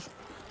under pressure.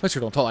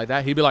 Wesker don't talk like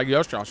that. He'd be like,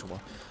 yes, Joshua.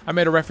 I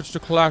made a reference to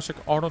classic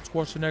Arnold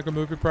Schwarzenegger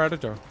movie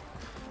Predator.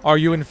 Are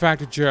you, in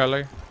fact, a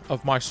jelly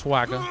of my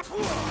swagger?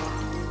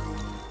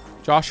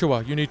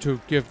 Joshua, you need to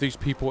give these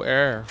people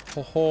air.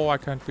 Oh, I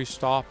can't be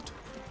stopped.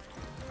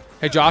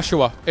 Hey,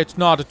 Joshua, it's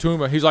not a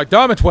tumor. He's like,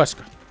 damn it,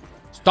 Wesker.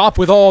 Stop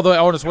with all the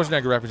Arnold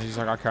Schwarzenegger references. He's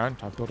like, I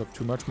can't. I've built up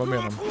too much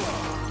momentum.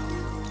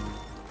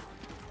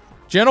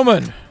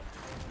 Gentlemen,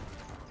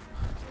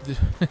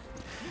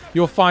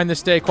 you'll find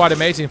this day quite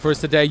amazing, for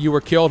it's the day you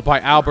were killed by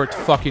Albert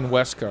fucking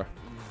Wesker.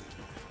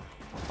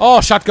 Oh,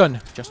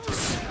 shotgun.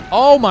 Justice.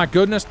 Oh, my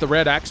goodness, the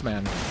red axe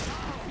man.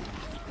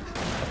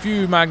 A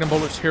few magnum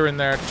bullets here and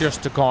there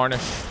just to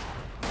garnish.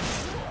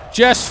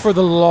 Just for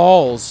the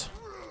lols.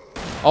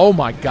 Oh,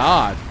 my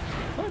God.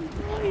 I'm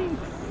dying.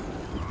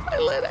 I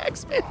let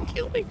X-Men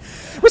kill me.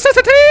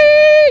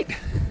 Resuscitate!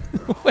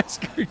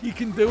 Wesker, you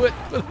can do it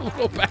with a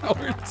little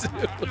power,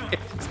 too.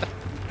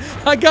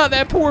 I got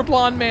that poor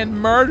blonde man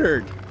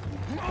murdered.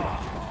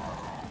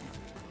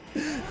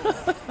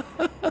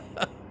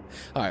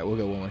 Alright, we'll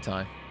go one more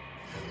time.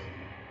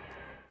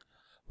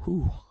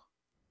 Whew.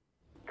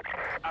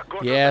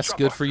 Yes,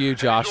 good for you,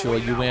 Joshua.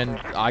 You win.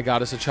 I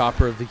got us a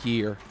chopper of the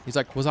year. He's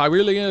like, was I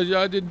really in?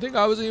 I didn't think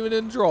I was even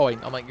in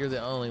drawing. I'm like, you're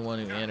the only one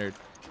who entered.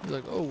 He's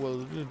like, oh,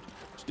 well,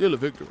 still a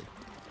victory.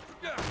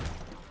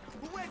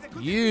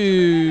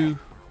 You need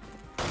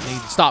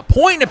to stop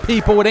pointing at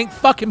people. It ain't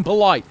fucking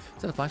polite.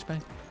 Is that a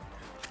flashbang?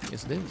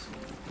 Yes, it is.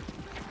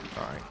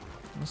 Alright.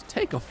 Let's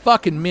take a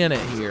fucking minute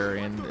here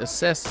and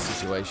assess the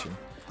situation.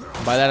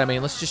 And by that, I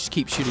mean, let's just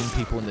keep shooting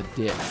people in the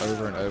dick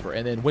over and over.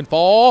 And then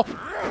Windfall.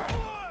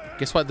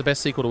 Guess what the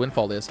best sequel to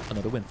Windfall is?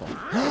 Another Windfall.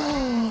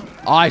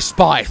 I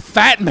spy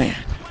Fat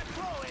Man.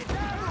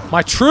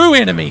 My true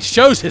enemy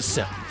shows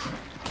himself.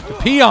 The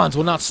peons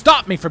will not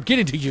stop me from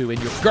getting to you in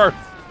your girth.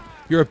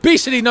 Your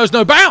obesity knows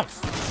no bounds.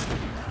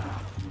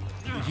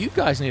 You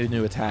guys need a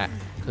new attack,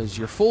 because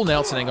your full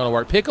Nelson ain't gonna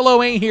work.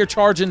 Piccolo ain't here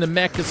charging the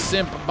Mecha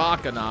Simp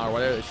Bakana or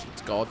whatever this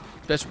shit's called.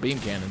 Special beam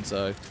cannon,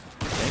 so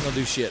they ain't gonna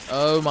do shit.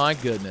 Oh my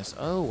goodness.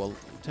 Oh, well,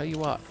 tell you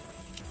what.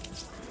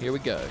 Here we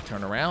go.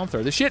 Turn around,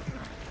 throw this shit.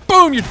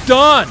 Boom, you're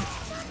done.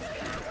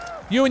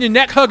 You and your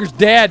neck hugger's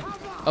dead.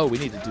 Oh, we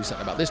need to do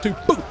something about this too.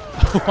 Boom.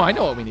 Oh, I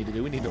know what we need to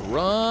do. We need to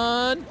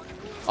run.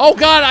 Oh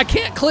God, I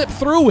can't clip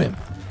through him.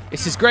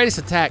 It's his greatest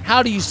attack.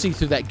 How do you see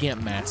through that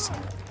gimp mask?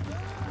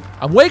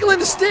 I'm wiggling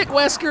the stick,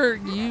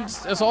 Wesker.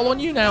 It's all on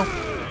you now.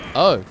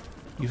 Oh,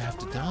 you have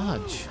to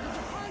dodge.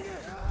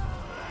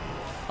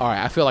 All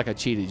right, I feel like I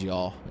cheated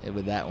y'all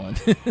with that one.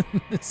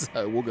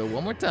 So we'll go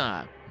one more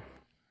time.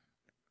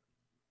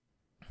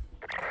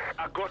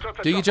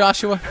 Do you,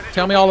 Joshua?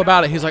 Tell me all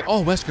about it. He's like,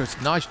 oh, Wesker, it's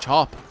a nice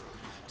chopper.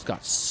 It's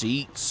got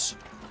seats,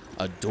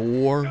 a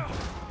door.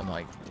 I'm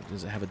like,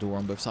 does it have a door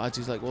on both sides?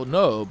 He's like, well,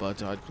 no,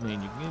 but I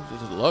mean,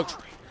 it's a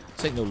luxury.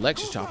 This ain't no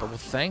Lexus chopper. Well,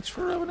 thanks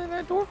for opening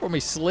that door for me,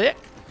 Slick.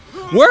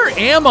 Where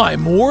am I,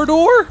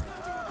 Mordor?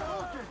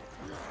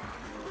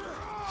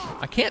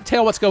 I can't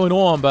tell what's going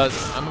on, but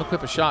I'm gonna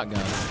equip a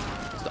shotgun.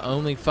 It's the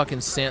only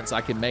fucking sense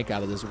I can make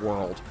out of this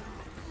world.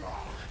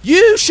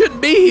 You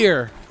shouldn't be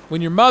here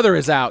when your mother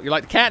is out. You're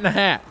like the cat in the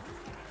hat.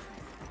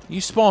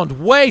 You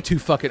spawned way too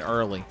fucking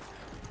early.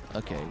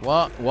 Okay,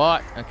 what?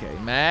 Okay,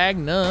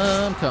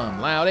 Magnum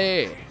cum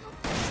laude.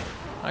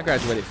 I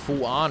graduated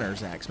full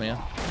honors, Axeman.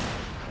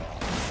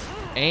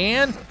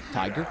 And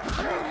Tiger.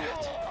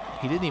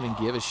 He didn't even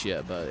give a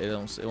shit, but it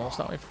won't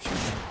stop me from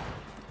shooting.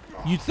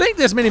 You'd think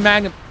this many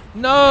Magnum...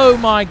 No,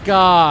 my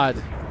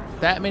God.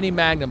 That many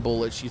Magnum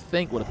bullets you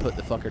think would have put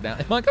the fucker down.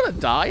 Am I going to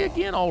die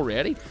again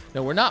already?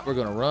 No, we're not. We're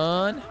going to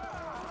run.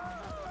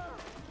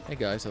 Hey,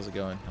 guys. How's it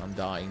going? I'm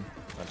dying.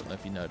 I don't know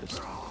if you noticed.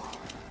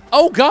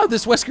 Oh, God.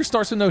 This Wesker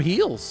starts with no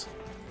heals.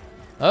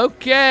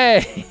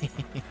 Okay.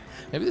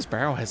 Maybe this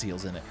barrel has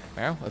heals in it.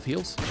 Barrel of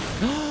heals?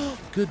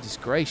 Goodness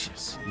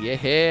gracious.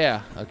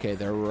 Yeah. Okay,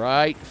 they're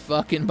right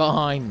fucking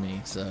behind me.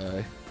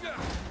 So,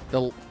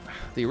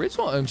 the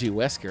original OMG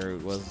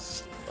Wesker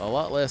was a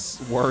lot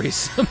less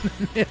worrisome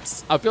than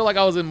this. I feel like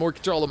I was in more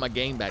control of my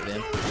game back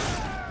then.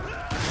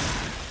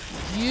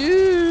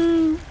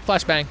 You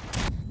flashbang.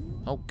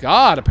 Oh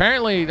God,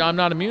 apparently I'm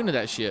not immune to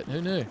that shit.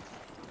 Who knew?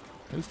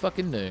 Who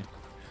fucking knew?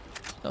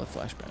 Another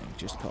flashbang,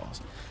 just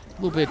cause. A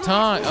little bit of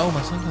time. Oh,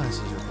 my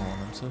sunglasses are gone.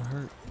 I'm so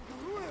hurt.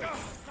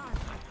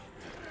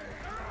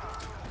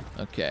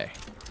 Okay.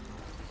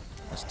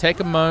 Let's take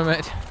a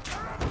moment.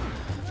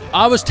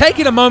 I was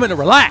taking a moment to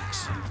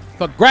relax,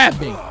 but grab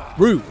me.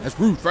 Rude. That's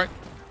rude, Frank.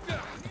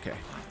 Okay.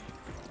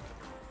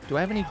 Do I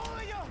have any...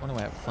 What do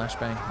I have?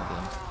 Flashbang?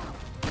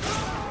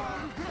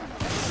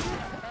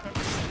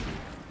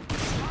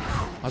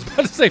 I was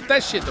about to say, if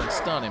that shit don't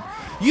stun him.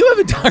 You have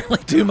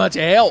entirely too much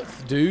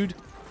health, dude.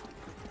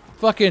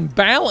 Fucking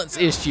balance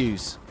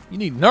issues. You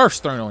need nerfs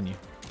thrown on you.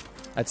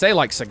 I'd say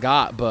like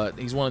Sagat, but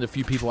he's one of the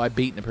few people I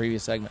beat in the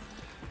previous segment.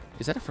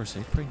 Is that a first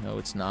aid spray? No,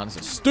 it's not. It's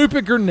a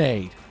stupid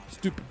grenade.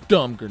 Stupid,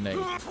 dumb grenade.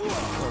 I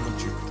don't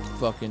want your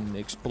fucking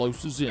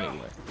explosives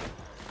anyway.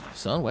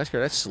 Son,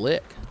 Wesker, that's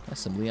slick.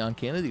 That's some Leon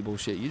Kennedy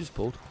bullshit you just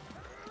pulled.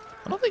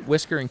 I don't think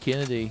Wesker and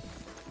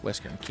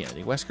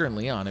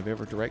Leon have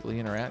ever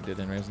directly interacted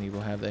in Resident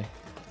Evil, have they?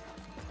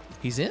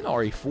 He's in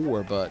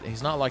RE4, but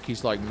he's not like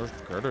he's like, Mr.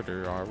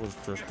 Predator, I was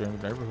just in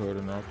the neighborhood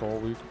and I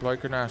thought we could play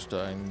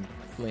canasta. And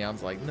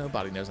Leon's like,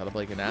 nobody knows how to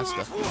play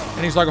canasta.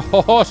 And he's like,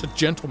 oh, it's a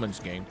gentleman's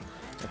game.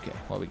 Okay,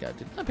 what we got?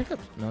 Did I pick up?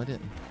 No, I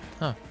didn't.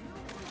 Huh.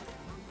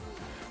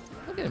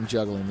 Look at him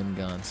juggling them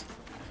guns.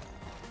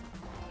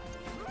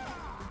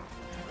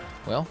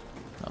 Well,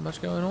 not much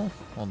going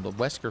on the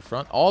Wesker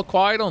front. All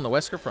quiet on the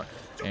Wesker front.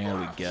 There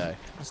we go.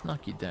 Let's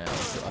knock you down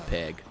to a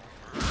peg.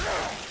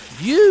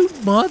 You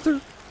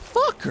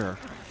motherfucker!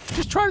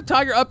 Just trying to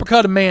tiger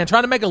uppercut a man,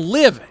 trying to make a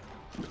living.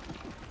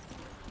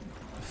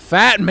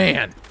 Fat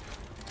man.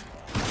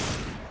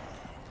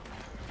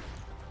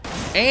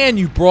 And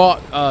you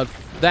brought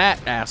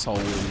that asshole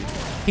with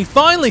you. He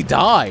finally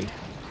died.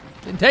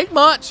 Didn't take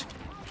much.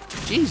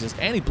 Jesus,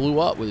 and he blew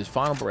up with his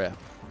final breath.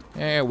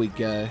 There we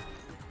go.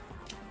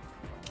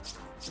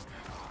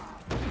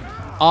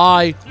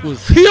 I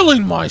was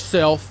healing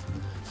myself.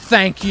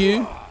 Thank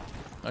you.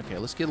 Okay,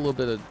 let's get a little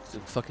bit of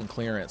fucking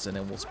clearance and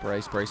then we'll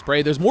spray, spray,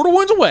 spray. There's mortal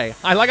wounds away.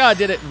 I like how I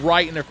did it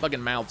right in their fucking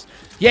mouths.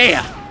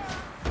 Yeah!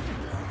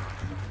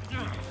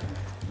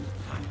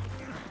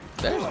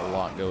 There's a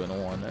lot going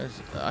on.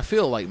 I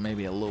feel like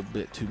maybe a little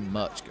bit too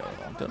much going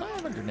on. Don't I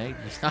have a grenade?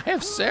 I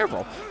have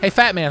several. Hey,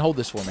 fat man, hold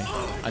this for me.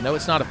 I know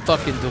it's not a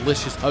fucking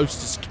delicious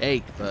Hostess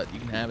cake, but you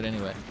can have it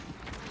anyway.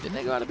 Didn't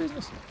they go out of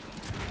business?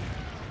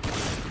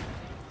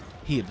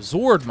 He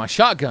absorbed my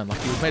shotgun like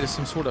he was made of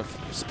some sort of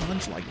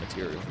sponge-like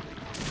material.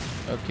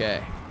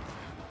 Okay.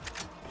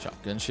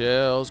 Shotgun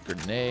shells,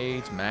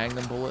 grenades,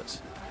 magnum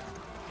bullets.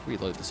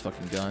 Reload this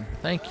fucking gun.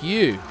 Thank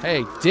you.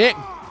 Hey, dick.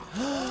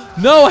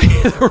 No, I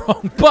hit the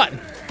wrong button.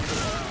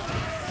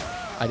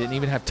 I didn't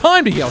even have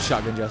time to yell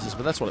shotgun justice,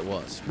 but that's what it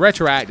was.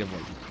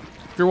 Retroactively.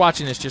 If you're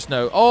watching this, just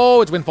know,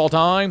 oh, it's windfall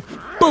time.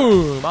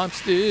 Boom. I'm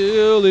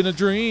still in a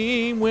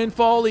dream.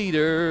 Windfall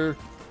eater.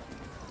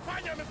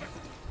 I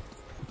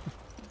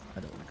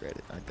don't regret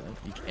it. I don't.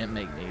 You can't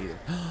make me either.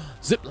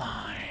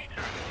 Zipline.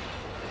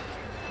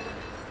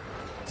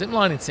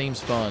 Ziplining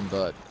seems fun,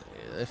 but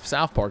if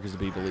South Park is to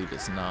be believed,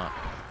 it's not.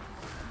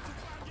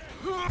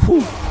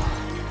 Whew.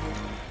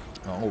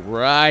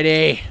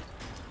 Alrighty.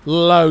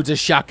 Loads of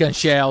shotgun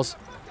shells.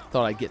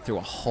 Thought I'd get through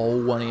a whole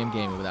 1 AM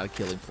game without a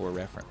killing floor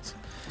reference.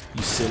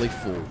 You silly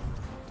fool.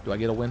 Do I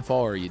get a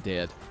windfall or are you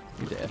dead?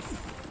 You're dead.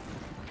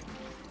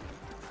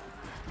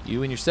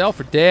 You and yourself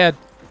are dead.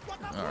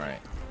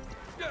 Alright.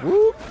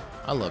 Whoop.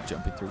 I love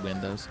jumping through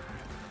windows.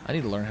 I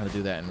need to learn how to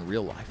do that in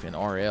real life, in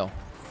RL.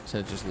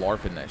 Instead of just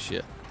LARPing that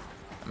shit.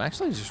 I'm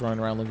actually just running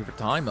around looking for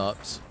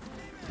time-ups.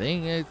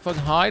 Thing ain't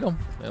fucking hide them.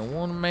 And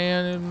one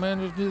man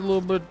just needs a little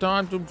bit of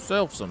time to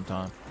himself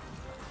sometime.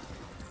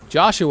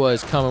 Joshua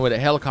is coming with a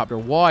helicopter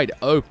wide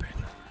open.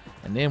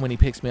 And then when he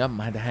picks me up, I'm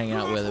going to have to hang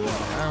out with him.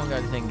 I don't got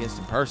anything against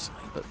him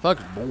personally, but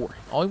fucking boring.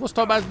 All he wants to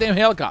talk about is the damn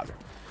helicopter.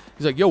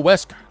 He's like, yo,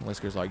 Wesker. And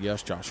Wesker's like,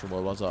 yes,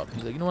 Joshua, what's up?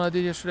 He's like, you know what I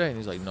did yesterday? And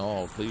he's like,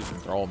 no, please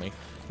enthrall me.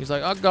 He's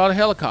like, I got a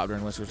helicopter.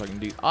 And Wesker's like,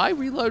 indeed. I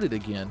reloaded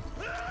again.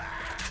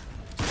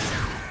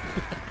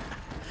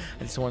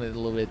 I just wanted a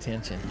little bit of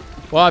attention.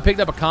 Well, I picked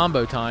up a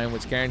combo time,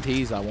 which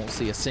guarantees I won't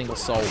see a single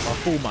soul.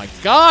 Oh my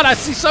God, I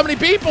see so many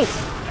people!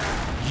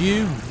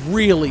 You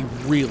really,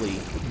 really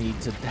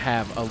need to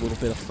have a little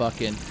bit of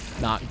fucking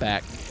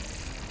knockback.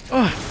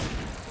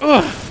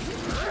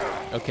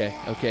 Okay,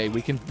 okay,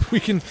 we can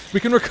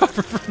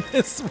recover from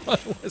this one,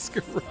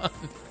 Wesker Run.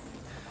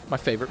 My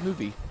favorite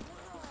movie.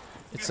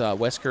 It's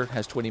Wesker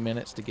has 20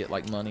 minutes to get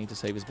like money to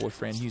save his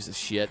boyfriend. He uses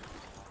shit.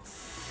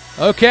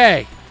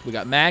 Okay, we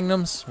got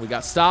magnums, we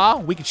got style,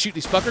 we can shoot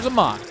these fuckers a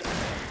mile.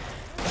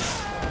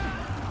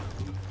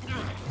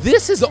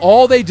 This is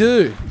all they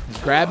do, is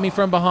grab me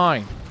from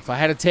behind. If I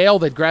had a tail,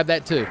 they'd grab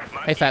that too.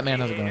 Hey, fat man,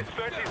 how's it going?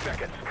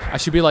 I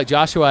should be like,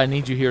 Joshua, I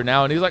need you here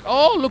now. And he's like,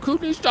 oh, look who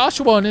needs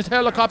Joshua in his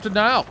helicopter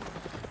now.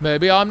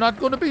 Maybe I'm not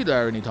going to be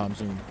there anytime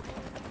soon.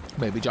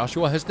 Maybe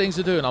Joshua has things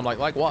to do. And I'm like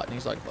what? And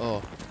he's like,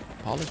 oh,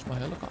 polish my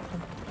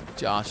helicopter.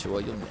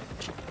 Joshua, you'll never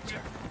change.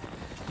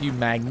 You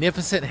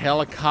magnificent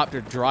helicopter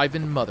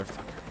driving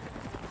motherfucker.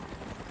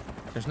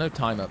 There's no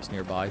time-ups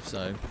nearby,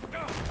 so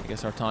I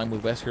guess our time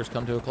with Wesker's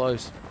come to a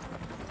close.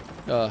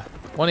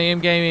 1 AM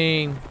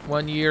Gaming,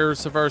 1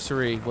 year's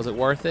anniversary. Was it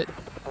worth it?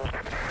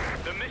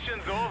 The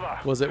mission's over.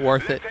 Was it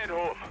worth it? Let's head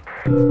home.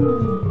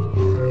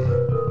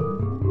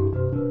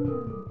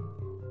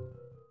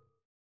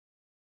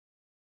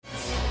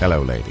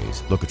 Hello,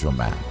 ladies. Look at your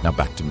man. Now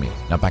back to me.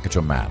 Now back at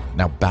your man.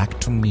 Now back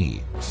to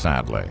me.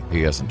 Sadly,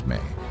 he isn't me.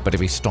 But if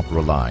he stopped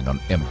relying on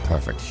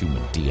imperfect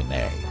human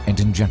DNA and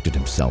injected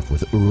himself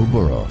with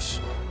Ouroboros,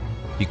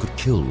 he could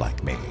kill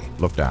like me.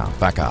 Look down.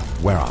 Back up.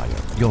 Where are you?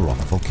 You're on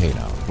a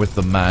volcano. With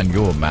the man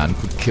your man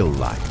could kill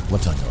like.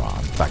 What's on your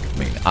arm? Back at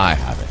me. I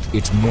have it.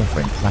 It's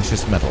morphing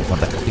precious metal from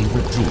that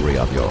favorite jewelry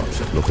of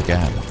yours. Look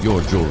again.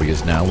 Your jewelry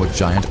is now a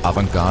giant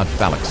avant-garde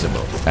phallic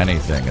symbol.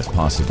 Anything is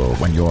possible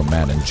when your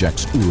man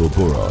injects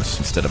Ouroboros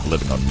instead of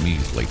living on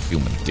measly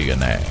human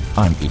DNA.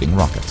 I'm eating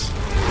rockets.